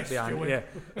concept premise, behind Joey. it.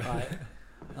 Yeah.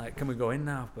 like, can we go in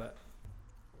now?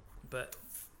 But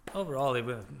overall, it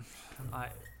were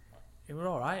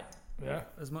all right. Yeah.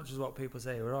 As much as what people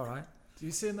say, it were all right. Do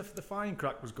you saying the fine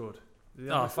crack was good?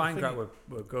 Fine crack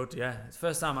were good. Yeah, it's the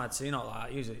first time I'd seen all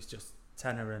that. Usually it's just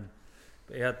tenor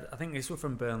but he had. I think this were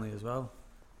from Burnley as well.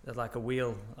 They had like a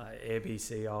wheel, like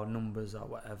ABC or numbers or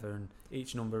whatever, and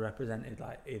each number represented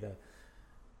like either.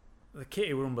 The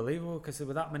kitty were unbelievable because there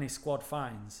were that many squad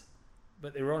fines,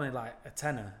 but they were only like a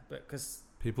tenner. But because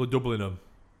people are doubling them.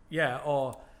 yeah,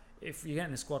 or if you're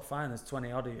getting a squad fine, there's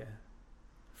 20 odd of you.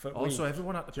 Also,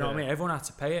 everyone had to Do you know what I mean? Everyone had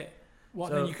to pay it. What,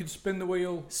 So- then you could spin the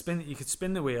wheel. You could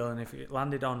spin the wheel, and if it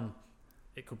landed on,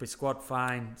 it could be squad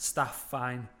fine, staff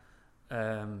fine,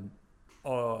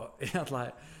 or it had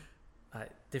like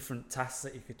different tasks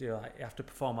that you could do. Like you have to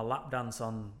perform a lap dance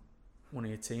on one of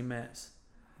your teammates,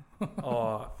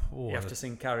 or you have to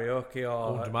sing karaoke,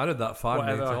 or demanded that fine,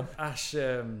 whatever. Ash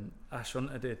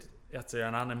Hunter did. He had to do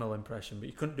an animal impression, but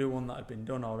you couldn't do one that had been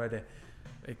done already.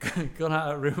 He got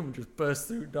out of the room, just burst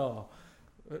through the door.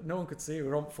 No one could see. We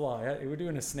were on fly. He was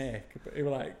doing a snake, but he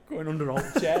was like going under all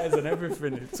chairs and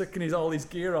everything. He took all his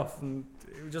gear off, and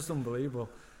it was just unbelievable,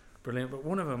 brilliant. But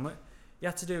one of them, he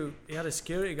had a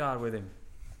security guard with him.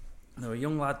 And there was a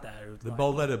young lad there. Who, The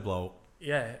bald-headed bloke.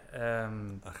 Yeah.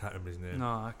 I can't remember his name. No,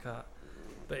 I can't.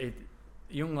 But a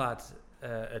young lad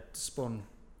had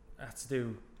had to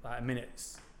do like a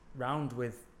minute's round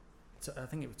with, I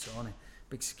think it was Tony,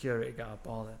 big security guard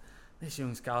baller. This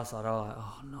young Scouse lad, all like,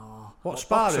 oh no. What,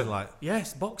 sparring boxing? like?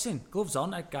 Yes, boxing. Gloves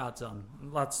on, head guards on.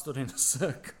 And lads stood in a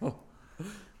circle.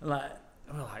 And like,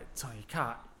 we're like, Tony, you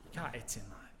can't hit him.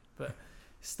 Like. But it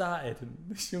started, and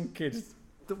this young kid just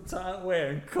dumped out of the way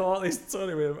and caught this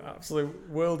Tony with an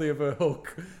absolute worldie of a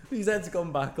hook. His head's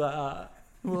gone back like that.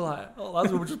 And we're like,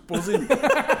 lads were just buzzing.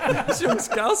 This young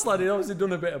Scouse lad, he'd obviously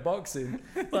done a bit of boxing,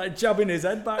 like jabbing his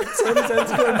head back, turning his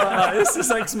head's going back like this.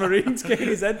 This ex-Marines getting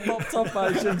his head popped off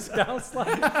by this young Scouse lad.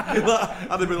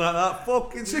 I'd have been like that.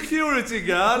 Fucking security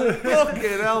guard. Fucking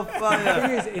hellfire.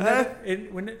 The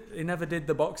thing is, he never did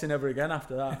the boxing ever again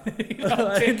after that.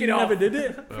 Take He it off. never did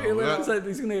it. yeah. It's like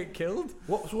he's going to get killed.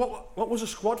 What was a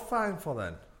squad fine for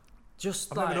then?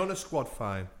 Just I've like, never done a squad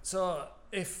fine. so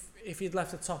if you'd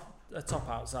left a top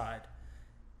outside,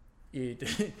 you'd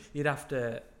have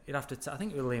to. I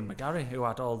think it was Liam McGarry who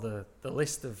had all the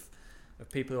list of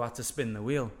people who had to spin the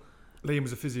wheel. Liam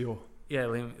was a physio, Yeah,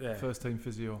 Liam. Yeah. first time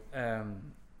physio.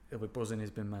 he'll be buzzing he's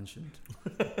been mentioned.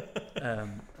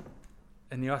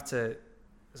 And you have to,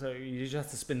 so you just have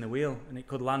to spin the wheel, and it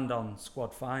could land on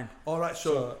squad fine. All right,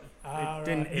 so it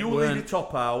didn't. you leave your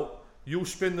top out, you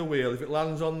spin the wheel. If it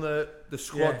lands on the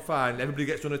squad fine, everybody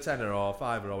gets done a tenner or a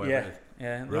fiver or whatever it is.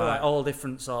 Yeah, Right. like all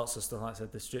different sorts of stuff. Like I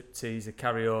said, the striptease, the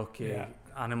karaoke,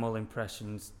 animal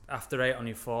impressions. After 8 on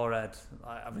your forehead,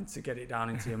 like having to get it down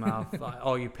into your mouth. Like,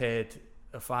 or you paid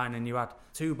a fine, and you had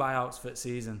 2 buyouts for the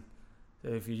season. So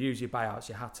if you use your buyouts,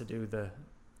 you had to do the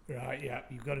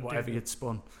you've got to whatever do you'd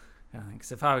spun. Yeah,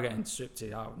 because if I were getting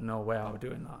striptease, no way I were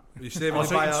doing that. You save Oh, on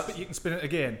so buyouts. you can spin it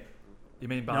again. You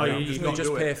mean No, buy? you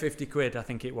just pay 50 quid, I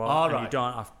think it was. All and right. you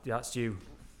don't have. That's you.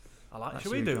 I like. That's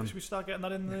Should we you do? done. Should we start getting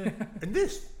that in the? In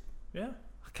this? Yeah.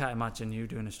 I can't imagine you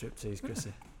doing a striptease,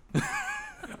 Chrissy.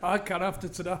 I can after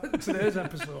today's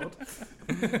episode.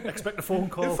 Expect a phone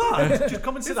call. In fact, Just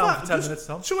come and sit down for 10 minutes,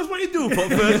 Tom. Show us what you do for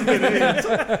first minute.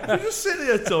 You just sit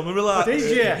there, Tom, and relax.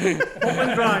 DJ, pop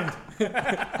and grind.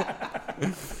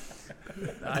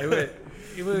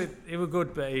 He were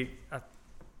good, but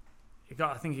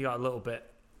I think he got a little bit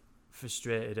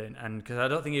frustrated, and because I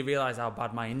don't think he realised how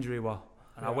bad my injury was.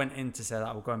 And I went in to say that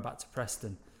I was going back to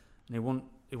Preston, and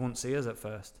he wouldn't see us at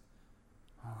first.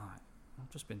 I'm like, I've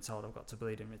just been told I've got to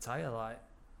bleed and retire. Like,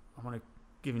 I'm only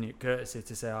giving you courtesy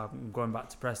to say I'm going back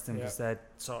to Preston because they're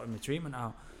sorting my treatment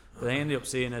out. But they ended up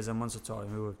seeing us, and once I told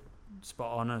him, we were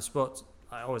spot on. And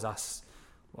I always asked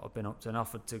what I've been up to, and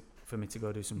offered for me to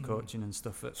go do some coaching and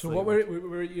stuff at So Fleetwood. what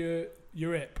were at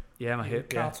your hip? Yeah, my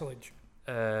hip, yeah. Cartilage.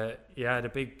 I had a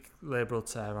big labral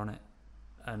tear on it,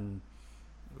 and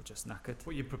we were just knackered.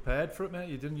 But you prepared for it, mate.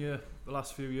 You've done the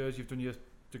last few years. You've done your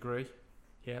degree.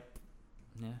 Yep.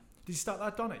 Yeah. Did you start that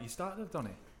at Donny? You started at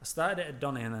Donny. I started it at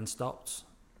Donny and then stopped,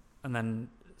 and then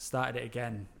started it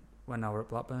again when I were at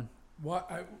Blackburn. What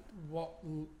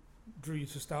drew you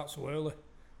to start so early?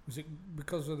 Was it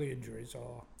because of the injuries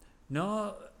or?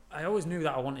 No, I always knew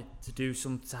that I wanted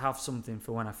to have something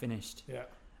for when I finished. Yeah.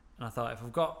 And I thought, if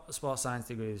I've got a sports science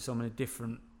degree, there's so many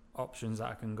different options that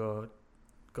I can go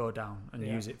down and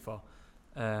use it for.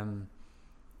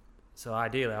 So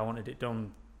ideally, I wanted it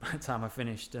done by the time I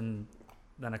finished, and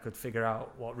then I could figure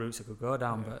out what routes I could go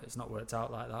down. But it's not worked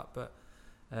out like that. But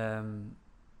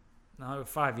no,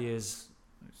 5 years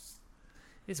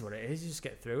is what it is. You just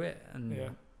get through it, and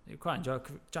you quite enjoy.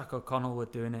 Jack O'Connell were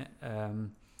doing it.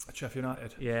 At Sheffield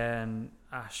United. Yeah, and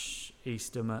Ash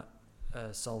Eastham at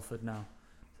Salford now.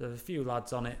 So there's a few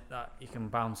lads on it that you can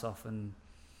bounce off and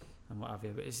what have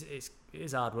you. But it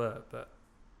is hard work, but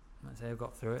I'd say I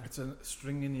got through it. It's a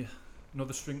string in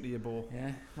another string to your bow.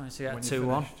 Yeah, managed to get When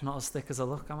 2-1. Not as thick as I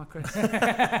look, am I, Chris?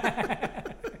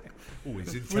 Oh,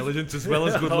 he's intelligent as well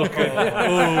as good looking.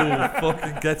 Oh,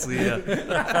 fucking gets here.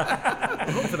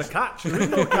 Look for the catch. There is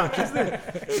no catch, is there?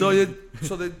 So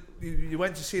you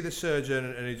went to see the surgeon,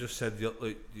 and he just said you're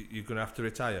going to have to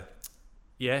retire.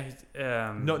 Yeah.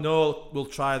 No, we'll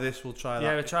try this. We'll try that.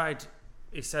 Yeah, we tried.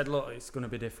 He said, look, it's going to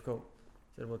be difficult.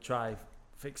 He said, we'll try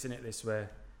fixing it this way.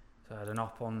 So I had an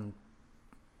op on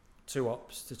 2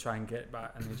 ops to try and get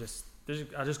back, and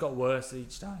I just got worse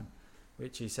each time,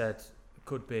 which he said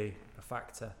could be a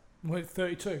factor. Wait,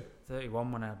 32?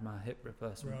 31 when I had my hip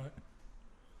replacement. Right.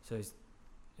 So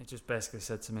he just basically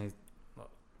said to me, look,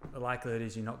 the likelihood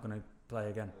is you're not going to play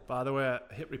again. By the way,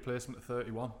 hip replacement at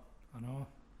 31. I know.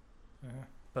 Yeah.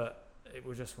 But it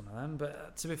was just one of them.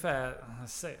 But to be fair,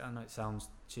 I know it sounds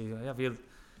cheesy. I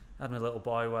had my little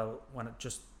boy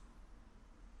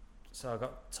so I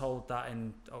got told that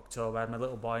in October. I had my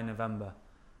little boy in November,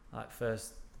 like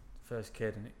first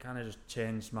kid, and it kind of just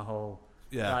changed my whole.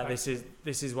 Yeah. Like this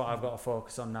is what I've got to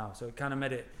focus on now. So it kind of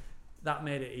made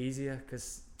it easier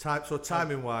because. So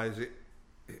timing wise, it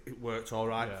worked all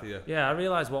right for you. Yeah, I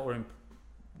realised what were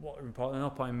important. No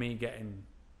point in me getting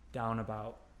down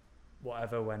about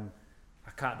whatever when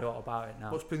I can't do it about it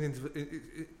now.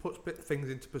 It puts things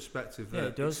into perspective. Yeah,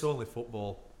 it does. It's only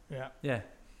football. Yeah. Yeah.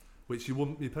 Which you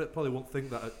probably wouldn't think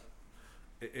that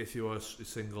if you were a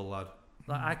single lad.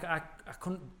 Like I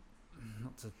couldn't.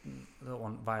 I don't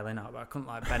want violin out, but I couldn't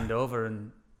like bend over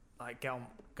and like get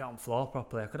on floor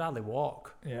properly. I could hardly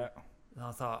walk. Yeah. And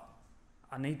I thought,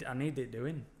 I need it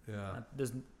doing. Yeah.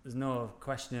 There's no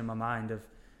question in my mind of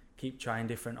keep trying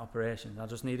different operations. I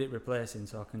just need it replacing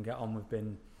so I can get on with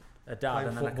being a dad, Playing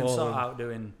and then I can sort out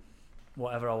doing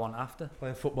whatever I want after.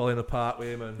 Playing football in the park with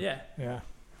him and Yeah.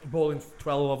 bowling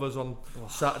 12 overs on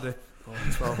Saturday.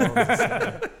 12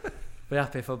 overs. Be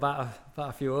happy for about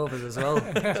a few overs as well.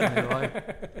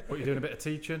 But you're doing a bit of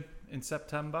teaching in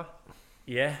September.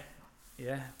 Yeah,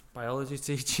 biology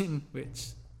teaching, which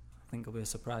I think will be a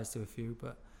surprise to a few.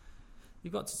 But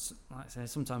you've got to, like I say,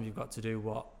 sometimes you've got to do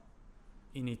what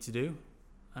you need to do.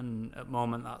 And at the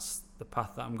moment, that's the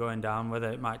path that I'm going down.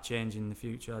 Whether it might change in the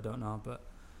future, I don't know. But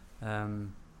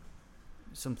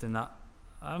something that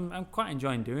I'm quite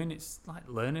enjoying doing. It's like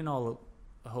learning a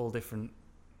whole different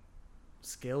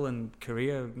skill and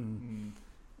career, and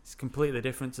it's completely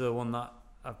different to the one that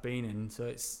I've been in. So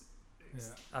it's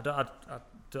I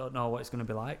don't know what it's going to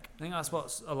be like. I think that's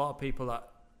what a lot of people that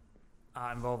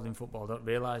are involved in football don't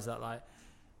realise, that like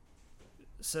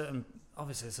certain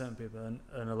people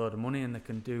earn a load of money and they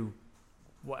can do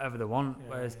whatever they want,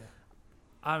 whereas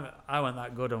I weren't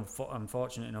that good. I'm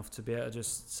fortunate enough to be able to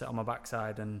just sit on my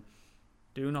backside and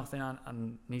do nothing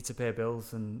and need to pay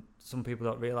bills. And some people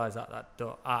don't realise that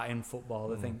are in football.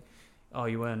 They think, oh,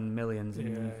 you earn millions and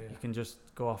you can just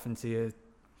go off into your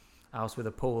house with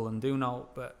a pool and do no,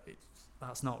 but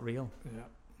that's not real.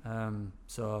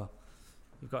 So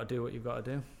you've got to do what you've got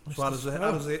to do. So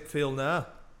how does it feel now?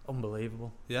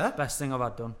 Unbelievable. Yeah? Best thing I've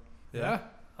had done. Yeah.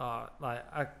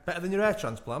 Better than your hair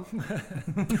transplant.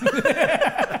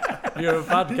 You're a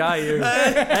bad guy, you.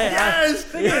 Yes!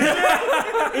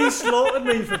 He slaughtered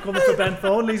me for coming for Ben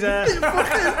Thornley's hair.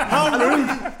 How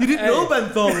rude! You didn't know Ben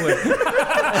Thornley.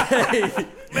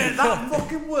 Mate, that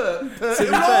fucking worked.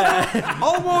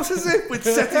 Almost as if we'd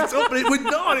set it up and it would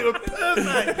not. It was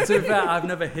perfect. To be fair, I've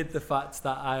never hid the fact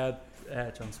that I had a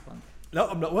hair transplant. No,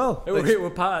 I'm not well. It were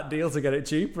part of the deal to get it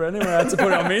cheaper anyway. I had to put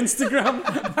it on my Instagram.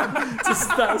 to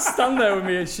stand there with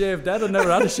me a shaved head. I'd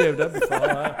never had a shaved head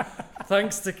before.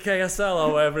 Thanks to KSL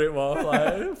or whatever it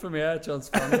was, for my hair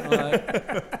transplant.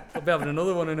 I'll be having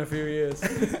another one in a few years.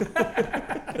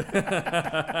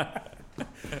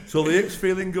 So the hip's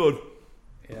feeling good?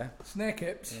 Yeah. Snake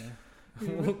hips?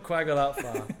 Yeah. Won't quite go that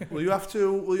far. Will you have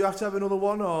to have another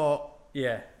one, or?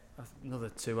 Yeah. Another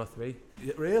 2 or 3.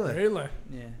 Yeah, really?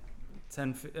 Yeah.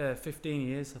 15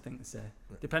 years, I think they say.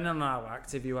 Depending on how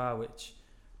active you are, which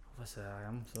obviously I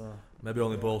am. So maybe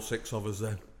only bowl 6 of us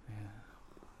then. Yeah.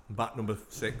 Back number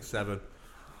 6, 7.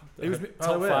 He was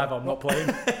top 5. I'm not playing.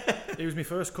 He was my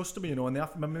first customer, you know, in the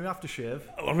aftershave.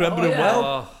 I remember him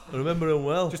well. I remember him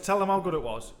well. Just tell them how good it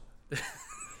was.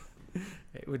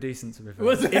 It was decent, to be fair.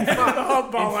 In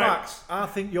fact, I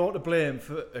think you're to blame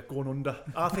for going under.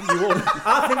 I think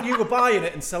you were buying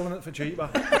it and selling it for cheaper.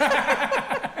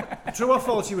 True or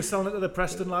false, you were selling it to the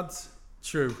Preston lads?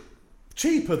 True.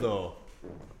 Cheaper though?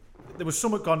 There was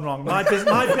something gone wrong. My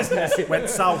business went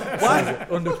south. Why?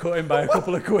 Undercutting by a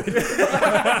couple of quid.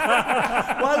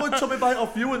 Why would somebody buy it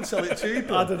off you and sell it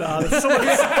cheaper? I don't know.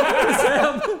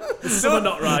 There's something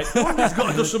not right. He's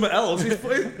got to do something else. He's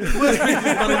worst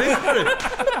businessman in history.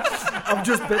 I'm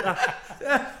just bitter.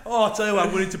 Yeah. Oh, I'll tell you what,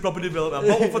 I'm going into property development. I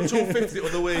bought one for 250 the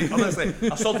other week. Honestly,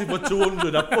 I sold it for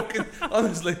 200. I fucking,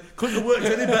 honestly, couldn't have worked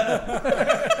any better.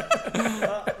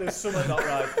 There's something not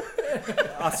right.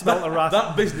 I smelt a rat.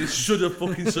 That business should have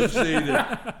fucking succeeded.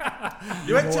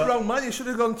 You went to the wrong man. You should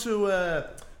have gone to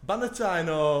Bannatyne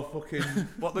or fucking,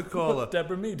 what they call her?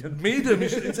 Deborah Meadham. Meadham,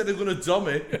 instead of going to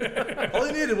Dommy. All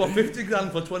you needed was 50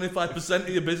 grand for 25% of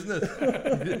your business.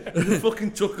 You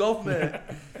fucking took off, mate.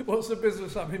 What's the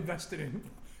business I'm investing in?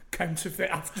 Counterfeit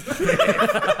after.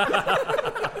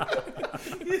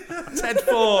 Ted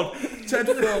Ford.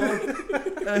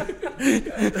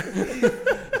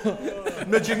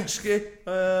 Najinsky.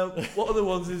 What other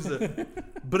ones is there?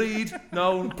 Breed.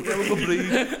 No, we'll go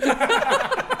Breed.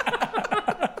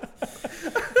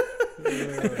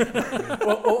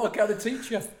 What kind of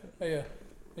teacher are you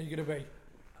going to be?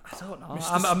 I don't know.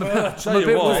 I'm a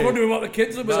bit wondering what the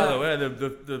kids are By about. the way,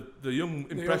 the young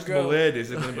impressionable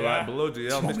ladies are going to be like bloody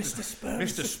hell. Mr. Spurs.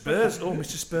 Mr. Spurs. Oh,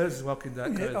 Mr. Spurs is walking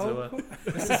down corridor.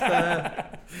 Mr. Spurs.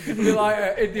 It'll be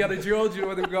like Indiana Jones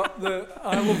when they've got the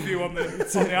I love you on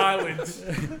the islands.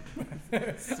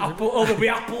 There'll be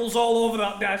apples all over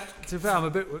that desk. To be fair, I'm a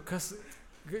bit... Because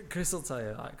Chris will tell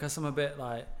you, because I'm a bit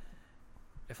like...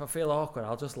 If I feel awkward,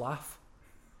 I'll just laugh.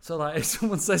 So like, if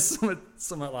someone says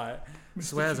something like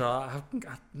swears, or I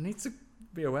need to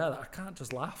be aware that I can't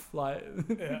just laugh. Like,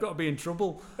 I've got to be in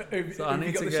trouble. So I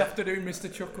need to this afternoon, Mr.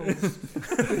 Chuckles.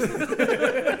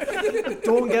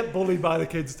 Don't get bullied by the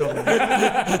kids, Tom.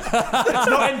 It's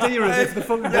not endearing if they're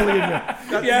fucking bullying you.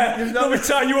 Yeah, they'll be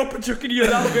tying you up and chucking you in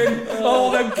that bin.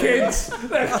 Oh, them kids,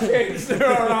 they're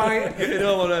all right. Getting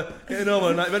home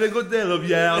on a night. Very good day, love.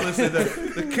 Yeah, honestly,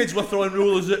 the kids were throwing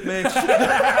rulers at me.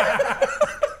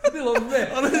 They love me.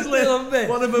 Honestly, they love me.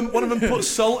 One of them put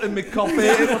salt in my coffee.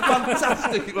 It was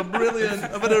fantastic. It was brilliant.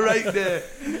 I've had a right day.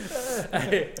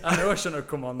 Hey, I know I shouldn't have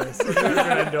come on this. We're going to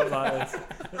end up like this.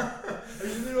 Are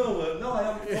you doing all work? No, I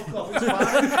haven't. Fuck off. It's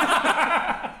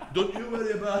fine. Don't you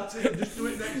worry about it. Just do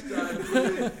it next time.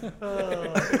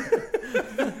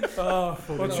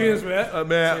 Well, cheers, mate. Mate,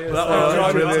 that was,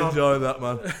 I really enjoyed that,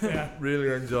 man. Yeah.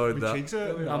 Really enjoyed that. Cheeks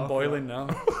hurt. I'm boiling now.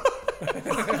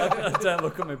 I don't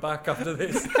look at my back after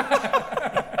this.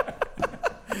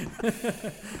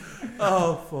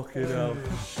 Oh, fucking hell.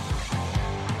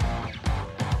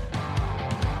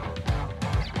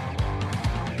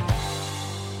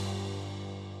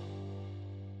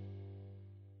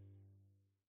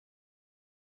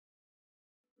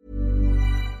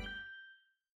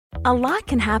 A lot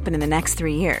can happen in the next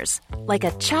 3 years. Like a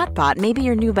chatbot may be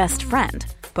your new best friend.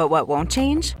 But what won't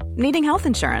change? Needing health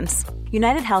insurance.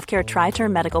 United Healthcare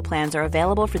Tri-Term Medical Plans are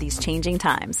available for these changing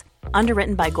times.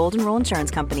 Underwritten by Golden Rule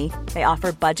Insurance Company, they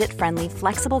offer budget-friendly,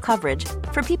 flexible coverage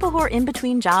for people who are in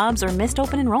between jobs or missed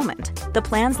open enrollment. The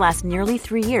plans last nearly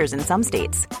 3 years in some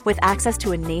states, with access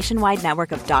to a nationwide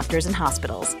network of doctors and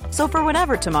hospitals. So for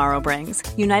whatever tomorrow brings,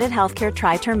 United Healthcare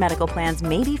Tri-Term Medical Plans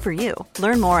may be for you.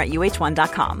 Learn more at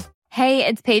uh1.com. Hey,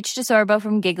 it's Paige DeSorbo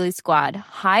from Giggly Squad.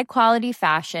 High quality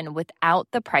fashion without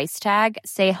the price tag.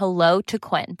 Say hello to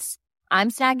Quince. I'm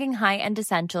snagging high-end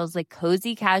essentials like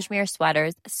cozy cashmere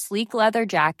sweaters, sleek leather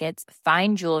jackets,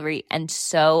 fine jewelry, and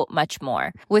so much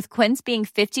more. With Quince being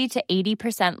 50 to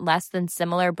 80% less than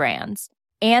similar brands.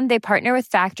 And they partner with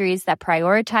factories that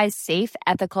prioritize safe,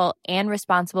 ethical, and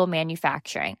responsible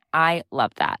manufacturing. I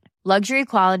love that. Luxury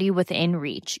quality within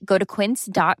reach. Go to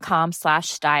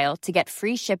quince.com/style to get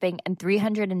free shipping and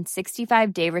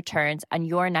 365-day returns on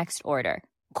your next order.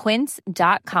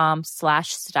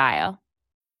 Quince.com/style.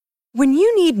 When you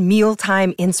need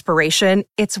mealtime inspiration,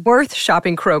 it's worth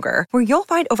shopping Kroger, where you'll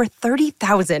find over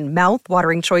 30,000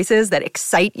 mouth-watering choices that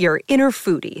excite your inner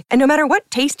foodie. And no matter what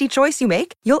tasty choice you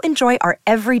make, you'll enjoy our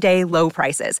everyday low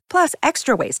prices, plus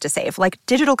extra ways to save, like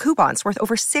digital coupons worth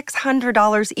over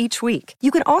 $600 each week. You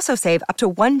can also save up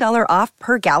to $1 off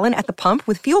per gallon at the pump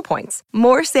with fuel points.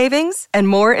 More savings and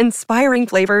more inspiring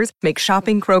flavors make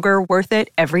shopping Kroger worth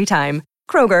it every time.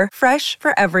 Kroger, fresh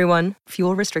for everyone.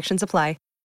 Fuel restrictions apply.